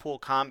Blackpool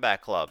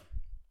Combat Club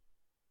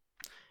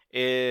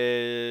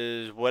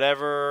is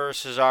whatever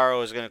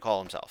Cesaro is going to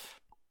call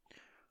himself.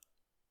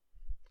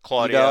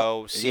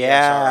 Claudio, CSRO.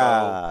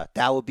 Yeah,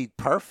 that would be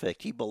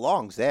perfect. He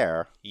belongs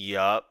there.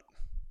 Yup.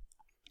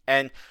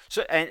 And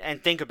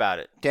think about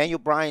it. Daniel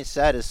Bryan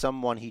said is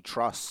someone he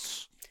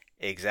trusts.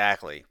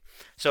 Exactly.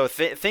 So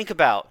think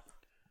about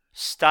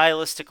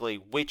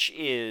stylistically which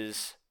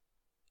is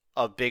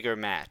a bigger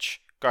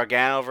match.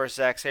 Gargano versus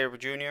Zack Sabre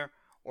Jr.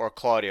 or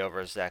Claudio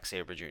versus Zack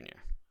Sabre Jr.?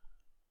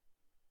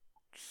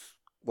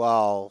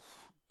 Well,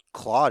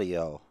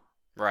 Claudio.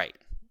 Right.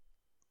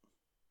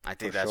 I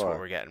think that's what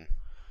we're getting.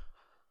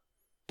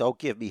 Don't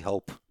give me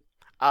hope.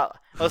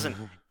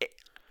 Listen,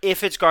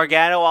 if it's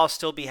Gargano, I'll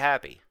still be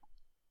happy.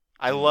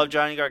 I love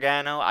Johnny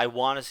Gargano. I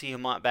want to see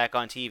him back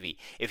on TV.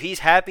 If he's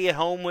happy at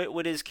home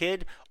with his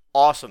kid,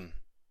 awesome.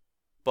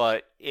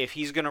 But if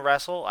he's going to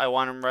wrestle, I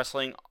want him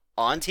wrestling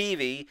on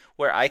TV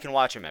where I can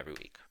watch him every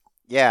week.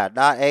 Yeah,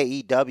 not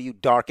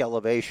AEW Dark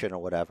Elevation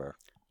or whatever.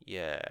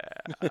 Yeah.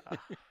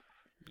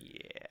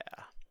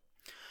 Yeah.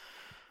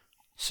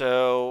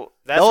 So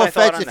that's no my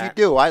thought offense on if that.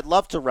 you do. I'd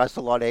love to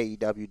wrestle on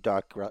AEW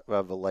Dark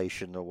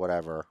Revelation or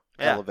whatever.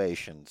 Yeah.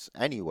 Elevations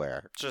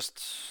anywhere.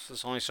 Just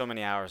there's only so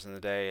many hours in the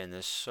day, and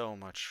there's so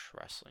much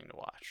wrestling to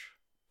watch.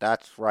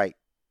 That's right.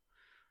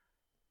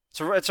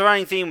 It's a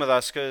running theme with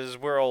us because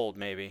we're old,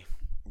 maybe.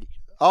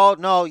 Oh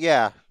no,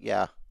 yeah.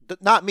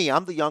 Not me.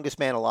 I'm the youngest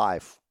man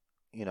alive.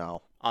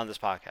 On this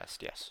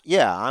podcast, yes.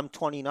 Yeah, I'm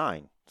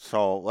 29.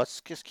 So let's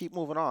just keep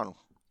moving on.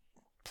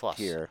 Plus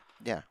here.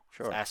 Yeah,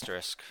 sure.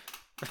 Asterisk.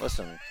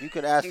 Listen, you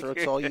could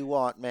asterisk all you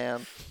want,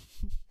 man.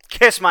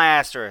 Kiss my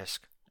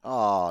asterisk.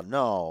 Oh,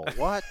 no.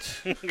 What?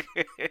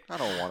 I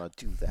don't want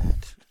to do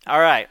that. All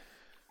right.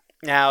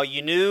 Now,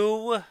 you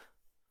knew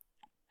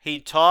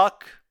he'd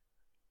talk,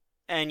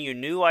 and you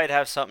knew I'd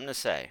have something to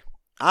say.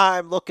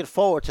 I'm looking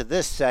forward to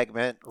this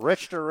segment.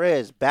 Rich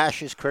Deriz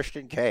bashes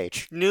Christian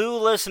Cage. New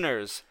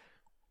listeners,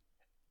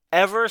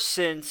 ever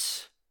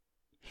since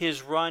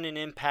his run in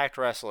Impact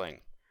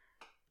Wrestling,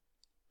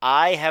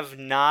 I have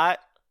not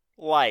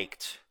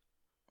liked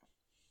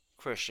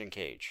Christian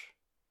Cage.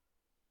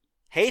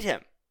 Hate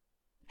him.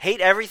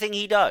 Hate everything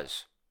he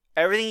does.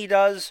 Everything he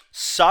does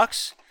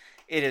sucks.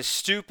 It is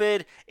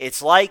stupid.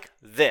 It's like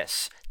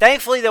this.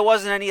 Thankfully, there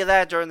wasn't any of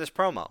that during this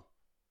promo.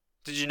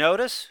 Did you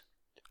notice?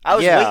 I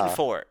was waiting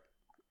for it.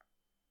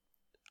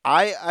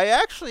 I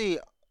actually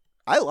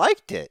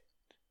liked it.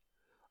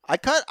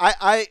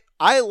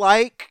 I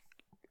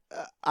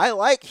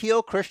like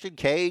heel Christian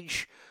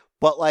Cage,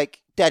 but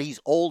like that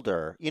he's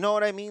older. You know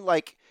what I mean?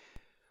 Like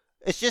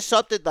it's just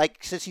something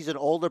like since he's an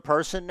older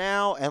person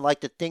now, and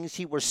like the things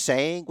he was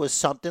saying was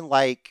something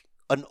like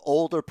an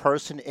older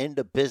person in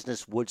the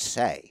business would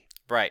say.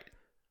 Right.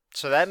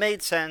 So that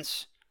made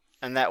sense,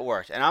 and that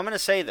worked. And I'm going to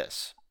say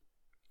this.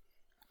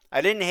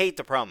 I didn't hate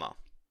the promo.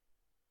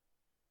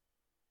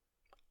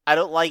 I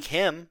don't like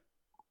him.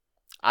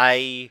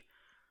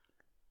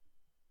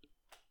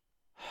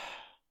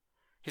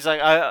 He's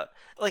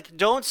like,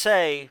 don't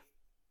say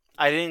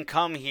I didn't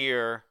come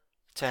here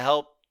to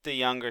help the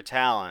younger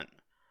talent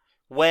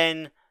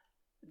when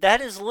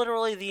that is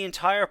literally the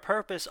entire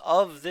purpose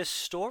of this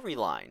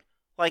storyline.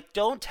 Like,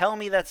 don't tell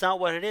me that's not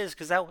what it is,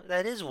 because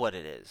that is what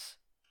it is.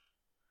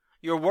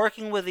 You're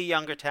working with a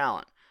younger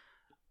talent,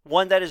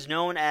 one that is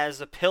known as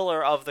the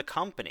pillar of the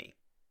company.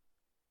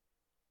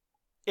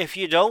 If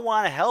you don't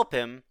want to help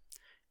him,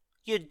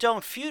 you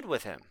don't feud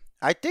with him.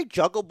 I think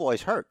Jungle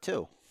Boy's hurt,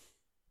 too.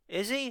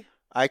 Is he?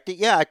 I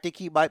think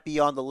he might be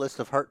on the list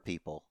of hurt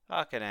people.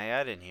 Fucking A,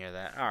 I didn't hear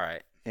that. All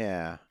right.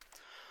 Yeah.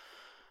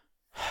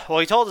 Well,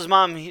 he told his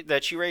mom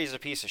that she raised a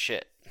piece of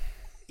shit.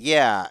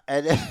 Yeah,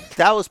 and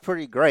that was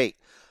pretty great.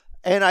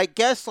 And I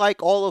guess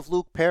like all of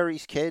Luke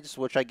Perry's kids,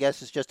 which I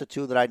guess is just the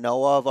two that I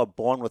know of, are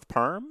born with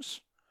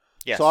perms.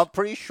 Yes. So I'm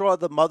pretty sure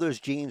the mother's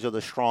genes are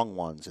the strong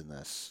ones in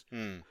this.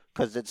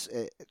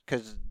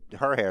 Because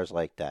her hair's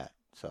like that.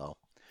 So,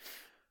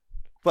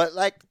 but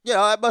like, you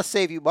know, that must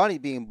save you money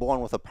being born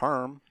with a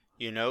perm.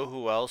 You know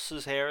who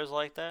else's hair is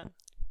like that?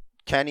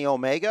 Kenny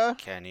Omega?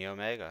 Kenny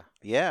Omega.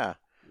 Yeah.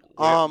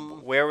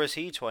 Where was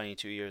he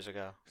 22 years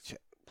ago?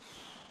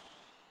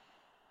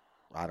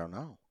 I don't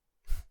know.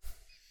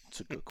 It's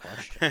a good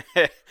question.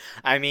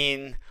 I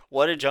mean,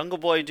 what did Jungle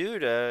Boy do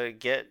to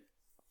get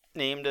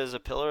named as a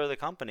pillar of the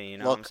company? You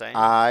know what I'm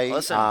saying?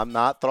 Listen, I'm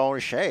not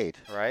throwing shade.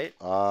 Right?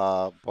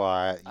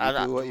 But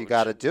you do what you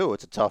got to do.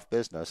 It's a tough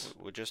business.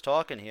 We're just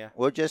talking here.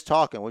 We're just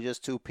talking. We're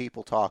just two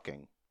people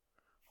talking.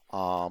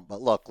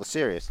 But look,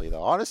 seriously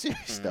though, on a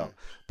serious note.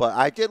 But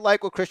I did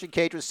like what Christian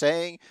Cage was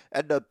saying,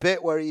 and the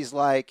bit where he's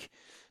like,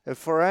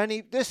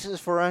 this is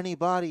for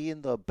anybody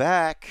in the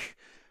back.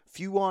 If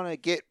you want to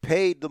get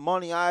paid the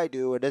money I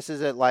do, and this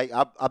isn't like,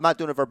 I'm not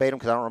doing it verbatim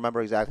because I don't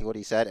remember exactly what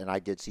he said, and I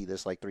did see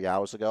this like 3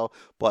 hours ago.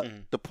 But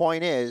the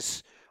point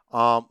is,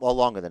 well,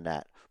 longer than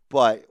that.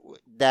 But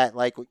that,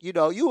 like, you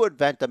know, you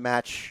invent a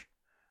match,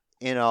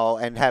 you know,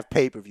 and have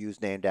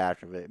pay-per-views named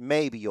after it.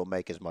 Maybe you'll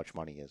make as much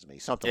money as me.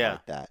 Something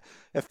like that.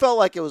 It felt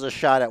like it was a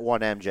shot at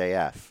one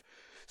MJF.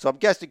 So I'm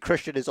guessing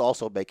Christian is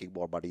also making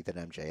more money than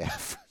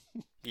MJF.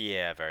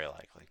 Yeah, very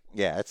likely.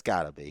 Yeah, it's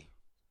got to be.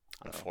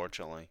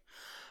 Unfortunately.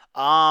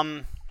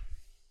 So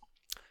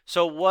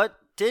what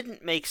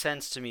didn't make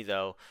sense to me,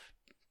 though,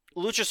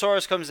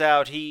 Luchasaurus comes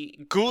out,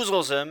 he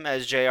goozles him,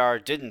 as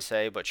JR didn't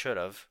say, but should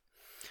have.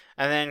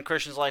 And then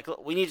Christian's like,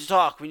 we need to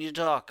talk. And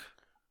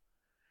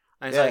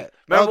he's like,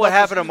 remember what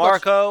happened to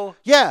Marco?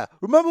 Yeah,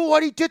 remember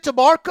what he did to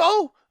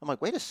Marco? I'm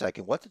like, wait a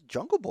second, what did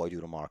Jungle Boy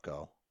do to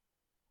Marco?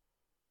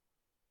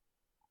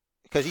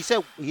 Because he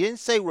didn't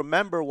say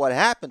remember what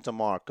happened to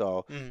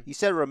Marco. He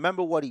said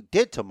remember what he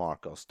did to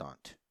Marco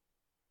Stunt.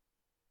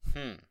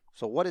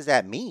 So what does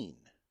that mean?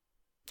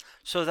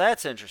 So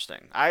that's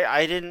interesting.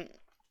 I didn't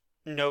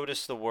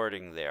notice the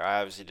wording there. I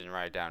obviously didn't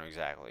write it down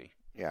exactly.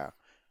 Yeah.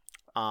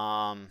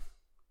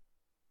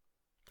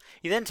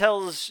 He then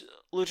tells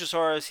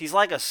Luchasaurus he's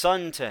like a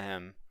son to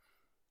him.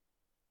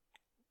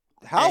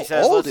 How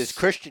old is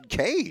Christian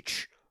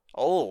Cage?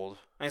 Old.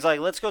 And he's like,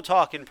 let's go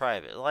talk in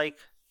private. Like,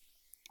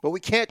 but we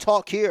can't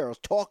talk here. Let's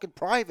talk in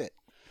private.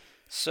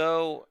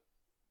 So,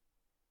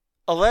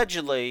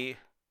 allegedly,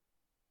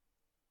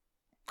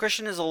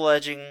 Christian is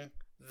alleging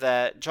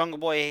that Jungle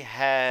Boy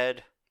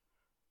had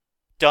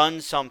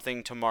done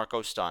something to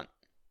Marco Stunt.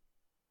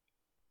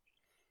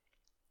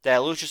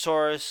 That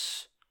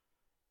Luchasaurus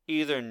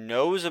either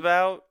knows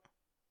about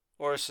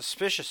or is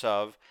suspicious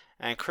of,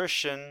 and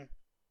Christian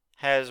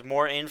has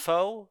more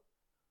info,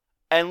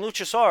 and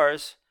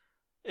Luchasaurus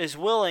is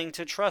willing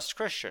to trust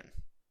Christian.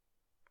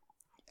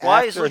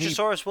 Why is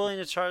Luchasaurus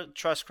willing to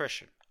trust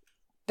Christian?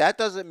 That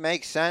doesn't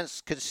make sense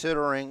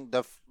considering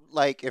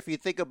if you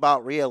think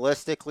about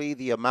realistically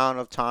the amount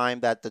of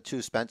time that the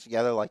two spent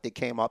together, like they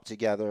came up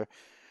together.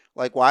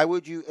 Like, why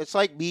would you? It's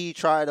like me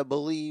trying to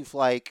believe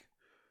like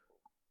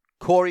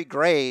Corey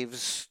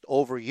Graves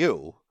over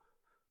you.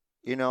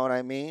 You know what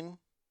I mean?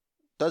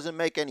 Doesn't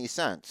make any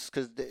sense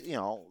because you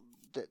know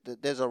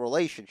there's a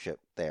relationship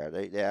there.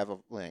 They have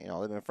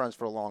they've been friends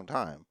for a long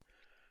time.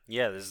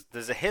 Yeah,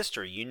 there's a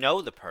history. You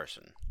know the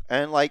person.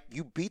 And, like,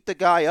 you beat the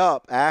guy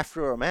up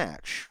after a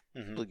match.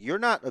 Like, you're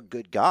not a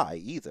good guy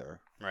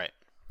either. Right.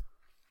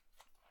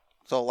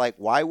 So, like,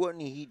 why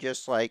wouldn't he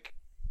just, like,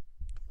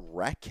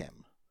 wreck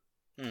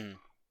him?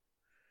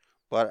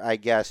 But I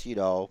guess, you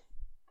know,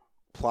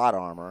 plot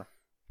armor.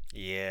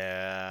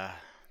 Yeah,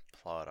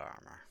 plot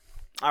armor.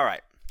 All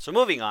right, so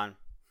moving on.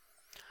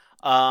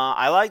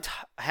 I liked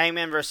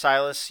Hangman vs.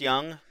 Silas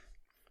Young,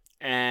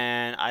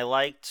 and I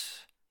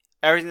liked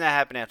everything that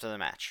happened after the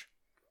match.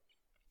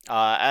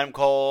 Adam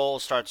Cole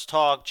starts to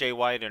talk. Jay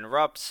White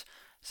interrupts,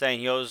 saying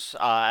he owes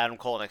Adam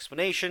Cole an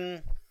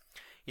explanation.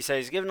 He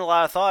says he's given a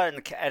lot of thought,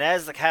 and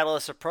as the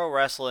catalyst of pro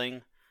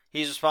wrestling,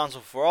 he's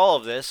responsible for all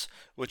of this,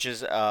 which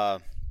is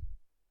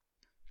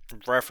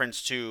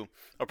reference to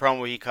a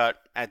promo he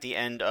cut at the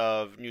end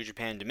of New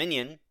Japan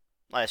Dominion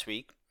last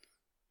week,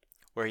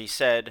 where he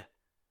said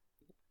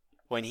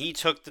when he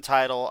took the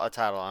title, I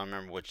don't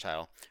remember which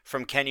title,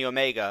 from Kenny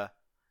Omega,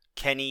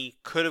 Kenny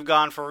could have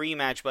gone for a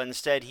rematch, but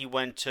instead he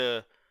went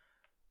to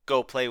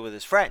go play with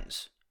his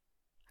friends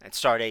and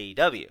start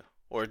AEW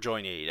or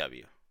join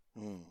AEW.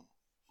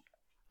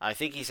 I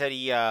think he said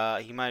he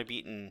might have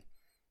beaten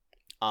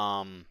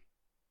I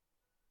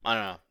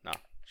don't know. No,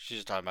 she's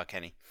just talking about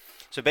Kenny.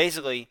 So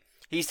basically,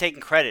 he's taking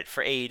credit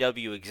for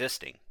AEW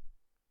existing,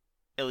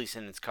 at least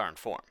in its current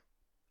form.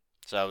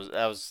 So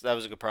that was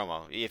a good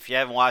promo. If you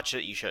haven't watched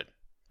it, you should.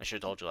 I should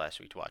have told you last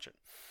week to watch it.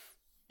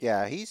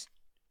 Yeah,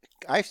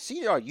 I've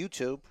seen it on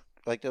YouTube.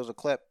 Like, there was a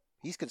clip.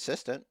 He's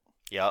consistent.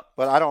 Yep.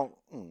 But I don't...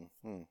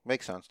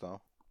 makes sense,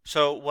 though.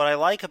 So what I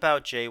like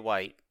about Jay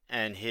White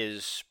and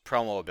his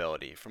promo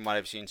ability, from what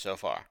I've seen so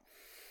far,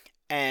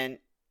 and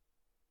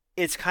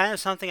it's kind of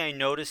something I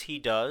notice he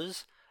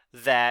does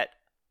that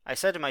I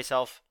said to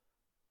myself,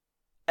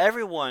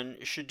 everyone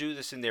should do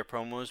this in their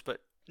promos,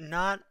 but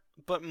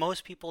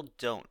most people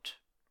don't.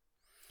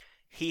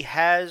 He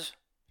has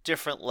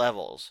different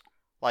levels.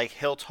 Like,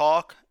 he'll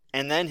talk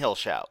and then he'll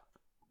shout.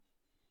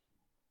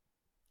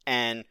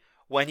 And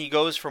when he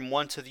goes from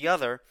one to the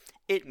other,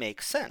 it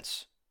makes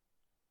sense.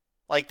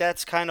 Like,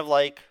 that's kind of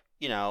like,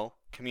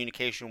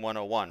 communication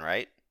 101,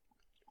 right?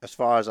 As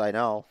far as I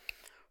know.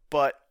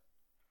 But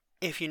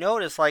if you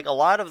notice, like, a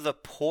lot of the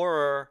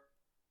poorer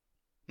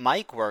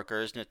mic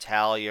workers,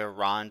 Natalia,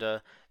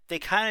 Rhonda, they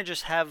kind of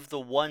just have the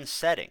one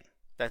setting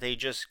that they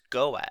just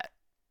go at.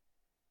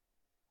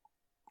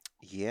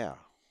 Yeah.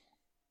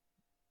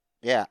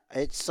 Yeah,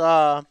 it's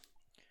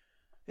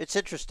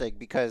interesting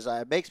because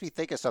it makes me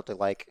think of something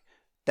like,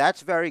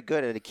 that's very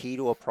good and a key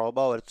to a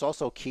promo, and it's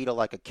also key to,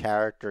 like, a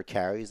character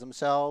carries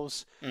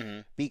themselves. Mm-hmm.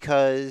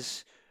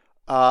 Because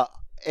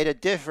in a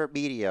different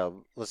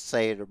medium, let's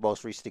say the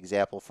most recent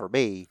example for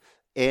me,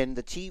 in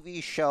the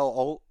TV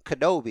show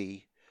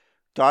Kenobi,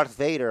 Darth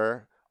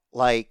Vader,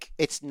 like,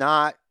 it's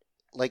not,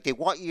 like, they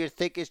want you to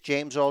think it's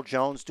James Earl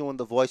Jones doing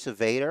the voice of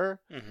Vader.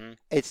 Mm-hmm.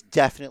 It's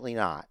definitely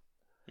not.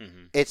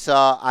 Mm-hmm. It's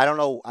I don't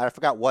know, I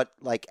forgot what,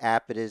 like,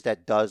 app it is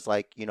that does,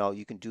 like,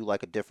 you can do,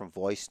 like, a different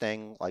voice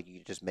thing, like,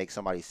 you just make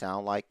somebody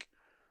sound like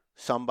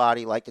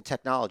somebody, like, the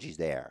technology's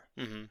there.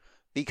 Mm-hmm.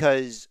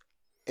 Because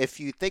if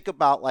you think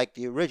about, like,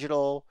 the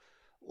original,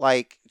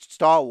 like,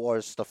 Star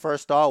Wars, the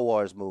first Star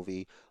Wars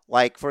movie,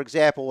 like, for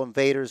example, when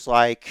Vader's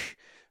like,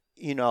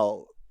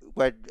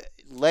 when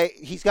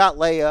he's got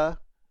Leia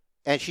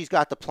and she's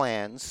got the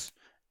plans,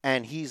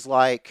 and she's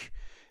like,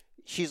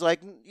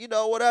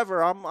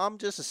 whatever, I'm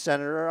just a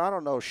senator, I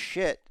don't know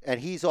shit. And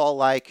he's all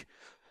like,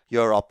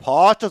 you're a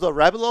part of the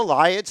Rebel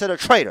Alliance and a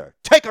traitor.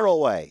 Take her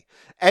away.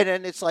 And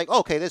then it's like,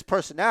 okay, there's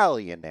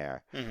personality in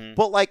there. Mm-hmm.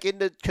 But, like, in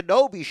the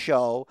Kenobi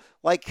show,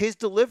 like, his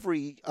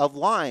delivery of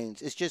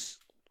lines is just,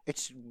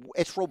 it's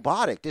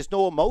robotic. There's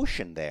no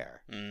emotion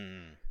there.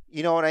 Mm.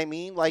 You know what I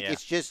mean? Like, Yeah.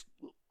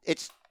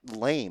 it's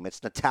lame.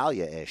 It's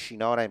Natalia-ish. You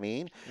know what I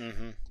mean?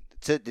 Mm-hmm.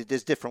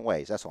 There's different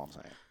ways. That's all I'm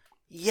saying.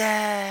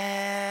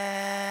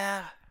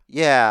 Yeah.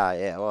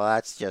 Yeah. Well,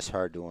 that's just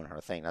her doing her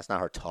thing. That's not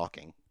her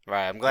talking.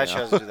 Right. I'm glad she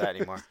doesn't do that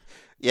anymore.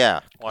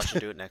 Yeah. Watch her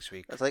do it next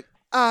week. It's like,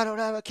 I don't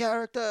have a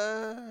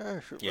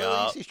character. Yeah.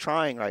 Well, he's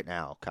trying right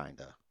now,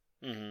 kind of.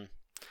 Mm-hmm.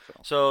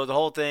 So the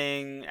whole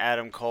thing,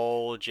 Adam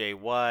Cole, Jay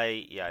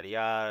White, yada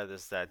yada,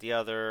 this, that, the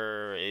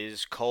other.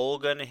 Is Cole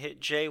gonna hit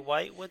Jay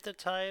White with the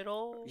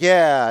title?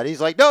 Yeah, and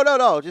he's like,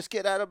 no, just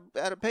get Adam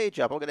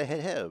Page up. I'm gonna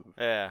hit him.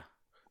 Yeah.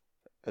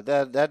 And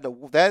then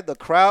the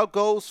crowd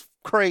goes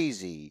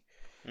crazy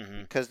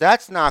Mm-hmm. because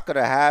that's not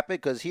gonna happen.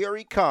 Because here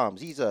he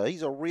comes. He's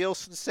a real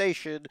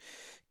sensation.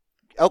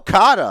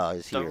 Okada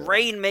is The here.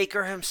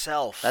 Rainmaker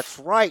himself. That's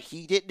right.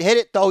 He didn't hit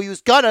it though. He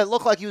was gonna. It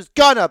looked like he was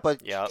gonna,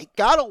 but Yep. he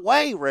got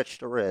away. Rich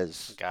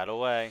Torres Got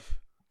away.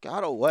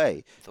 got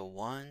away. The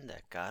one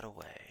that got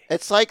away.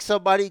 It's like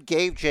somebody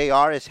gave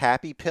JR his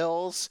happy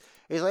pills.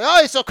 He's like,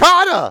 oh, it's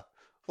Okada.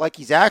 Like,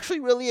 he's actually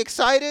really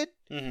excited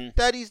Mm-hmm.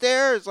 that he's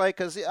there. It's like,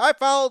 because I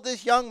followed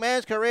this young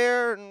man's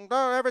career, and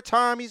every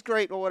time he's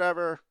great or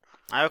whatever.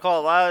 I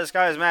recall a lot of this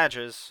guy's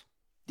matches.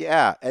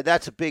 Yeah, and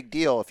that's a big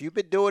deal. If you've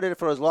been doing it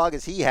for as long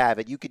as he have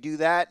it, you could do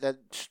that, then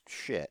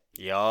shit.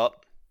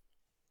 Yup.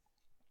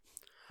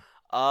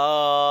 It's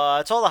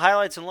all the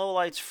highlights and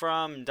lowlights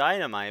from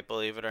Dynamite,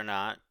 believe it or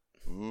not.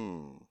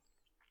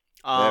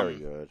 Very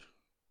good.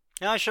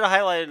 I should have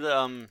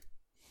highlighted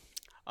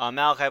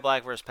Malachi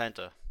Black versus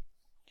Penta.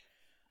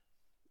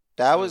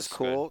 That was was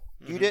cool.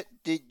 good.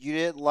 You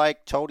didn't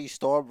like Tony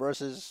Storm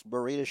versus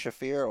Marina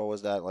Shafir, or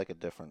was that like a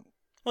different?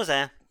 What was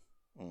that?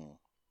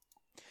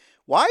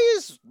 Why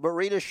is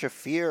Marina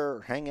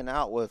Shafir hanging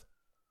out with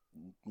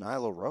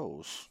Nyla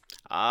Rose?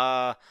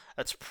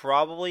 That's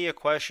probably a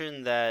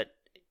question that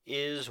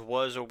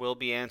was, or will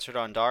be answered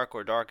on Dark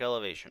or Dark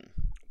Elevation.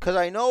 Because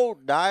I know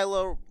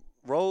Nyla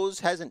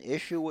Rose has an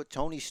issue with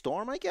Tony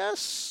Storm, I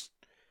guess.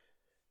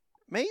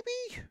 Maybe?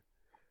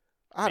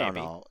 I don't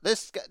know.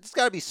 This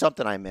got to be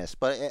something I missed,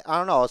 but I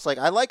don't know. It's like,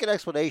 I like an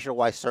explanation of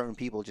why certain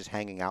people are just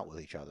hanging out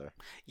with each other.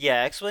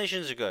 Yeah,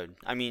 explanations are good.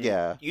 I mean,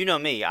 Yeah. You know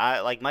me.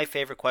 My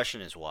favorite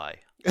question is why.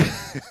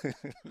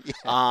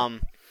 Yeah.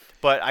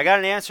 But I got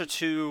an answer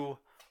to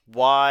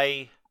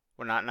why.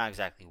 Well, not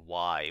exactly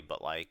why,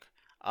 but like,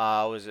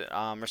 was it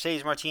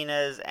Mercedes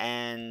Martinez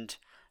and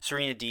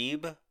Serena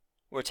Deeb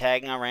were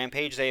tagging on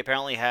Rampage? They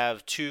apparently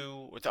have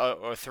 2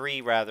 or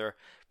 3 rather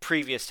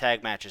previous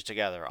tag matches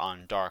together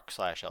on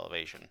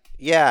Dark/Elevation.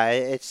 Yeah,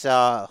 it's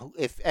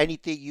if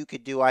anything you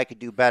could do, I could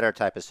do better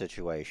type of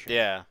situation.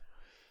 Yeah.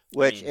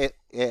 Which I mean,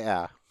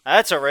 yeah.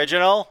 That's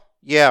original.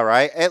 Yeah,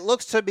 right. It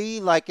looks to me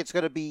like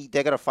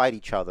they're gonna fight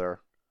each other,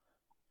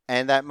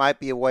 and that might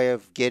be a way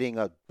of getting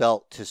a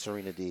belt to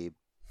Serena Deeb.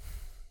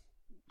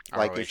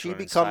 Like if she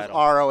becomes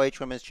ROH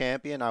Women's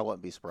Champion, I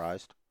wouldn't be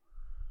surprised.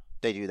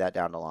 They do that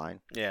down the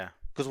line. Yeah.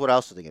 Because what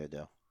else are they gonna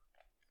do?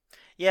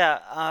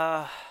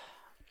 Yeah.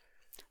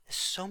 There's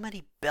so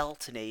many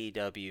belts in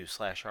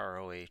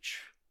AEW/ROH.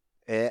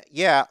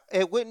 Yeah,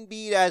 it wouldn't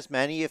be as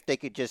many if they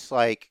could just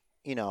I.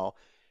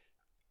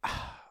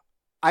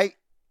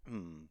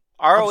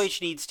 ROH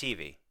needs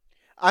TV.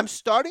 I'm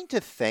starting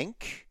to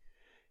think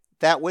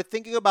that we're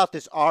thinking about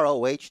this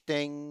ROH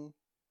thing.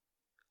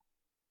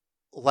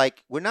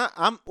 Like we're not.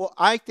 I'm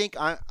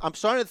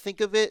starting to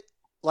think of it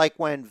like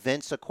when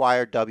Vince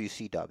acquired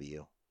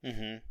WCW.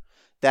 Mm-hmm.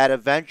 That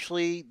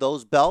eventually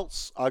those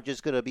belts are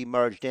just going to be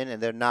merged in,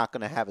 and they're not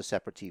going to have a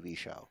separate TV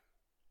show.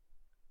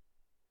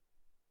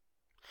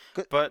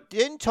 But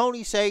didn't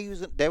Tony say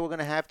they were going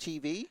to have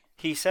TV?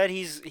 He said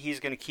he's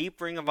going to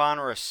keep Ring of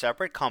Honor a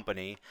separate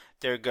company.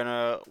 They're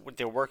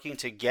working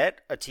to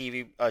get a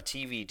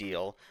TV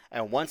deal,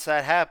 and once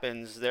that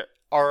happens,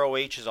 ROH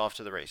is off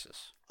to the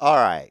races. All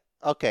right.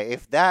 Okay,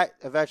 if that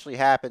eventually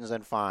happens,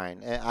 then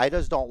fine. I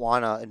just don't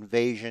want an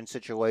invasion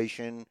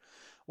situation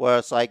where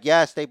it's like,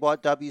 yes, they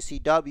bought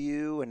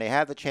WCW and they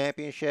have the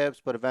championships,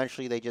 but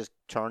eventually they just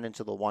turn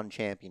into the one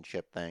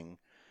championship thing,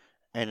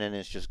 and then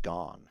it's just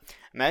gone.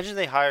 Imagine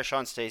they hire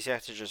Sean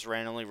Stasiak to just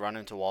randomly run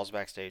into walls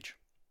backstage.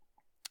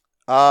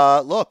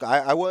 Look,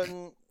 I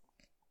wouldn't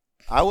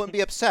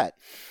be upset.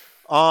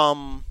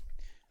 And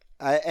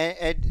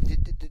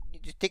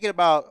thinking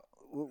about,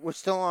 we're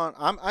still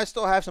on. I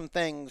still have some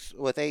things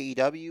with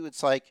AEW.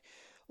 It's like,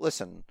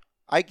 listen,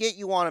 I get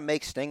you want to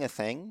make Sting a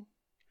thing,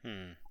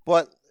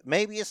 but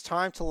maybe it's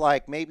time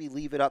to maybe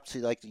leave it up to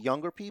the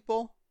younger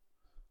people.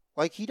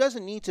 Like he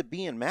doesn't need to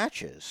be in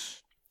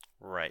matches,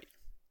 right?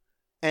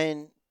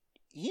 And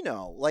the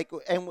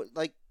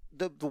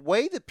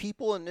way that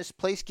people in this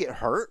place get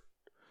hurt,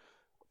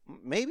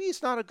 maybe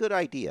it's not a good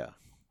idea.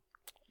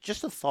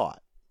 Just a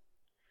thought.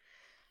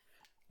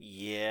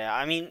 Yeah,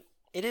 I mean,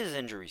 it is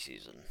injury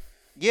season.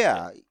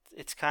 Yeah,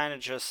 it's kind of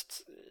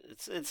just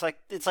it's like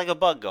a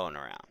bug going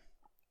around.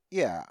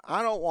 Yeah,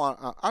 I don't want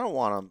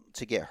him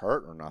to get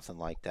hurt or nothing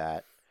like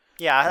that.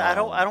 Yeah, I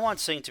don't want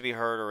Sting to be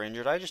hurt or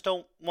injured. I just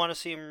don't want to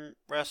see him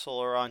wrestle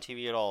or on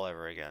TV at all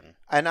ever again.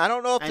 And I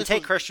don't know if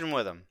take Christian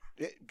with him.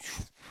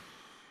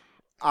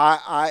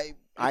 I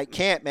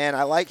can't, man.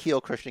 I like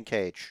heel Christian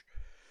Cage.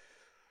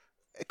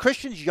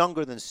 Christian's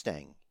younger than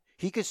Sting.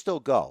 He could still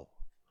go.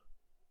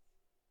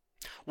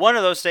 One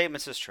of those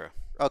statements is true.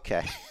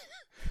 Okay.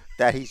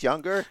 That he's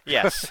younger?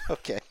 Yes.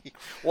 Okay.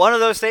 One of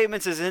those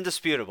statements is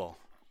indisputable.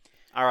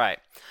 All right.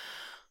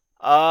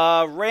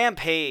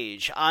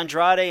 Rampage,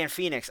 Andrade and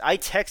Phoenix. I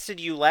texted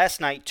you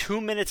last night, 2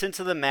 minutes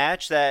into the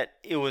match, that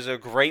it was a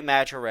great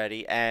match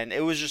already, and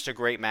it was just a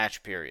great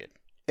match, period.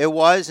 It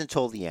was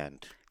until the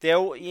end. There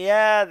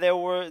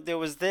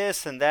was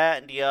this and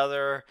that and the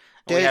other.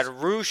 We had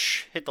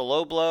Roosh hit the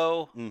low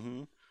blow.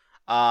 Mm-hmm.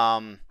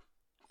 I'm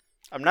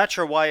not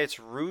sure why it's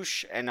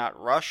Roosh and not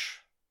Rush.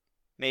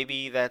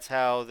 Maybe that's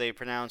how they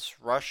pronounce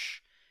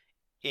Rush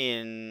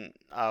in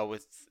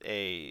with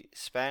a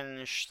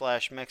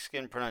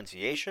Spanish/Mexican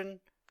pronunciation.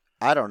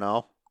 I don't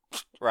know.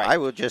 Right. I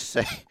would just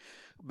say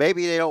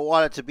maybe they don't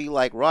want it to be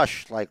like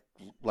Rush, like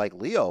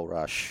Leo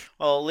Rush.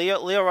 Well,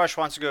 Leo Rush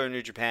wants to go to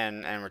New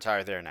Japan and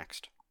retire there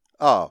next.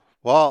 Oh,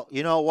 well,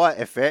 you know what?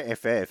 If you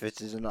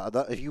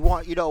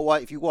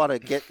want to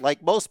get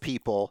like most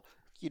people,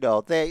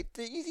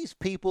 these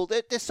people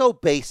they're so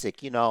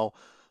basic,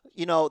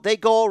 they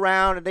go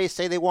around and they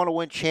say they want to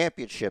win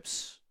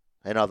championships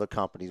in other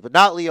companies, but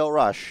not Leo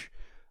Rush.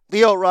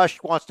 Leo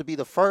Rush wants to be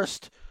the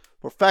first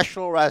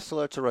professional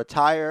wrestler to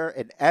retire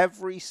in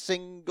every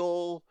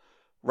single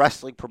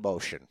wrestling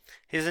promotion.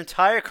 His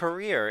entire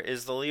career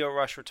is the Leo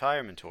Rush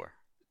retirement tour.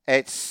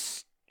 At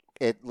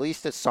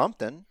least it's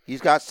something.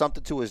 He's got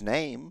something to his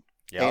name.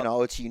 Yep.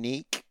 It's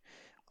unique.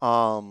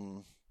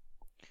 And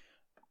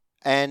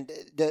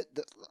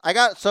I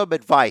got some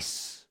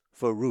advice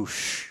for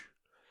Roosh.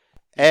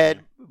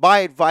 And my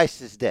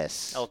advice is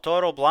this. El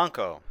Toro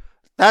Blanco.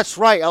 That's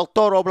right, El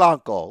Toro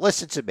Blanco.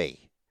 Listen to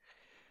me.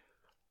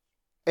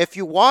 If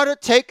you want to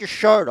take your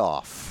shirt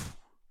off,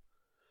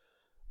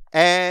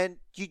 and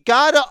you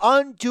got to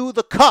undo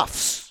the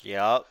cuffs.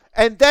 Yep.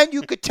 And then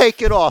you could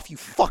take it off, you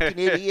fucking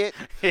idiot.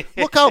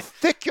 Look how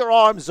thick your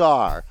arms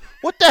are.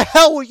 What the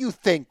hell were you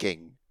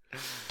thinking?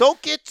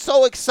 Don't get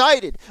so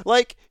excited.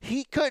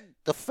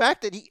 The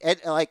fact that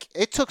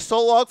it took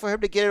so long for him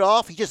to get it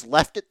off, he just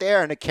left it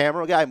there and the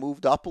camera guy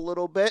moved up a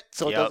little bit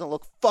so it doesn't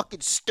look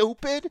fucking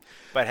stupid.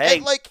 But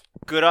hey,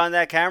 good on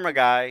that camera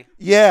guy.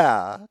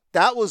 Yeah,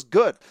 that was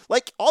good.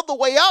 On the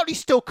way out, he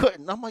still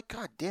couldn't. I'm like,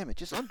 God damn it,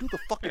 just undo the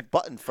fucking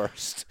button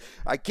first.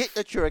 I get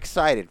that you're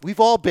excited. We've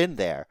all been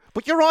there.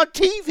 But you're on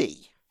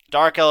TV.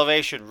 Dark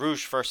Elevation,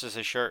 Roosh versus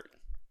his shirt.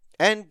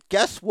 And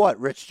guess what,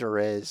 Richter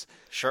is?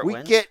 Shirt we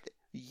wins?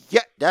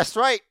 That's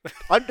right.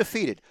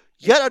 Undefeated.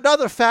 Yet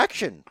another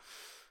faction.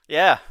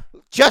 Yeah.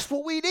 Just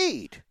what we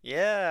need.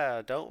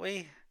 Yeah, don't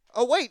we?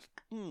 Oh, wait.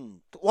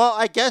 Well,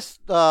 I guess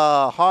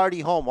the Hardy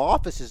home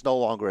office is no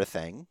longer a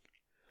thing.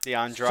 The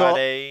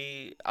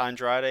Andrade,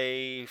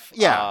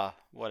 yeah.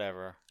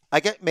 Whatever. I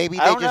get maybe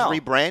I they don't just know.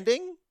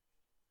 rebranding?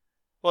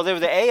 Well, they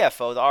were the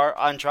AFO, the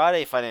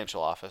Andrade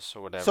Financial Office,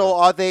 or whatever.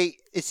 So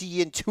is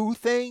he in two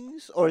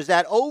things, or is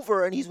that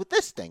over and he's with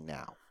this thing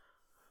now?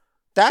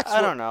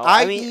 I don't know.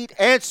 I need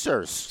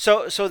answers.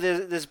 So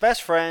there's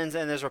Best Friends,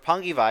 and there's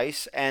Roppongi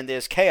Vice, and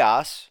there's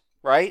Chaos,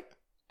 right?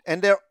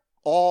 And they're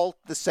all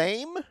the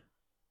same?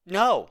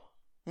 No.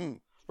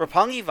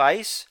 Roppongi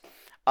Vice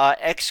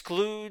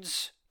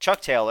excludes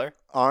Chuck Taylor.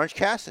 Orange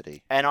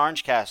Cassidy. And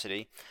Orange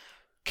Cassidy.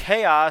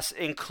 Chaos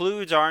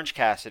includes Orange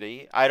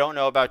Cassidy. I don't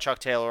know about Chuck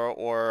Taylor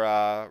or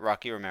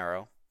Rocky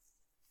Romero.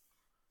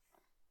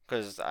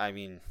 Because, I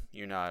mean,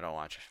 I don't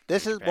watch.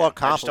 This is Japan. more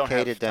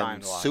complicated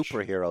than to watch.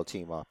 superhero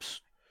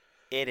team-ups.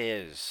 It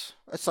is.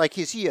 It's like,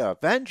 is he an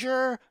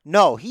Avenger?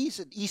 No, he's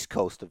an East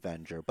Coast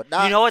Avenger. But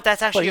not, you know what?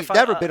 That's actually but he's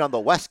never been on the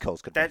West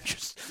Coast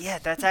Avengers.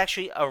 That's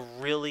actually a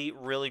really,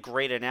 really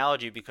great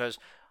analogy because,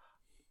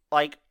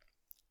 like,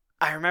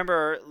 I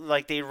remember,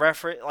 like, they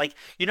reference, like,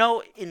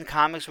 in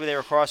comics where they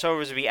were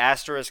crossovers, it'd be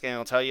asterisk and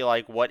it'll tell you,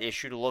 like, what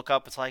issue to look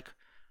up. It's like,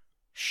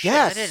 shit,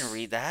 yes. I didn't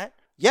read that.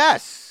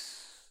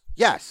 Yes.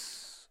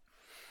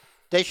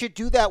 They should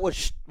do that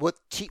with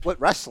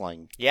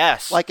wrestling.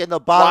 Yes. Like in the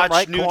bottom Watch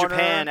right New corner.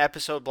 Japan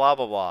episode blah,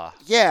 blah, blah.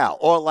 Yeah,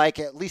 or like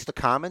at least the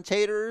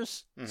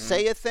commentators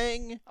say a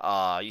thing.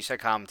 You said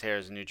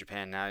commentators in New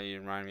Japan. Now you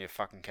remind me of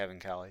fucking Kevin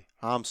Kelly.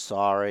 I'm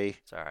sorry.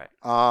 It's all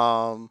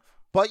right.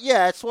 But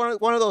yeah, it's one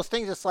of those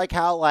things. It's like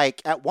how,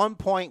 like, at one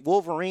point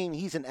Wolverine,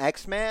 he's an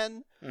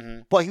X-Man,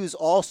 but he was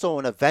also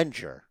an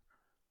Avenger,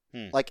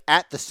 like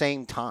at the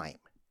same time.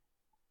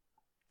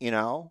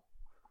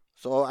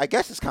 So I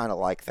guess it's kind of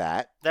like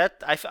that.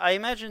 That I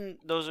imagine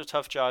those are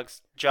tough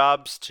jobs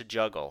to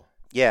juggle.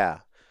 Yeah,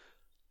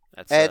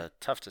 that's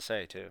tough to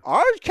say too.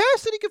 Orange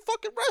Cassidy can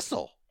fucking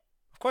wrestle.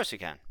 Of course he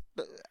can.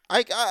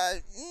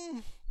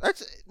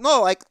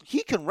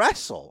 He can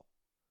wrestle.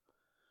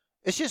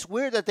 It's just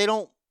weird that they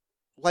don't.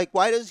 Like,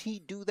 why does he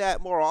do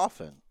that more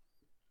often?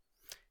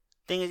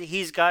 Thing is,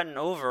 he's gotten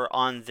over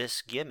on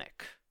this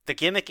gimmick. The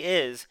gimmick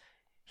is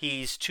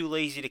he's too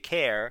lazy to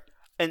care,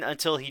 and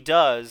until he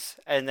does,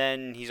 and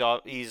then he's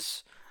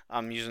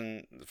I'm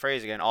using the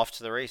phrase again, off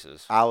to the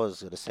races. I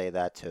was gonna say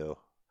that too.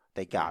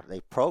 They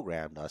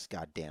programmed us.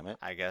 God damn it!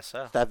 I guess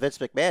so. It's that Vince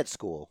McMahon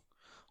school.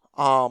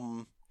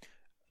 You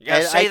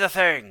gotta say the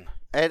thing.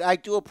 And I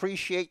do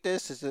appreciate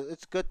this. It's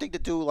a good thing to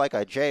do, like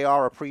a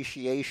JR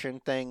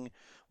appreciation thing.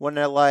 When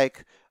they're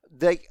like,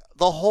 the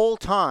whole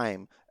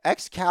time,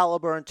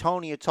 Excalibur and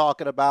Tony are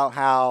talking about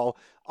how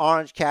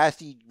Orange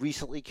Cassidy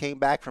recently came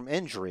back from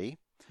injury.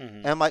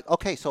 And I'm like,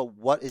 okay, so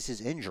what is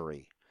his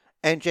injury?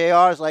 And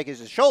JR's like,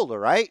 it's his shoulder,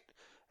 right?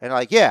 And I'm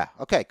like, yeah,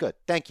 okay, good,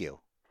 thank you.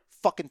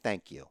 Fucking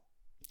thank you.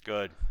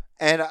 Good.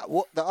 And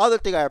the other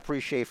thing I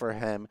appreciate for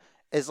him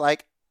is,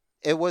 like,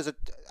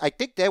 I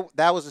think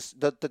that was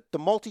the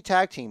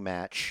multi-tag team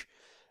match.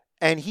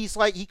 And he's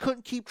like, he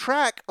couldn't keep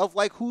track of,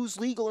 like, who's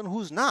legal and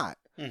who's not.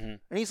 And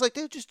he's like,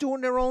 they're just doing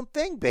their own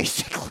thing,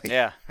 basically.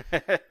 Yeah.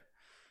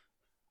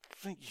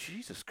 Like,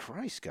 Jesus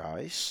Christ,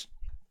 guys.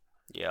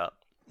 Yeah.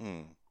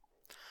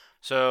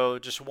 So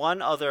just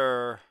one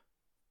other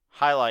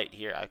highlight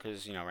here,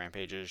 because,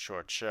 Rampage is a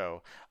short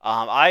show.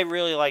 I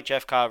really like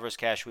Jeff Cobb versus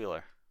Cash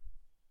Wheeler.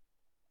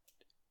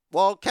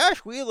 Well,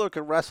 Cash Wheeler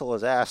can wrestle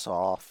his ass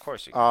off. Of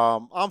course he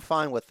can. I'm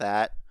fine with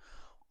that.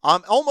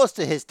 Almost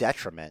to his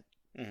detriment.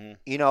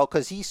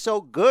 Because he's so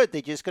good,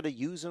 they're just going to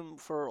use him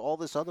for all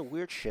this other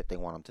weird shit they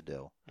want him to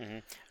do.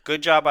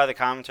 Good job by the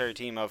commentary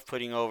team of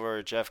putting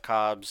over Jeff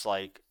Cobb's,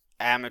 like,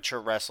 amateur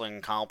wrestling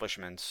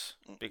accomplishments.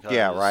 Because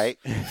yeah, right?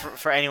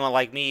 for anyone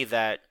like me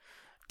that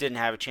didn't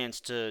have a chance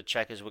to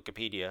check his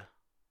Wikipedia.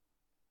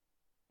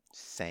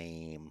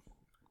 Same.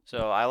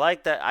 So I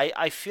like that.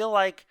 I feel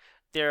like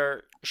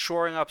they're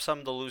shoring up some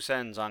of the loose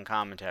ends on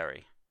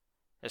commentary.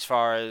 As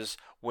far as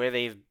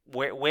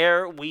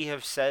where we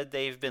have said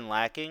they've been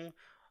lacking,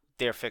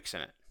 they're fixing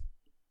it.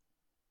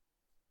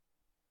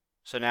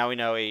 So now we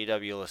know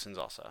AEW listens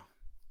also.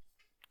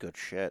 Good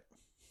shit.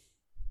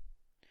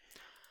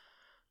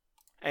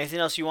 Anything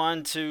else you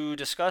wanted to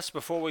discuss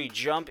before we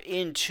jump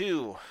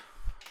into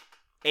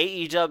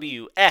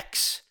AEW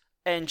X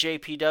and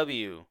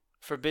JPW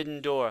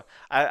Forbidden Door?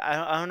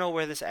 I don't know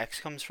where this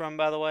X comes from,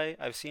 by the way.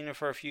 I've seen it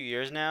for a few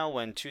years now.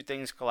 When two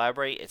things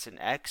collaborate, it's an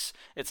X.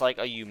 It's like,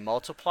 are you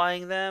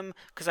multiplying them?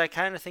 Because I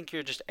kind of think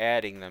you're just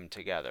adding them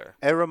together.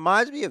 It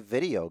reminds me of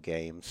video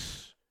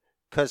games.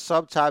 Because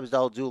sometimes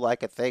they'll do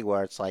like a thing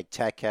where it's like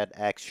Tekken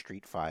X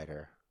Street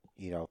Fighter.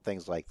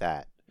 Things like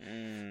that.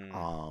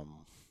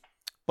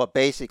 But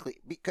basically,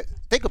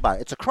 think about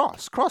it. It's a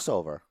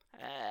crossover.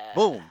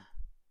 Boom.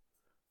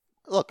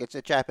 Look, it's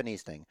a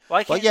Japanese thing.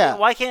 Why can't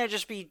it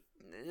just be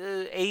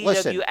AEW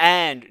Listen,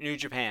 and New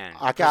Japan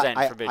present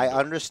Forbidden Door. I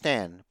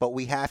understand, but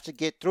we have to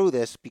get through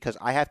this because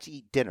I have to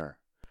eat dinner.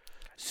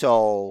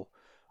 So,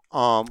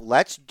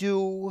 let's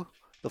do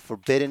the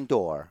Forbidden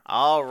Door.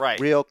 All right.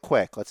 Real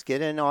quick. Let's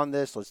get in on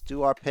this. Let's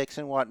do our picks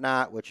and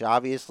whatnot, which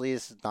obviously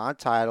is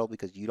non-title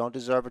because you don't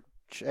deserve a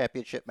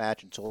championship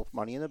match until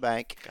Money in the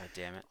Bank. God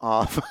damn it.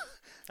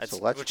 So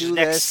let's which do is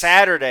this. next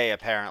Saturday,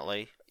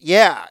 apparently.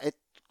 Yeah.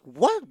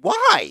 What?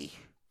 Why?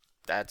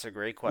 That's a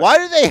great question. Why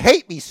do they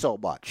hate me so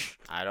much?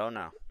 I don't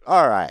know.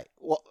 All right.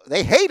 Well,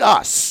 they hate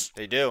us.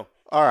 They do.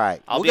 All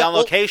right. I'll be on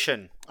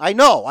location. I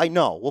know.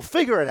 We'll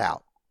figure it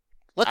out.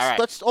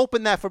 Let's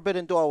open that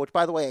Forbidden Door, which,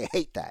 by the way, I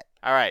hate that.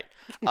 All right.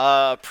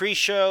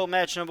 Pre-show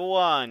match number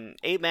 1,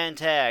 8-man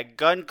tag,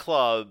 Gun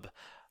Club,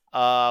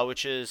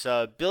 which is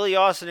Billy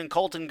Austin and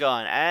Colton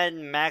Gunn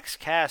and Max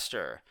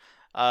Caster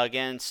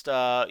against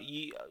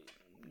Yuya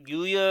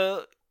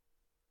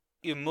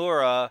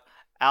Imura,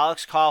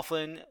 Alex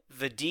Coughlin,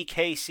 the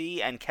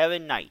DKC, and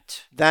Kevin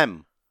Knight.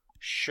 Them.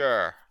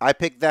 Sure. I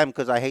picked them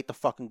because I hate the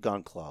fucking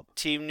Gun Club.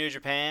 Team New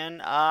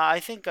Japan. I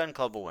think Gun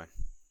Club will win.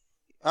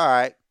 All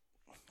right.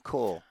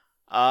 Cool.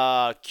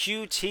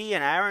 QT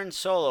and Aaron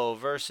Solo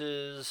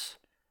versus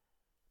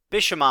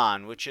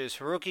Bishamon, which is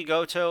Haruki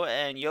Goto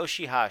and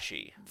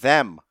Yoshihashi.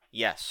 Them.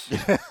 Yes.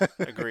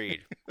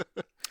 Agreed.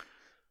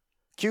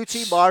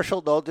 QT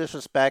Marshall, no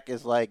disrespect,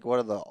 is like one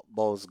of the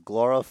most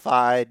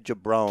glorified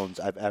jabrones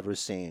I've ever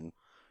seen.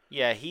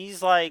 Yeah,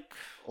 he's like...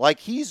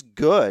 he's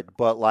good,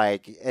 but,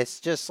 it's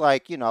just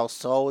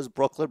so is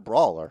Brooklyn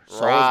Brawler.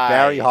 So Right. is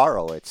Barry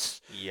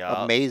Horowitz. Yup.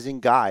 Amazing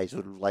guys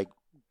who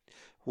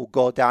will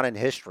go down in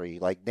history,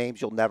 names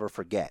you'll never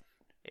forget.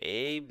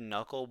 Abe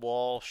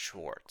Knuckleball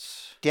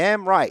Schwartz.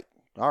 Damn right.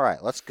 All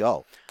right, let's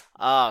go.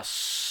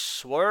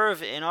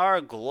 Swerve in Our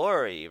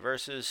Glory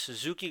versus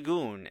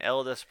Suzuki-gun,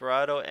 El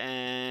Desperado,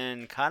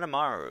 and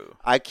Kanemaru.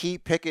 I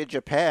keep picking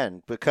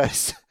Japan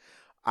because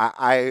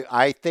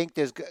I think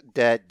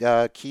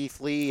that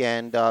Keith Lee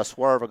and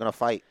Swerve are going to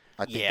fight.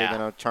 I think they're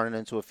going to turn it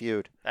into a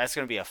feud. That's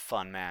going to be a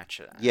fun match.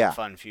 Yeah. A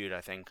fun feud,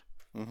 I think.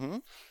 Mm-hmm.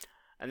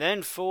 And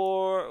then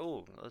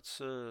for... let's...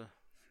 I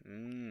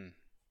don't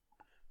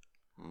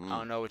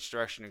know which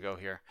direction to go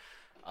here.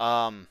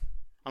 I'm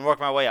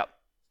working my way up.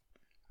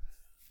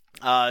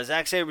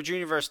 Zack Sabre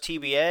Jr. versus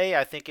TBA.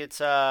 I think it's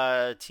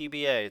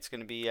TBA. It's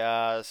going to be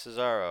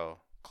Cesaro,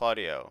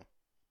 Claudio.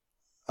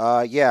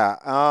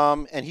 Yeah.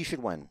 And he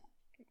should win.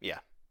 Yeah.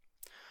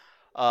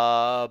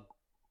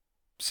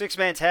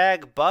 6-man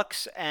tag,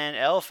 Bucks and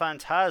El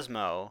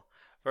Fantasmo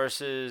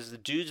versus the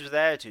Dudes with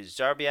Attitudes,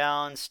 Darby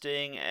Allin,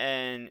 Sting,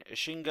 and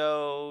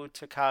Shingo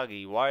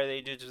Takagi. Why are they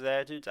Dudes with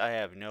Attitudes? I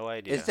have no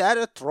idea. Is that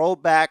a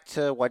throwback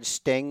to when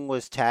Sting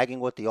was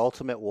tagging with the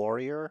Ultimate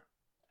Warrior?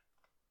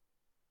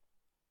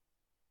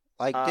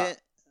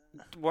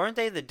 Weren't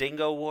they the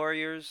Dingo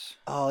Warriors?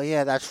 Oh,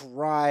 yeah, that's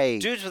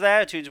right. Dudes with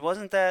Attitudes,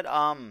 wasn't that,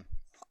 Oh,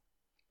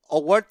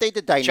 weren't they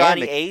the Dynamic?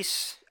 Johnny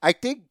Ace? I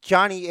think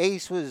Johnny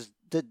Ace was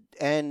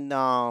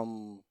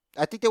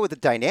I think they were the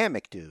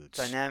Dynamic Dudes.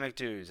 Dynamic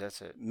Dudes, that's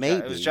it.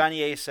 Maybe. It was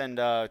Johnny Ace and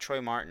Troy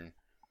Martin,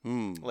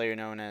 later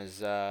known as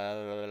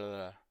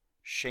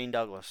Shane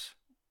Douglas.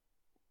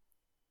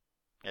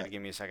 You have to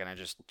give me a second, I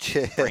just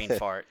brain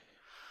fart.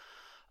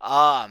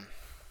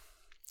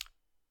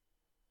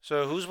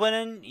 So who's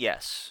winning?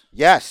 Yes.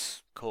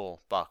 Yes.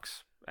 Cool.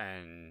 Bucks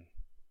and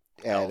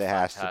Yeah, there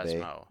has to be.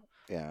 Phantasmo.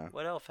 Yeah.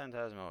 What El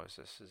Phantasmo is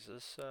this? Is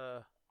this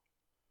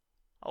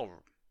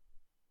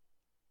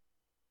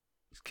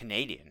it's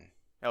Canadian.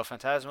 El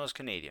Phantasmo is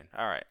Canadian.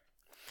 All right.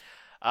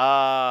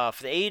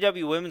 For the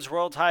AEW Women's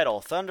World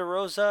Title, Thunder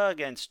Rosa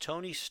against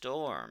Toni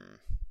Storm.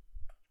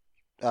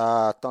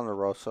 Thunder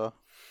Rosa.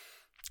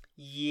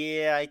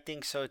 Yeah, I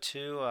think so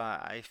too.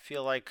 I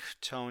feel like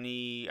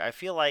Tony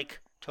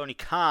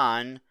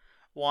Khan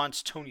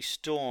wants Toni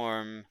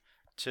Storm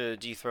to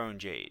dethrone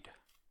Jade.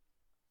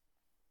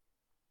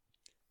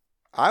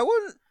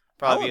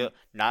 Probably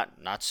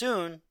not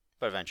soon,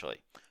 but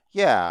eventually.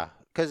 Yeah,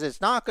 because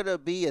it's not going to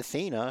be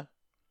Athena.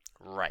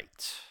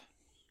 Right.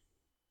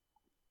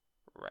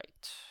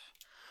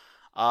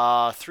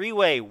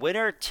 3-way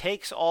winner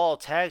takes all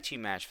tag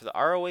team match for the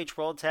ROH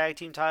World Tag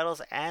Team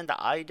titles and the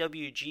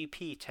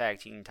IWGP Tag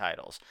Team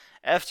titles.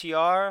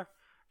 FTR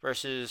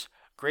versus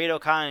Great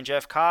O'Khan and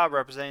Jeff Cobb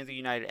representing the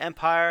United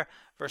Empire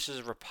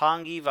versus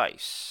Roppongi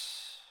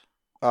Vice.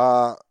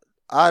 Out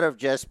of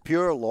just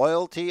pure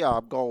loyalty,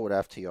 I'm going with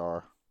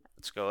FTR.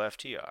 Let's go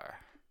FTR.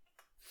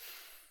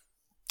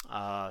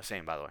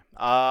 Same, by the way.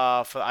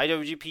 For the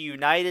IWGP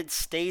United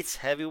States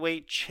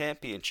Heavyweight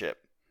Championship,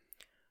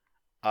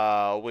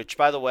 which,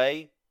 by the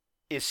way,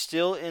 is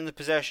still in the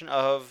possession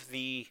of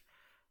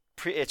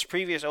its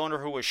previous owner,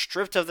 who was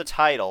stripped of the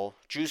title,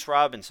 Juice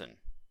Robinson.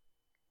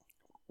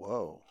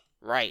 Whoa.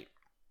 Right.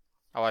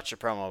 I watched a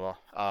promo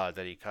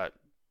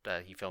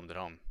that he filmed at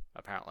home,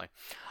 apparently.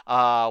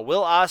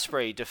 Will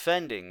Ospreay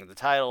defending the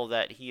title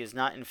that he is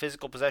not in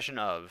physical possession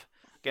of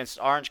against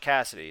Orange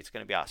Cassidy. It's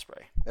going to be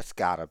Ospreay. It's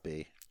gotta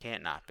be.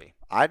 Can't not be.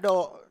 I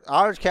know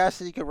Orange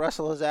Cassidy can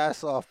wrestle his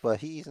ass off, but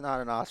he's not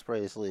in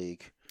Ospreay's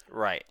league.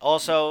 Right.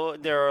 Also,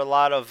 there are a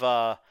lot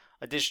of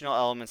additional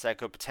elements that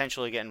could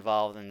potentially get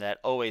involved, and that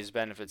always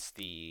benefits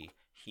the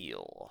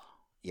heel.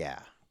 Yeah.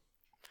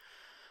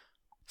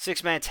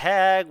 6-man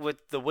tag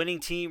with the winning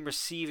team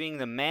receiving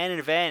the man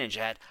advantage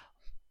at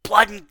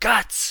Blood and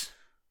Guts.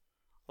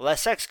 Les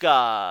Sex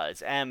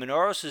Gods and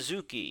Minoru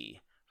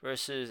Suzuki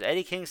versus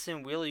Eddie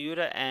Kingston, Wheeler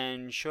Yuta,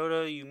 and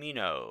Shota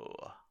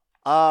Umino.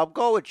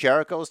 Go with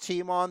Jericho's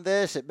team on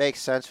this. It makes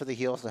sense for the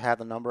heels to have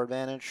the number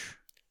advantage.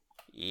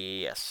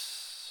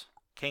 Yes.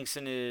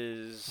 Kingston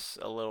is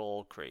a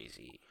little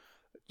crazy.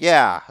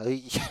 Yeah.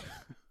 He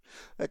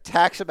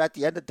attacks him at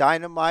the end of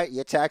Dynamite. He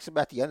attacks him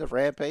at the end of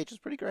Rampage. It's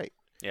pretty great.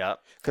 Yeah.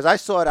 Because I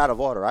saw it out of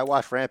order. I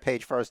watched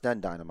Rampage first,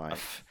 then Dynamite.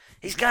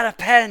 He's got a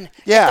pen.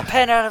 Yeah. Get the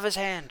pen out of his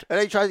hand. And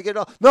then he tries to get it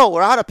off. No,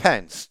 we're out of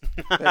pens.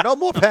 No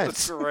more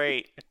pens.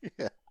 Great.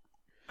 Yeah.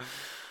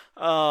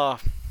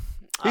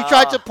 He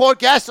tried to pour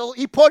gasoline.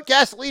 He poured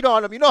gasoline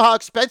on him. You know how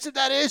expensive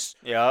that is?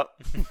 Yep.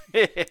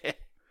 That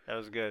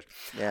was good.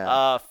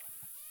 Yeah.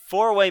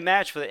 4-way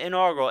match for the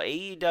inaugural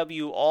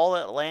AEW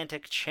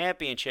All-Atlantic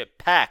Championship.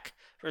 Pac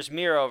versus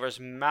Miro versus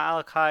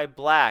Malachi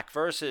Black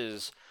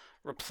versus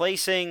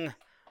replacing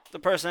the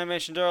person I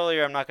mentioned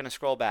earlier. I'm not going to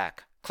scroll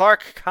back.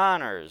 Clark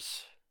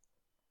Connors.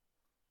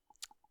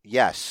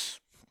 Yes.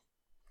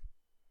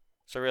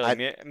 So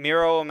really,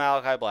 Miro or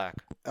Malachi Black?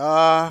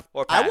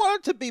 Or Pac? I want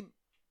it to be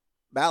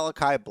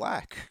Malachi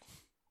Black.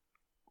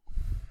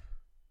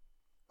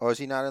 Or is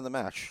he not in the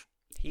match?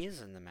 He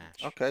is in the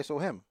match. Okay, so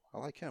him. I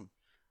like him.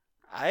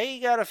 I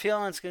got a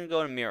feeling it's going to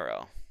go to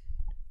Miro.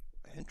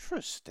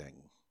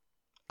 Interesting.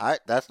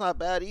 That's not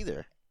bad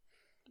either.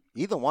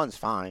 Either one's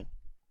fine.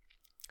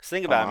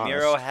 Think about it.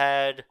 Miro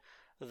had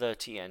the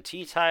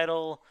TNT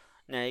title.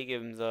 Now you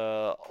give him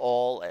the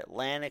All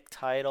Atlantic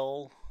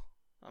title.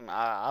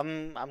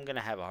 I'm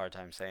gonna have a hard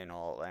time saying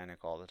All Atlantic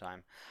all the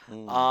time.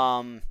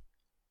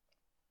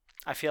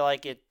 I feel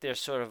like they're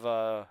sort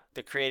of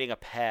they're creating a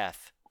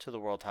path to the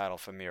world title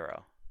for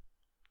Miro.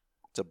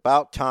 It's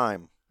about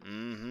time.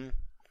 Mm-hmm.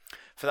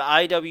 For the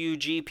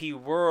IWGP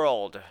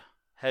World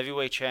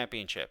Heavyweight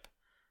Championship,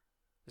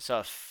 it's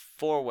a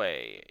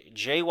 4-way.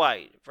 Jay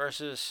White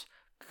versus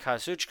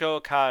Kazuchika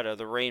Okada,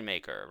 the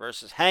Rainmaker,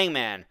 versus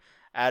Hangman.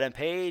 Adam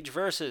Page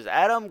versus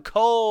Adam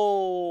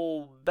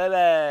Cole,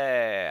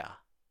 baby.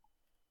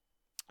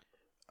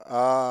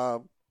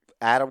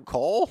 Adam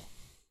Cole?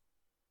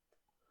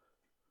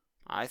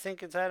 I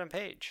think it's Adam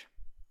Page.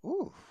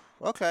 Ooh,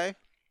 okay.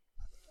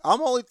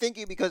 I'm only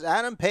thinking because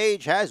Adam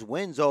Page has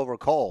wins over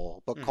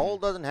Cole, but Cole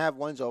doesn't have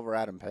wins over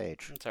Adam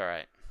Page. It's all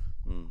right.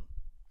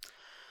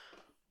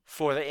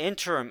 For the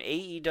interim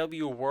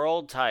AEW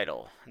World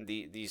title,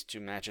 these two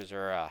matches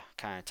are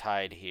kind of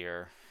tied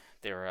here.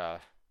 They're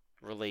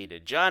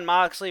related. Jon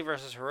Moxley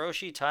versus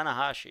Hiroshi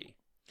Tanahashi.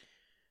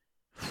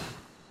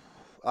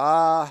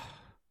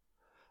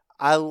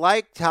 I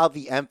liked how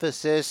the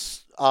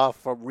emphasis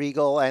for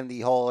Regal and the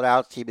Hold It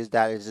Out team is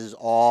that this is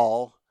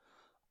all,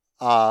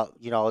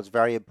 it's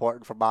very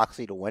important for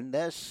Moxley to win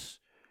this.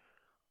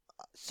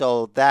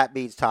 So that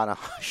means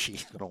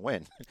Tanahashi's going to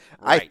win.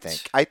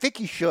 Right. I think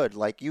he should.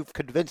 Like, you've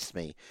convinced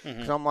me.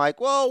 Because I'm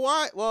like, well,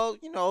 why? Well,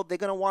 they're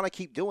going to want to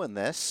keep doing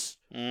this.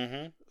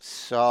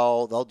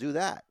 So they'll do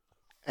that.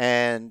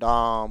 And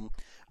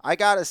I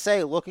got to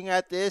say, looking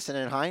at this, and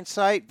in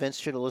hindsight, Vince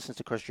should have listened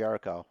to Chris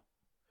Jericho.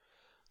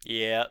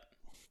 Yeah.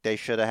 They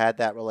should have had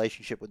that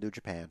relationship with New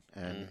Japan,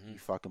 and he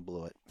fucking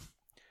blew it.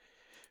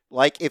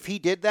 Like, if he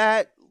did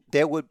that,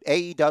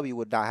 AEW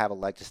would not have a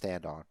leg to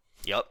stand on.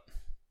 Yep.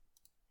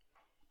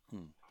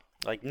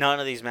 Like, none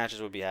of these matches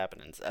would be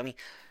happening. I mean,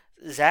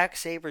 Zack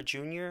Sabre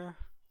Jr.,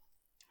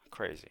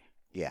 crazy.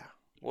 Yeah.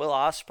 Will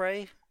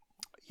Ospreay?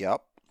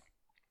 Yep.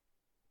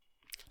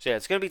 So, yeah,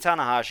 it's going to be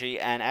Tanahashi,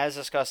 and as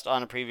discussed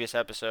on a previous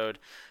episode,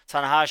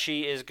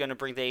 Tanahashi is going to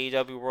bring the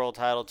AEW World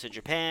title to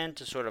Japan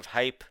to sort of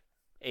hype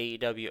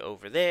AEW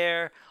over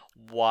there,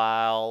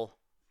 while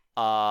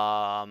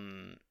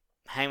Hangman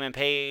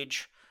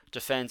Page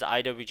defends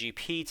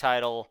IWGP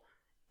title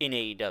in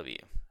AEW.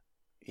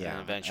 Yeah.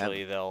 And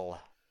eventually they'll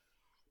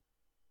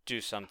do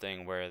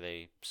something where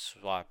they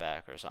swap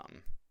back or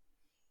something.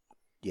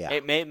 Yeah.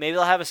 Maybe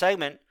they'll have a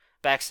segment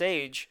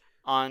backstage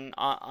on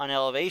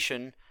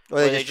Elevation or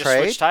where they they just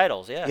trade? switch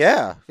titles.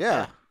 Yeah.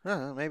 Yeah.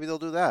 Maybe they'll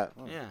do that.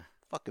 Oh, yeah.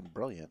 Fucking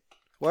brilliant.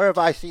 Where have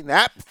I seen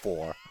that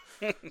before?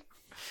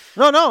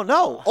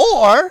 No.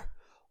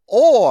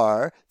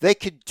 Or they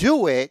could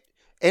do it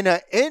in an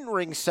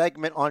in-ring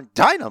segment on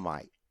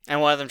Dynamite. And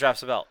one of them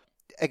drops the belt.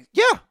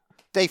 Yeah.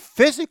 They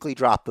physically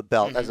drop the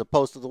belt as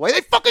opposed to the way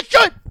they fucking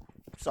should.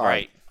 Sorry.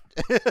 Right.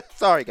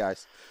 Sorry,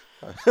 guys.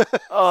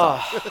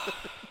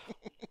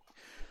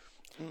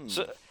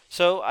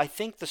 So I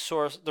think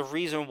the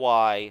reason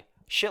why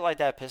shit like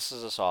that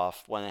pisses us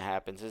off when it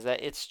happens is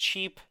that it's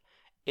cheap,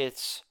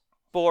 it's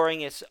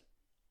boring, it's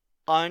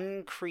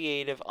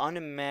uncreative,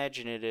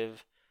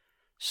 unimaginative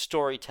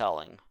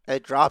storytelling.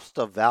 It drops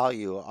the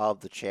value of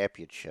the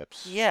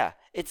championships. Yeah,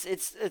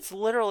 it's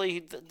literally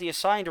the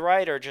assigned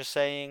writer just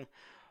saying,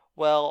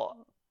 well,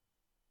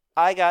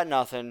 I got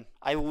nothing.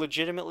 I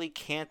legitimately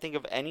can't think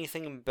of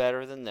anything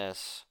better than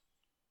this.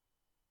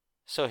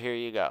 So here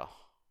you go.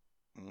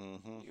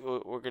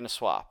 We're going to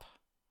swap.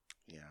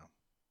 Yeah.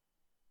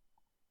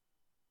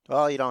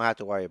 Well, you don't have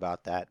to worry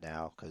about that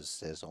now because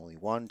there's only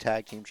one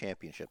tag team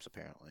championships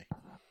apparently.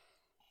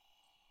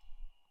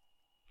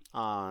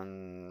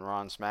 On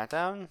Raw and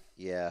SmackDown?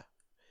 Yeah.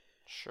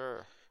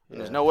 Sure. Yeah.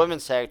 There's no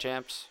women's tag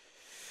champs.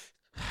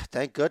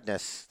 Thank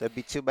goodness. There'd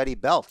be too many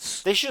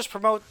belts. They should just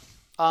promote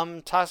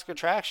Toxic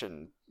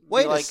Attraction.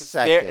 Wait a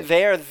second.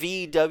 They're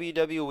the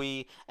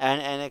WWE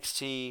and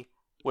NXT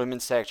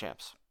women's tag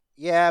champs.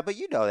 Yeah, but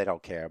you know they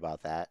don't care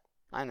about that.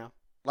 I know.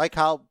 Like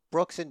how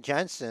Brooks and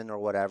Jensen or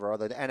whatever are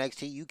the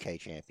NXT UK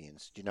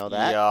champions. Do you know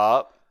that?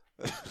 Yup.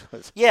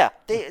 Yeah,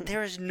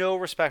 there is no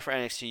respect for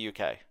NXT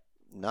UK.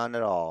 None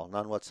at all.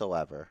 None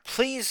whatsoever.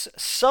 Please,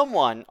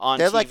 someone on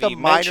They're TV like the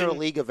minor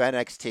league of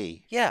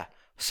NXT. Yeah.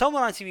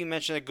 Someone on TV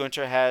mentioned that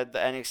Gunther had the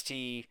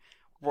NXT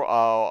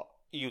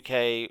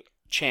UK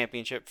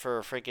championship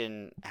for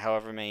freaking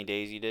however many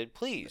days he did.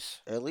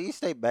 Please. At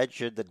least they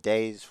mentioned the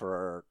days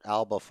for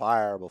Alba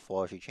Fire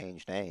before she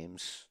changed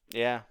names.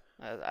 Yeah.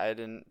 I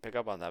didn't pick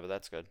up on that, but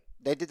that's good.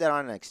 They did that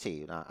on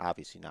NXT,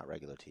 obviously not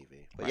regular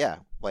TV. But Right. yeah,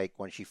 like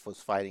when she was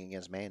fighting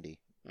against Mandy.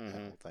 That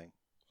whole thing.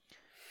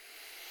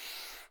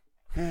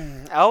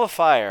 Alba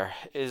Fire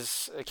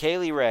is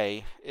Kaylee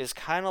Ray is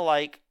kind of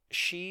like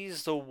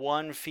she's the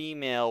one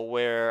female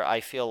where I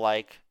feel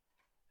like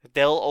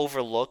they'll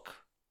overlook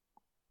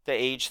the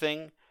age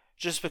thing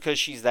just because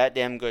she's that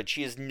damn good.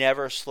 She has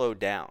never slowed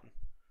down.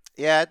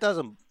 Yeah, it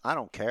doesn't. I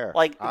don't care.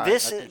 Like I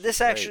this think this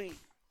she's actually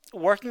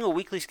great. working a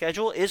weekly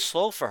schedule is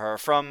slow for her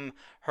from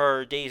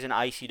her days in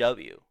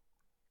ICW.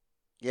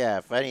 Yeah,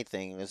 if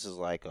anything, this is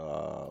like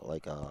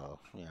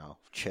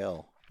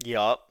chill.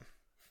 Yup.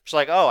 She's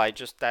like, oh,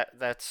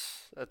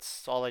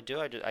 that's all I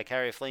do. I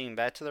carry a flaming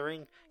bat to the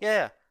ring.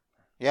 Yeah.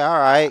 Yeah, all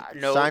right.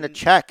 Sign a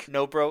check.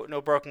 No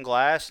broken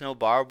glass, no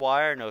barbed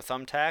wire, no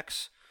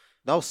thumbtacks.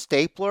 No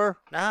stapler.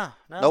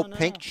 No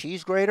pink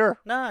cheese grater.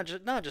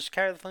 Just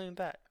carry the flaming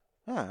bat.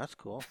 Yeah, that's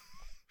cool.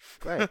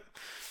 Great.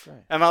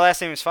 And my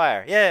last name is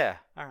Fire. Yeah.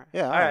 All right.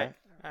 Yeah, all right.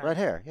 Right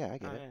here. Yeah, I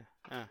get Oh, it.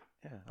 yeah.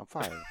 Yeah, I'm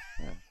fine.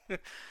 Yeah.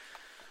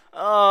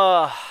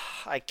 Oh,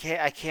 I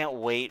can't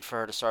wait for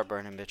her to start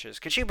burning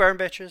bitches. Could she burn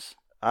bitches?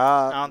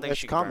 I don't think it's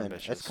she can burn coming.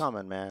 bitches. It's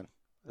coming, man.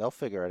 They'll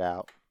figure it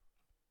out.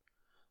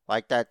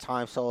 Like that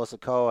time Solo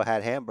Sikoa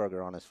had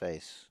hamburger on his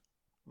face.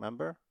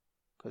 Remember?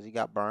 Because he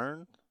got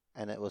burned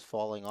and it was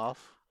falling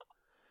off.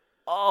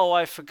 Oh,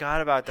 I forgot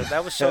about that.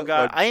 That was so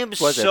good. I am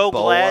Was so it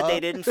glad Boa? they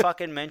didn't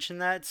fucking mention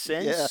that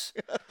since.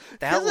 Yeah.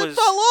 That 'Cause was it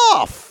fell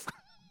off.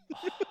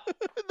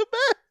 The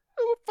man,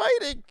 they were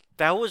fighting.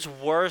 that was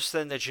worse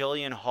than the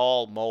Jillian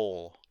Hall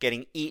mole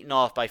getting eaten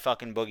off by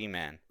fucking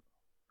Boogeyman.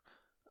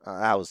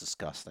 That was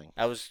disgusting.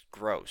 That was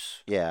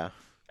gross. Yeah.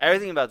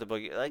 Everything about the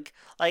Boogie, like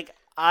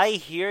I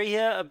hear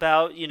you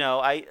about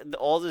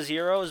all the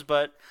zeros,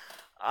 but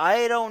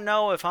I don't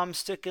know if I'm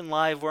sticking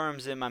live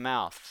worms in my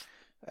mouth.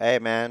 Hey,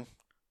 man.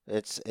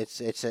 It's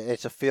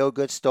a feel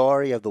good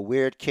story of the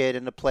weird kid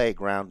in the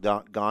playground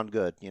gone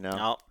good. You know.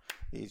 No,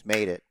 He's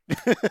made it.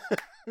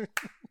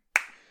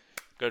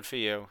 good for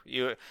you.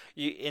 You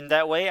in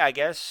that way, I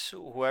guess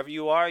whoever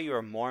you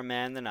are more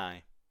man than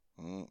I.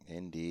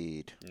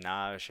 Indeed.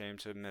 Not ashamed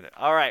to admit it.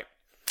 All right,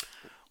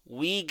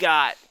 we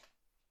got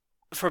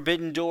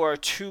Forbidden Door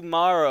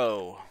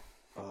tomorrow.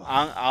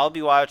 I'll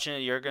be watching it.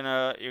 You're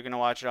gonna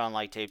watch it on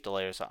like tape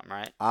delay or something,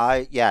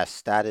 right?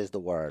 Yes, that is the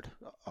word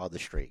of the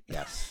street.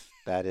 Yes,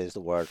 that is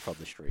the word from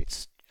the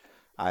streets.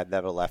 I've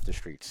never left the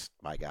streets,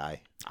 my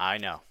guy. I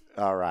know.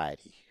 All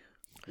righty.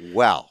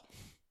 Well,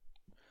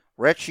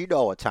 Rich, you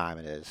know what time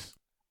it is.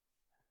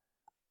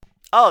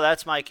 Oh,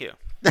 that's my cue.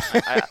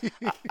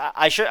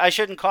 I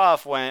shouldn't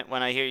cough when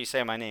I hear you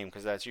say my name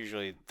because that's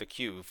usually the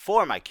cue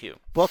for my cue.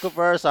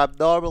 Bookiverse, I'm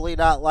normally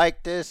not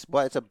like this,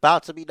 but it's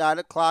about to be 9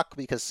 o'clock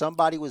because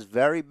somebody was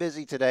very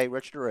busy today.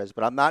 Rich there is,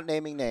 but I'm not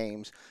naming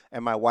names,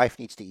 and my wife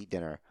needs to eat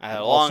dinner. I had a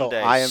And long also,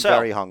 day. I am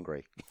very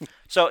hungry.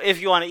 So if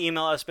you want to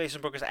email us,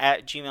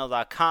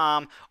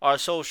 basementbookers@gmail.com. Our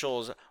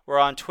socials, we're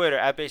on Twitter,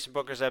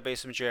 @basementbookers,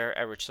 @basementjer,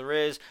 @rich there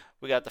is.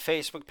 We got the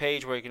Facebook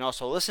page where you can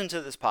also listen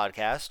to this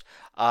podcast.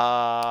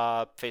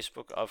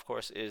 Facebook, of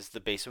course, is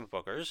the Basement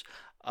Bookers.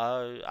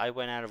 I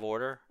went out of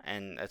order,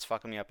 and it's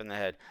fucking me up in the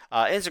head.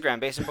 Instagram,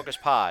 Basement Bookers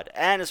Pod.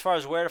 And as far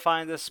as where to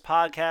find this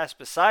podcast,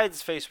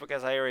 besides Facebook,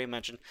 as I already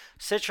mentioned,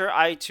 Stitcher,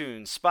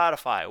 iTunes,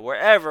 Spotify,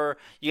 wherever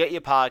you get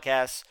your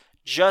podcasts,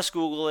 just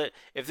Google it.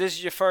 If this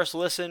is your first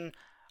listen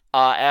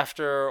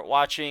after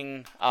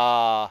watching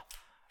Pro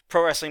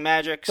Wrestling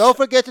Magic, Don't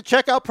forget to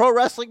check out Pro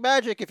Wrestling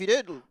Magic if you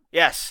didn't.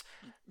 yes.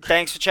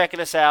 Thanks for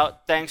checking us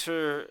out. Thanks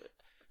for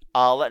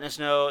letting us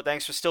know.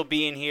 Thanks for still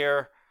being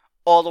here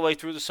all the way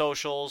through the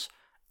socials.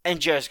 And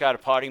just got a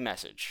party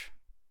message.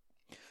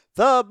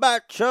 The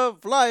match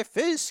of life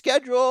is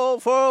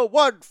scheduled for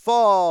one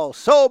fall,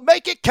 so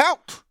make it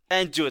count.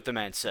 And do what the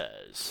man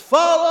says.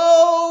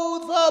 Follow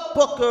the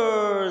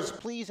Bookers,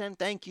 please and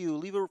thank you.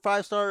 Leave a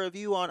 5-star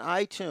review on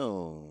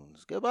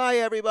iTunes. Goodbye,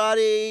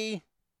 everybody.